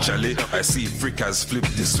we come. Charlie, I see freakers flip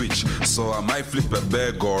the switch, so I might flip a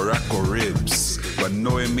burger or rack or ribs. But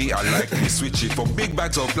knowing me, I like to switch it. For big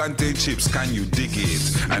bags of plantain chips, can you dig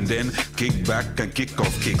it? And then kick back and kick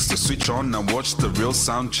off kicks to switch on and watch the real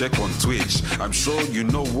Soundcheck on Twitch. I'm sure you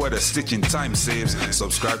know what a stitch in time saves.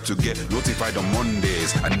 Subscribe to get notified on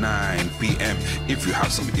Mondays at 9 p.m. if you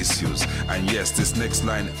have some issues. And yes, this next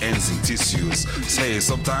line ends in tissues. Say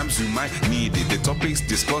sometimes you might need it. The topics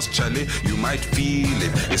discussed, Charlie, you might feel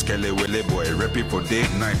it. It's Kelly Wele boy, repping for day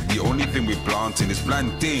night. The only thing we planting is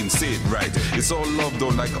plantain, say it right. It's all love though,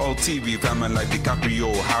 like all TV family, like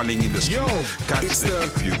DiCaprio howling in the street. Yo, catch it's the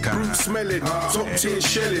you can. Brute smelling, top tier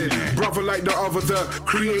shelling. Brother like the other, the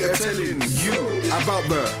creator telling you about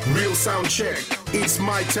the real Soundcheck. It's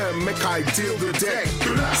my turn, make I deal the deck.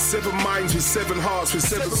 7 minds with 7 hearts with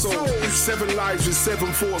 7 souls. 7 lives with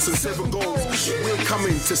 7 thoughts and 7 goals. We're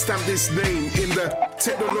coming to stamp this name in the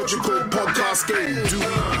technological podcast game. Do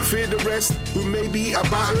we fear the rest who may be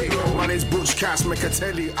about it? My name's Butch Cass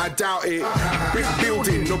Mecatelli, I doubt it. Big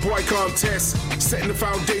building, no boy can't test. Setting the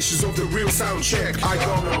foundations of the real Soundcheck. I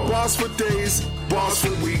got bars for days, bars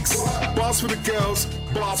for weeks, bars for the girls,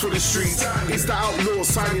 bars for the streets. It's the outlaw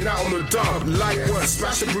signing out on the dub. Like what?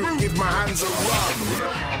 Smash the brute, give my hands a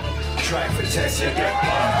rub. Try for test, you get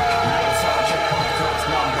burned. Real Soundcheck podcast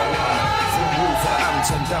 #1. From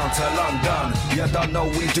Wolverhampton down to London. You don't know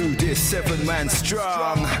we do this 7 man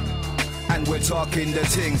strong. And we're talking the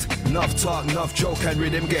things. Enough talk, enough joke and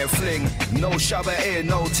rhythm get fling. No shabba here,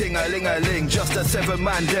 no ting-a-ling-a-ling. Just a 7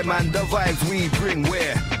 man, them and the vibes we bring.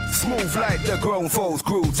 We're smooth like the grown folks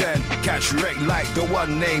grooves and catch wreck like the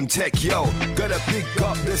one named Tech Yo. Gotta pick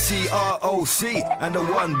up the CROC and the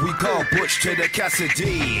one we call Butch to the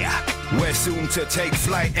Cassidy. We're soon to take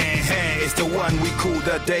flight and here is the one we call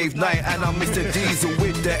the Dave Knight. And I'm Mr. Diesel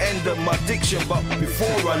with the end of my diction. But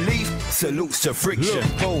before I leave, salutes to Friction.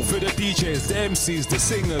 Look, for the DJs, the MCs, the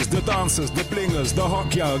singers, the dancers, the blingers, the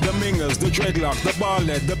hot girl, the mingers, the dreadlocks, the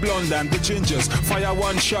barlet, the blonde and the gingers. Fire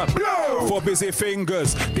one shot for busy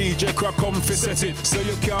fingers. DJ Crack come fi set it, so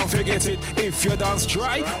you can't forget it. If you dance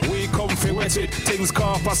dry, we come fi wet it. Things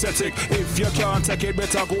copacetic. If you can't take it,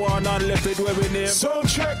 better go on and left it where we name.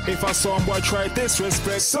 Soundcheck. If a song boy try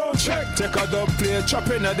disrespect, Soundcheck. Take a dub play, chop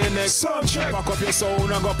in at the neck. Soundcheck. Back up your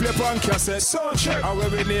sound and go play on cassette. Soundcheck. And where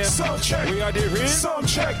we name. Soundcheck. We are the real.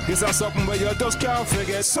 Soundcheck. This is something where you just can't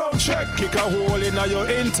forget. Soundcheck. Kick a hole in your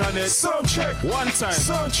internet. Soundcheck. One time.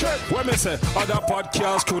 Soundcheck. When me say other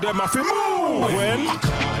podcasts could them have to move. When we come,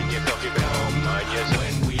 mind yourself, you better.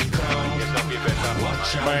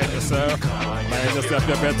 Watch out when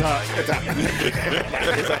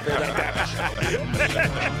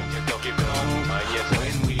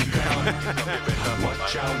we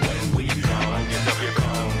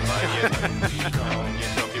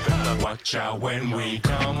come. Watch out when we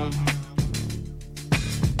come.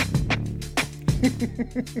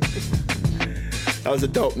 That was a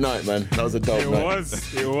dope night, man. That was a dope night.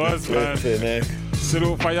 It was, man.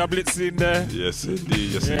 Salute Fire Blitz in there. Yes,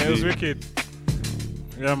 indeed. Yes, indeed. It was wicked.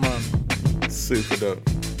 Yeah, man. Super dope.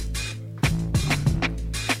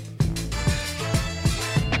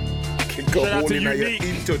 Got all in your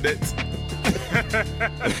internet.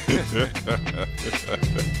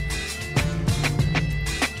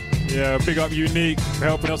 Yeah, big up Unique for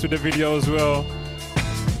helping us with the video as well.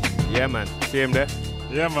 Yeah, man. See him there?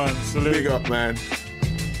 Yeah, man. Salute. Big up, man.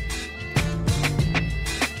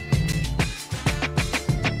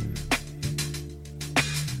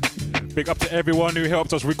 Big up to everyone who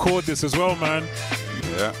helped us record this as well, man.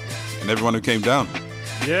 Yeah. And everyone who came down.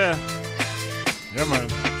 Yeah. Yeah, man.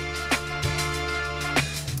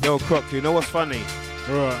 Yo, Croc, you know what's funny?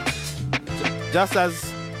 Right. Just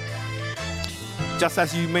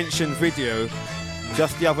as you mentioned video,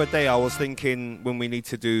 just the other day I was thinking when we need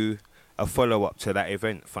to do a follow-up to that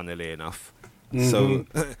event, funnily enough. So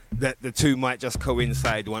that the two might just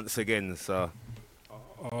coincide once again, so...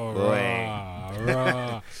 Oh, boy,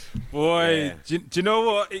 yeah. do you know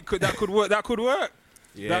what? That could work. That could work.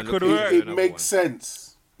 Yeah, that could work. It makes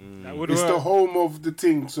sense. That would it's work. the home of the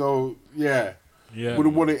thing, so yeah.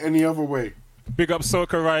 Wouldn't want it any other way. Big up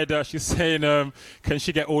Soca Rider. She's saying, can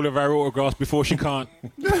she get all of our autographs before she can't?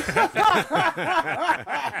 If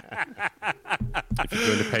you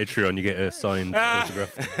go on the Patreon, you get a signed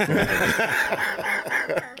autograph.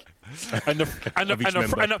 and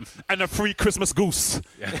a free Christmas goose.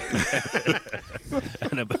 Yeah.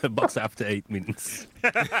 And a box after 8 minutes.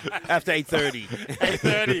 After 8:30.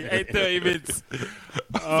 8:30 minutes. I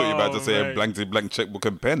thought you were about to say a blank checkbook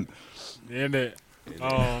and pen. Isn't it?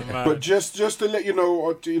 Oh, man. But just to let you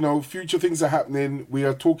know, future things are happening. We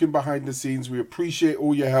are talking behind the scenes. We appreciate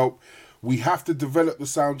all your help. We have to develop the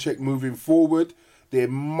Soundcheck moving forward. There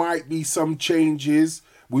might be some changes.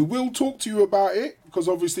 We will talk to you about it because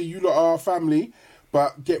obviously you lot are our family.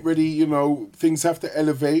 But get ready, things have to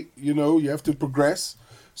elevate. You have to progress.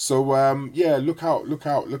 So look out,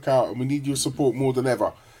 and we need your support more than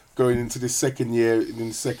ever going into this second year, in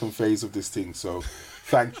the second phase of this thing. So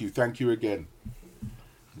thank you again.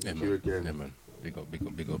 Thank you again. Yeah, man. Big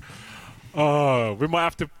up. Oh, we might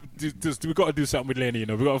have to we got to do something with Lenny,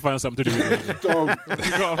 we got to find something to do with Lenny.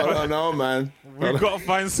 I don't know, man. We've got to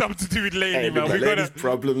find something to do with Lenny, man. We got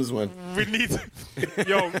problems, man. We need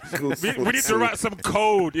we need to write some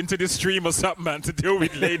code into this stream or something, man, to deal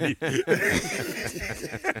with Lenny.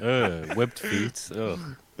 Webbed feet. Oh.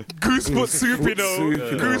 Goosefoot soup,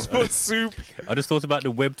 Goosefoot soup. I just thought about the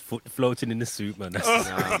webbed foot floating in the soup, man. That's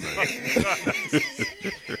man.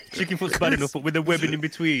 Chicken foot's bad enough, but with the webbing in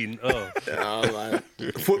between. Oh, man.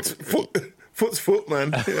 Foot's foot,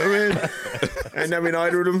 man. You know what I mean? Ain't never been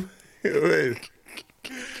either of them. You know what I mean?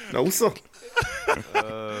 No, sir.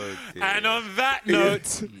 And on that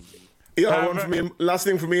note... one for me, last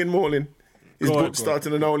thing for me in morning is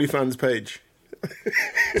starting an OnlyFans page.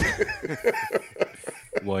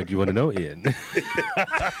 Why do you want to know, Ian?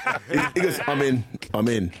 He goes, I'm in.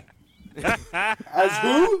 As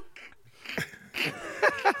who?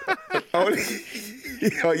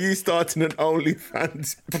 Are you starting an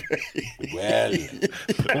OnlyFans page? Well,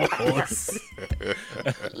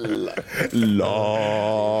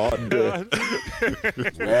 Lord.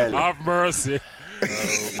 Well, have mercy.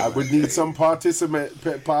 I would need some participants.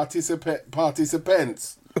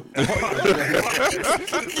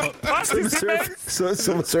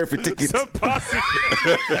 Some surfer tickets.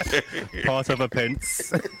 Part of a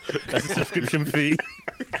pence. That's a subscription fee.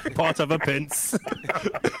 Part of a pence.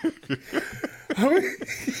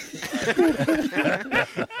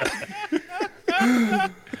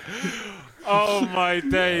 Oh my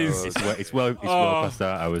days! It's well past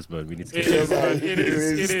our hours, man. We need to. It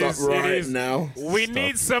is now. We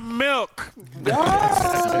need some milk.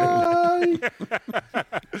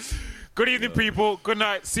 Good evening, people. Good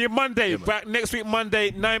night. See you Monday. Back next week,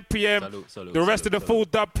 Monday, 9 p.m. The rest of the full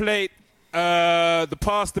dub plate, the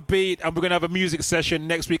Pass the Beat, and we're going to have a music session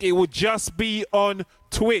next week. It will just be on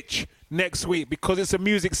Twitch next week because it's a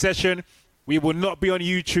music session. We will not be on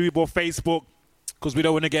YouTube or Facebook because we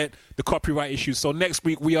don't want to get the copyright issues. So next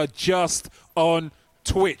week, we are just on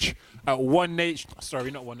Twitch at 1H.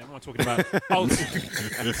 Sorry, not 1H. What am I talking about?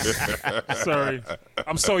 Sorry.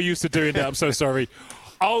 I'm so used to doing that. I'm so sorry.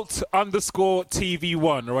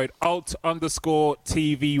 Alt_TV1, all right?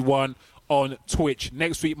 Alt_TV1 on Twitch.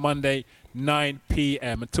 Next week, Monday, 9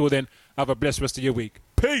 p.m. Until then, have a blessed rest of your week.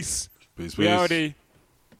 Peace. Peace. Reality.